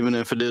 even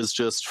if it is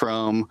just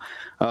from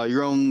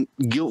your own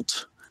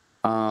guilt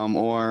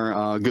or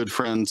a good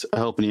friend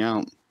helping you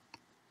out.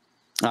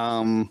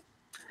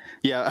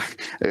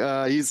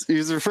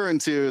 He's referring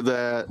to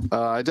that.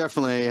 I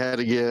definitely had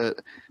to get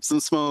some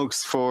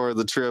smokes for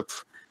the trip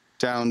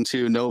down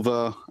to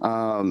Nova.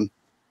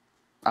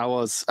 I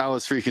was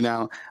freaking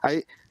out.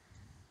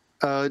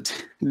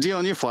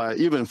 Dion,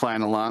 you've been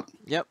flying a lot.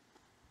 Yep.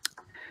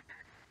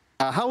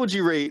 How would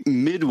you rate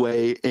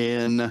Midway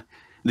in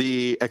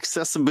the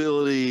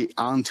accessibility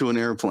onto an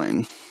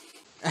airplane?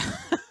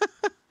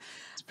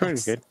 It's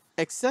pretty good.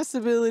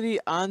 Accessibility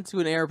onto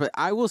an airplane.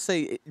 I will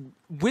say,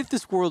 with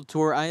this world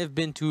tour, I have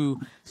been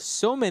to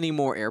so many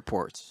more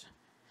airports.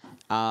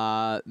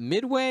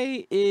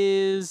 Midway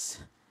is,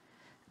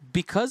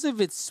 because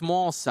of its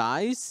small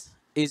size,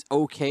 is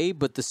okay,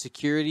 but the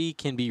security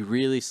can be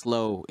really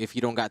slow if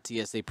you don't got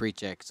TSA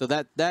pre-check. So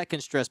that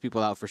can stress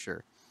people out for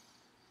sure.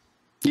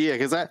 Yeah,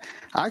 because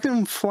I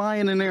can fly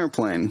in an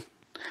airplane.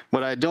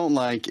 What I don't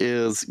like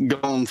is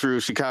going through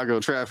Chicago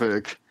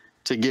traffic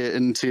to get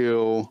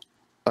into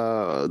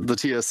the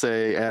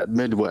TSA at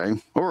Midway,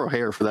 or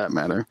O'Hare for that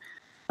matter.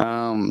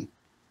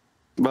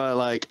 But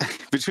like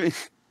between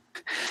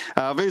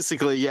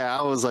basically, yeah,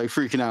 I was like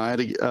freaking out. I had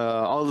to,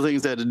 all the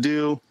things I had to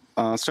do.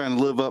 I was trying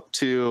to live up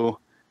to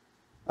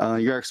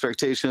your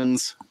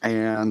expectations,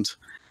 and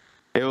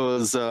it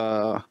was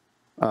a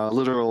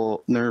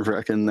literal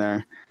nerve-wracking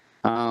there.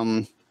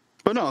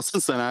 But no,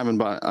 since then I haven't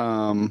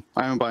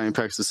buying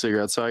packs of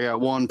cigarettes. So I got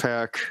one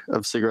pack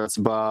of cigarettes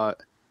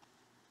bought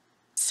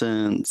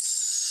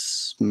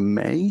since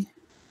May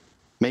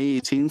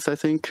 18th, I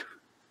think.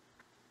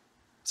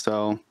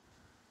 So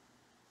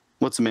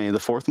what's May? The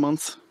 4th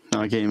month?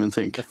 No, I can't even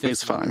think.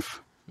 May's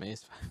 5.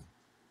 May's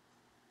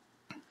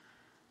 5.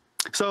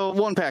 So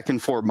one pack in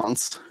 4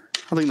 months.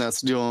 I think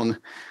that's doing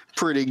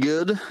pretty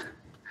good.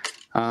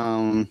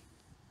 I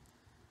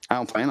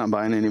don't plan on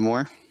buying any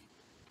more.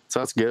 So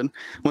that's good.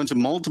 Went to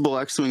multiple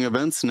X-Wing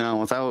events now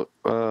without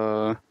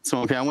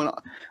smoking. I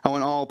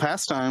went all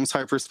pastimes,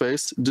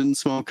 hyperspace, didn't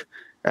smoke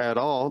at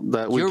all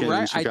that weekend. You're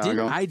right. In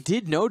Chicago. I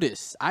did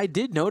notice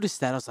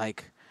that. I was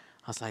like,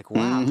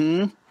 wow.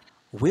 Mm-hmm.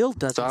 Will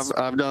doesn't. So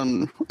I've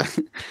done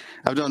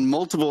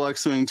multiple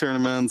X-Wing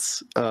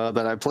tournaments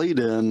that I played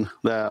in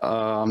that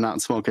I'm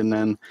not smoking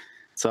in.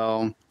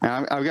 So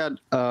I've got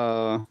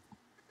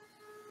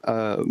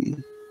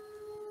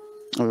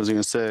what was I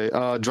gonna say?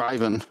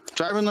 Driving.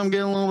 I'm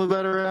getting a little bit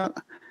better at.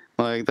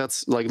 Like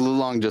that's like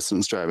long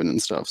distance driving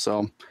and stuff.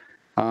 So,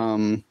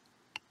 no,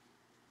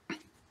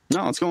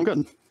 it's going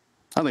good.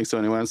 I think so,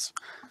 anyways.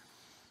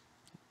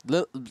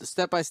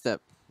 Step by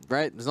step,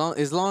 right?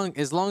 As long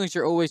as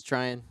you're always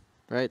trying,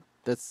 right?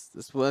 That's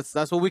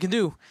what we can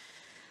do.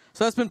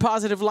 So that's been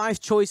Positive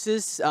Life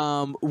Choices.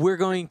 We're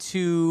going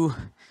to,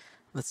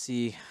 let's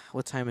see,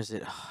 what time is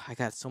it? Oh, I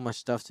got so much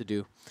stuff to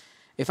do.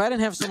 If I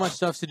didn't have so much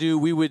stuff to do,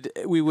 we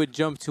would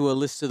jump to a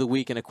list of the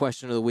week and a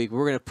question of the week.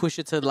 We're gonna push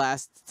it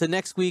to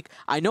next week.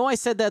 I know I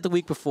said that the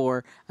week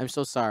before. I'm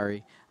so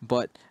sorry,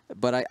 but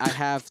I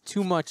have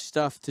too much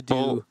stuff to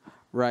do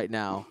right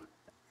now.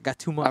 I got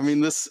too much. I mean,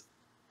 this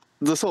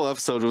whole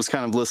episode was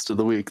kind of list of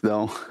the week,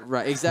 though.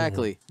 Right,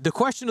 exactly. The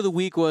question of the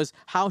week was,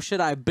 how should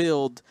I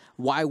build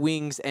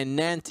Y-Wings and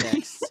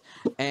Nantex?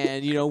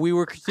 And, we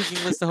were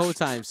critiquing this the whole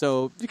time.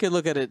 So you can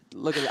look at it.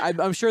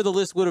 I'm sure the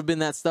list would have been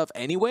that stuff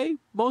anyway,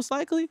 most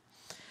likely.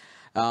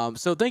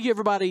 So thank you,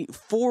 everybody,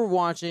 for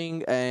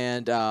watching.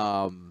 And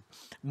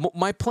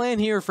my plan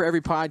here for every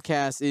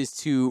podcast is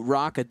to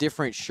rock a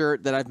different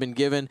shirt that I've been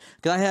given,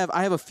 because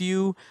I have a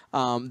few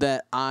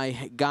that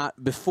I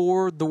got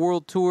before the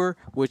World Tour,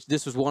 which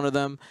this was one of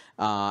them,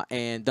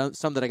 and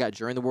some that I got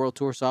during the World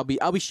Tour. So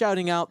I'll be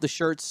shouting out the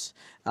shirts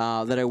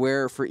that I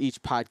wear for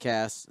each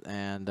podcast.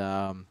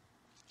 And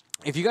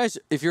if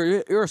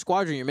you're a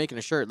squadron, you're making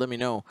a shirt, let me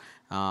know.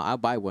 I'll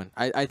buy one.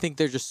 I think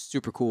they're just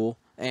super cool.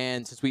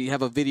 And since we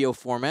have a video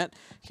format,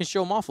 you can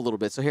show them off a little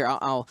bit. So here,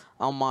 I'll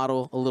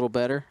model a little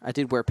better. I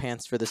did wear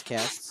pants for this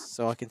cast,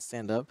 so I can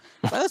stand up.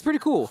 But that's pretty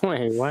cool.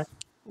 Wait, what?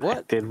 What?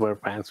 I did wear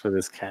pants for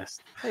this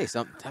cast. Hey,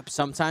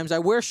 sometimes I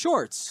wear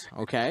shorts.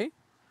 Okay,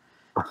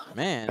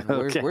 man,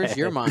 where's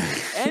your mind?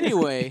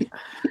 Anyway,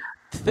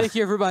 thank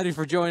you everybody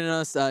for joining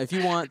us. If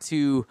you want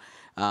to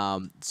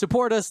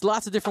support us,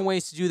 lots of different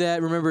ways to do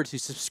that. Remember to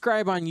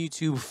subscribe on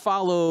YouTube,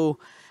 follow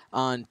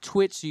on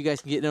Twitch so you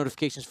guys can get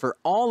notifications for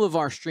all of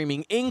our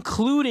streaming,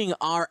 including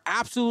our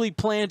absolutely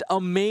planned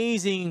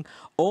amazing,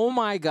 oh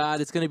my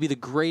god, it's going to be the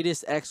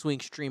greatest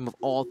X-Wing stream of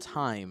all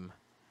time.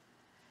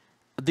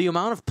 The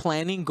amount of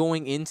planning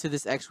going into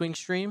this X-Wing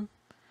stream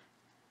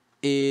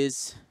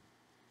is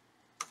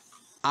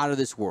out of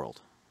this world.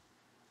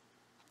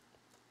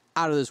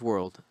 Out of this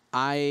world.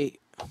 I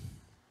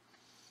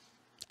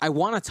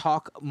want to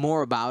talk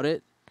more about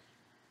it,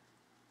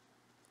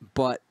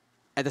 but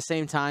at the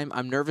same time,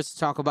 I'm nervous to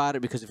talk about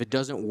it, because if it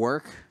doesn't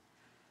work,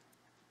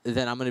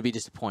 then I'm going to be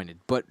disappointed.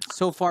 But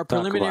so far,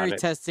 preliminary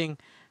testing.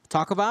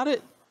 Talk about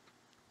it?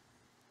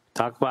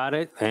 Talk about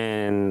it,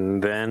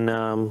 and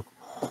then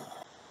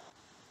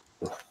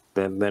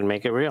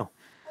make it real.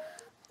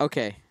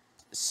 Okay.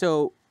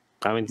 So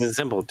I mean, it's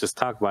simple. Just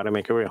talk about it,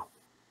 make it real.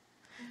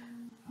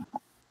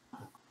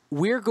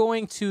 We're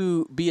going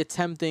to be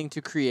attempting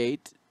to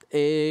create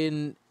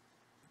an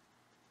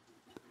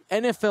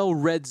NFL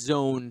red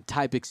zone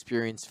type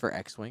experience for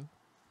X-Wing.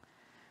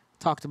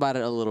 Talked about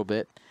it a little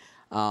bit.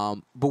 But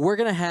we're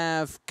going to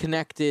have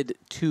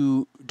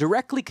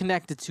directly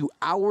connected to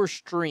our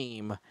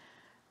stream,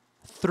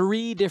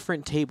 3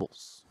 different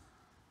tables.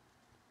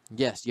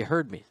 Yes, you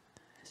heard me.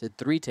 I said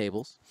 3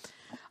 tables.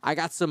 I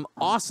got some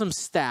awesome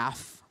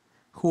staff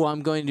who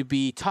I'm going to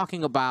be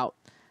talking about,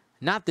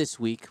 not this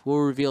week. We'll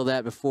reveal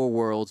that before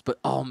Worlds. But,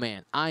 oh,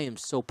 man, I am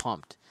so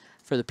pumped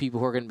for the people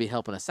who are going to be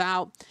helping us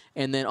out.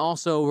 And then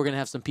also we're going to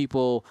have some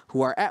people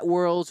who are at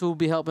Worlds who will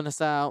be helping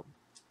us out.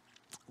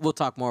 We'll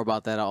talk more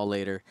about that all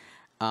later.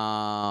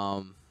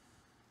 But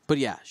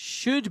yeah,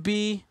 should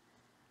be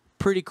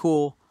pretty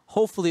cool.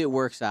 Hopefully it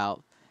works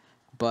out.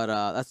 But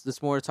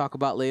that's more to talk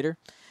about later.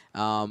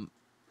 I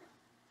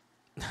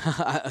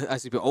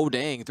see people, oh,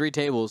 dang, 3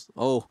 tables.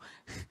 Oh,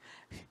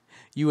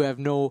 you have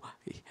no...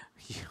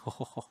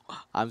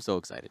 I'm so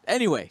excited.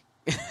 Anyway.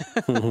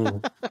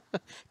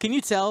 Can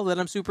you tell that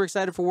I'm super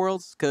excited for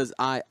Worlds? Because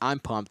I'm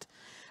pumped.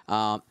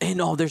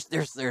 And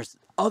there's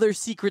other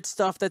secret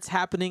stuff that's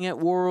happening at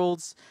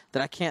Worlds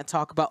that I can't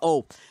talk about.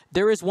 Oh,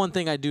 there is one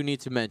thing I do need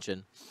to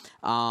mention.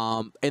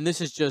 And this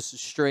is just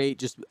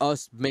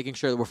us making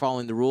sure that we're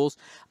following the rules.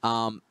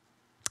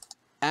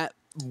 At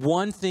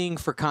one thing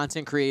for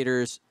content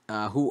creators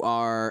who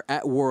are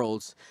at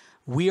Worlds,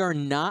 we are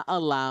not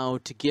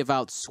allowed to give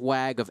out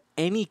swag of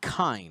any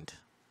kind.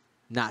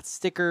 Not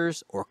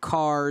stickers or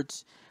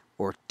cards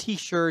or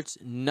T-shirts,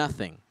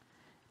 nothing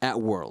at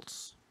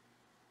Worlds.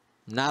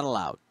 Not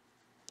allowed.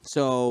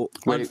 So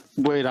wait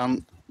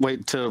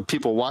to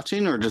people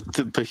watching, or just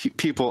to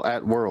people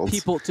at Worlds?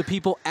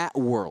 People at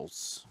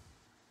Worlds.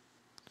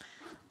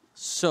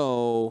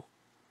 So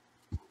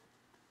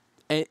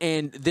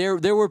and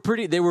they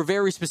were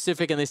very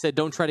specific, and they said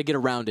don't try to get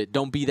around it.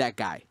 Don't be that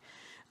guy.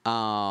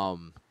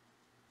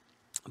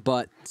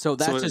 But so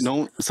that's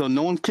no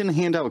one can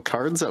hand out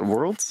cards at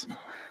Worlds?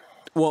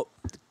 Well,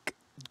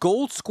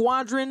 Gold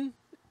Squadron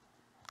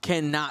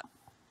cannot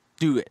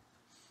do it.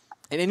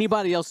 And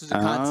anybody else who's a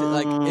content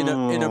like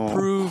an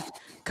approved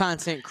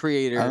content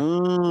creator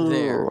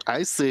there.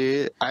 I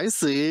see it.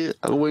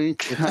 A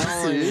wink. I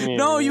see it.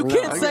 No, you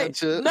can't say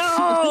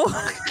no.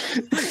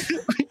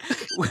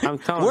 I'm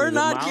telling we're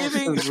not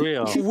giving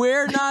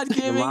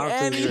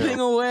anything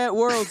away at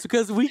Worlds,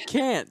 because we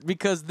can't,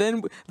 because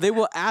then they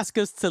will ask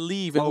us to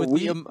leave, and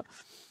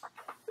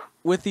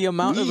with the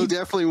amount we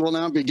definitely will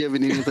not be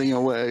giving anything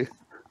away.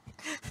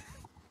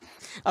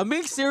 I'm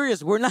being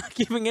serious. We're not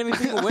giving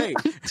anything away.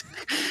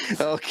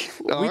 Okay.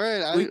 All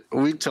right.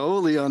 We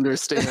totally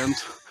understand.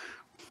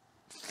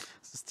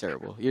 This is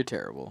terrible. You're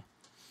terrible.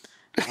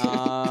 We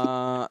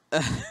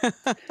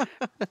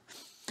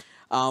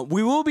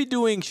will be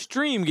doing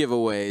stream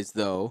giveaways,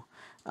 though.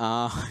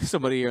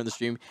 Somebody here on the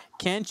stream.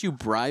 Can't you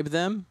bribe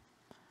them?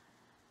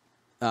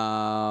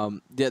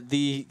 No,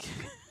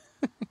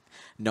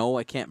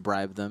 I can't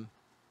bribe them.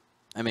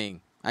 I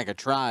mean, I could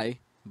try,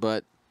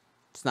 but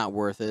it's not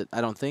worth it.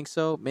 I don't think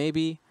so.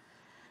 Maybe.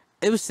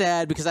 It was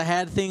sad because I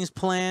had things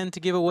planned to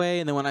give away,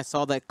 and then when I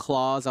saw that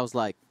clause, I was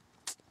like,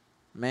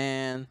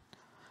 man.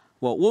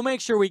 Well, we'll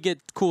make sure we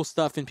get cool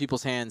stuff in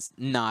people's hands,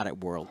 not at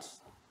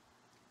Worlds.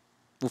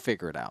 We'll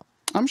figure it out.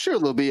 I'm sure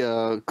there'll be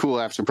a cool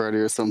after party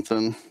or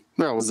something.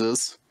 There always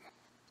is.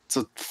 It's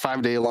a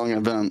 5-day-long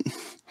event.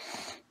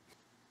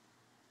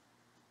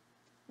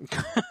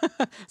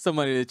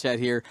 Somebody in the chat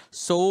here.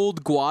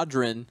 Sold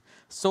Guadron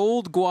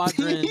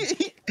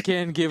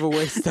can give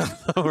away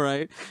stuff, though,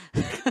 right?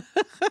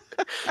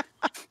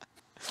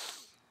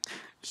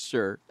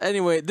 Sure.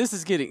 Anyway, we're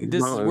getting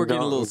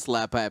a little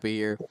slap happy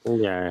here.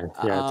 Yeah.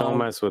 Don't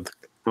mess with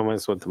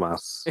the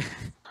mouse.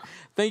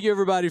 Thank you,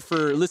 everybody,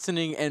 for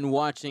listening and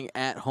watching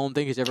at home.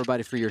 Thank you to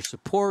everybody for your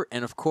support.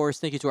 And, of course,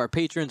 thank you to our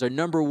patrons, our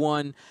number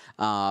one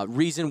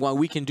reason why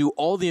we can do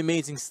all the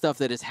amazing stuff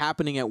that is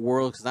happening at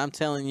Worlds. Because I'm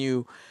telling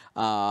you,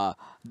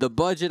 the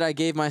budget I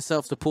gave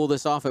myself to pull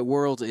this off at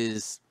Worlds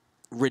is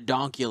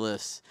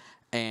redonkulous.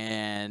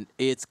 And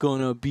it's going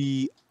to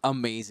be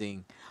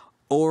amazing.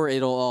 Or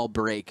it'll all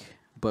break.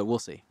 But we'll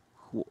see.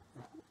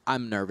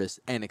 I'm nervous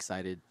and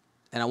excited.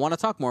 And I want to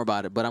talk more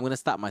about it, but I'm going to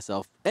stop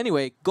myself.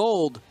 Anyway,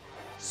 Gold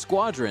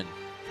Squadron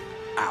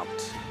out.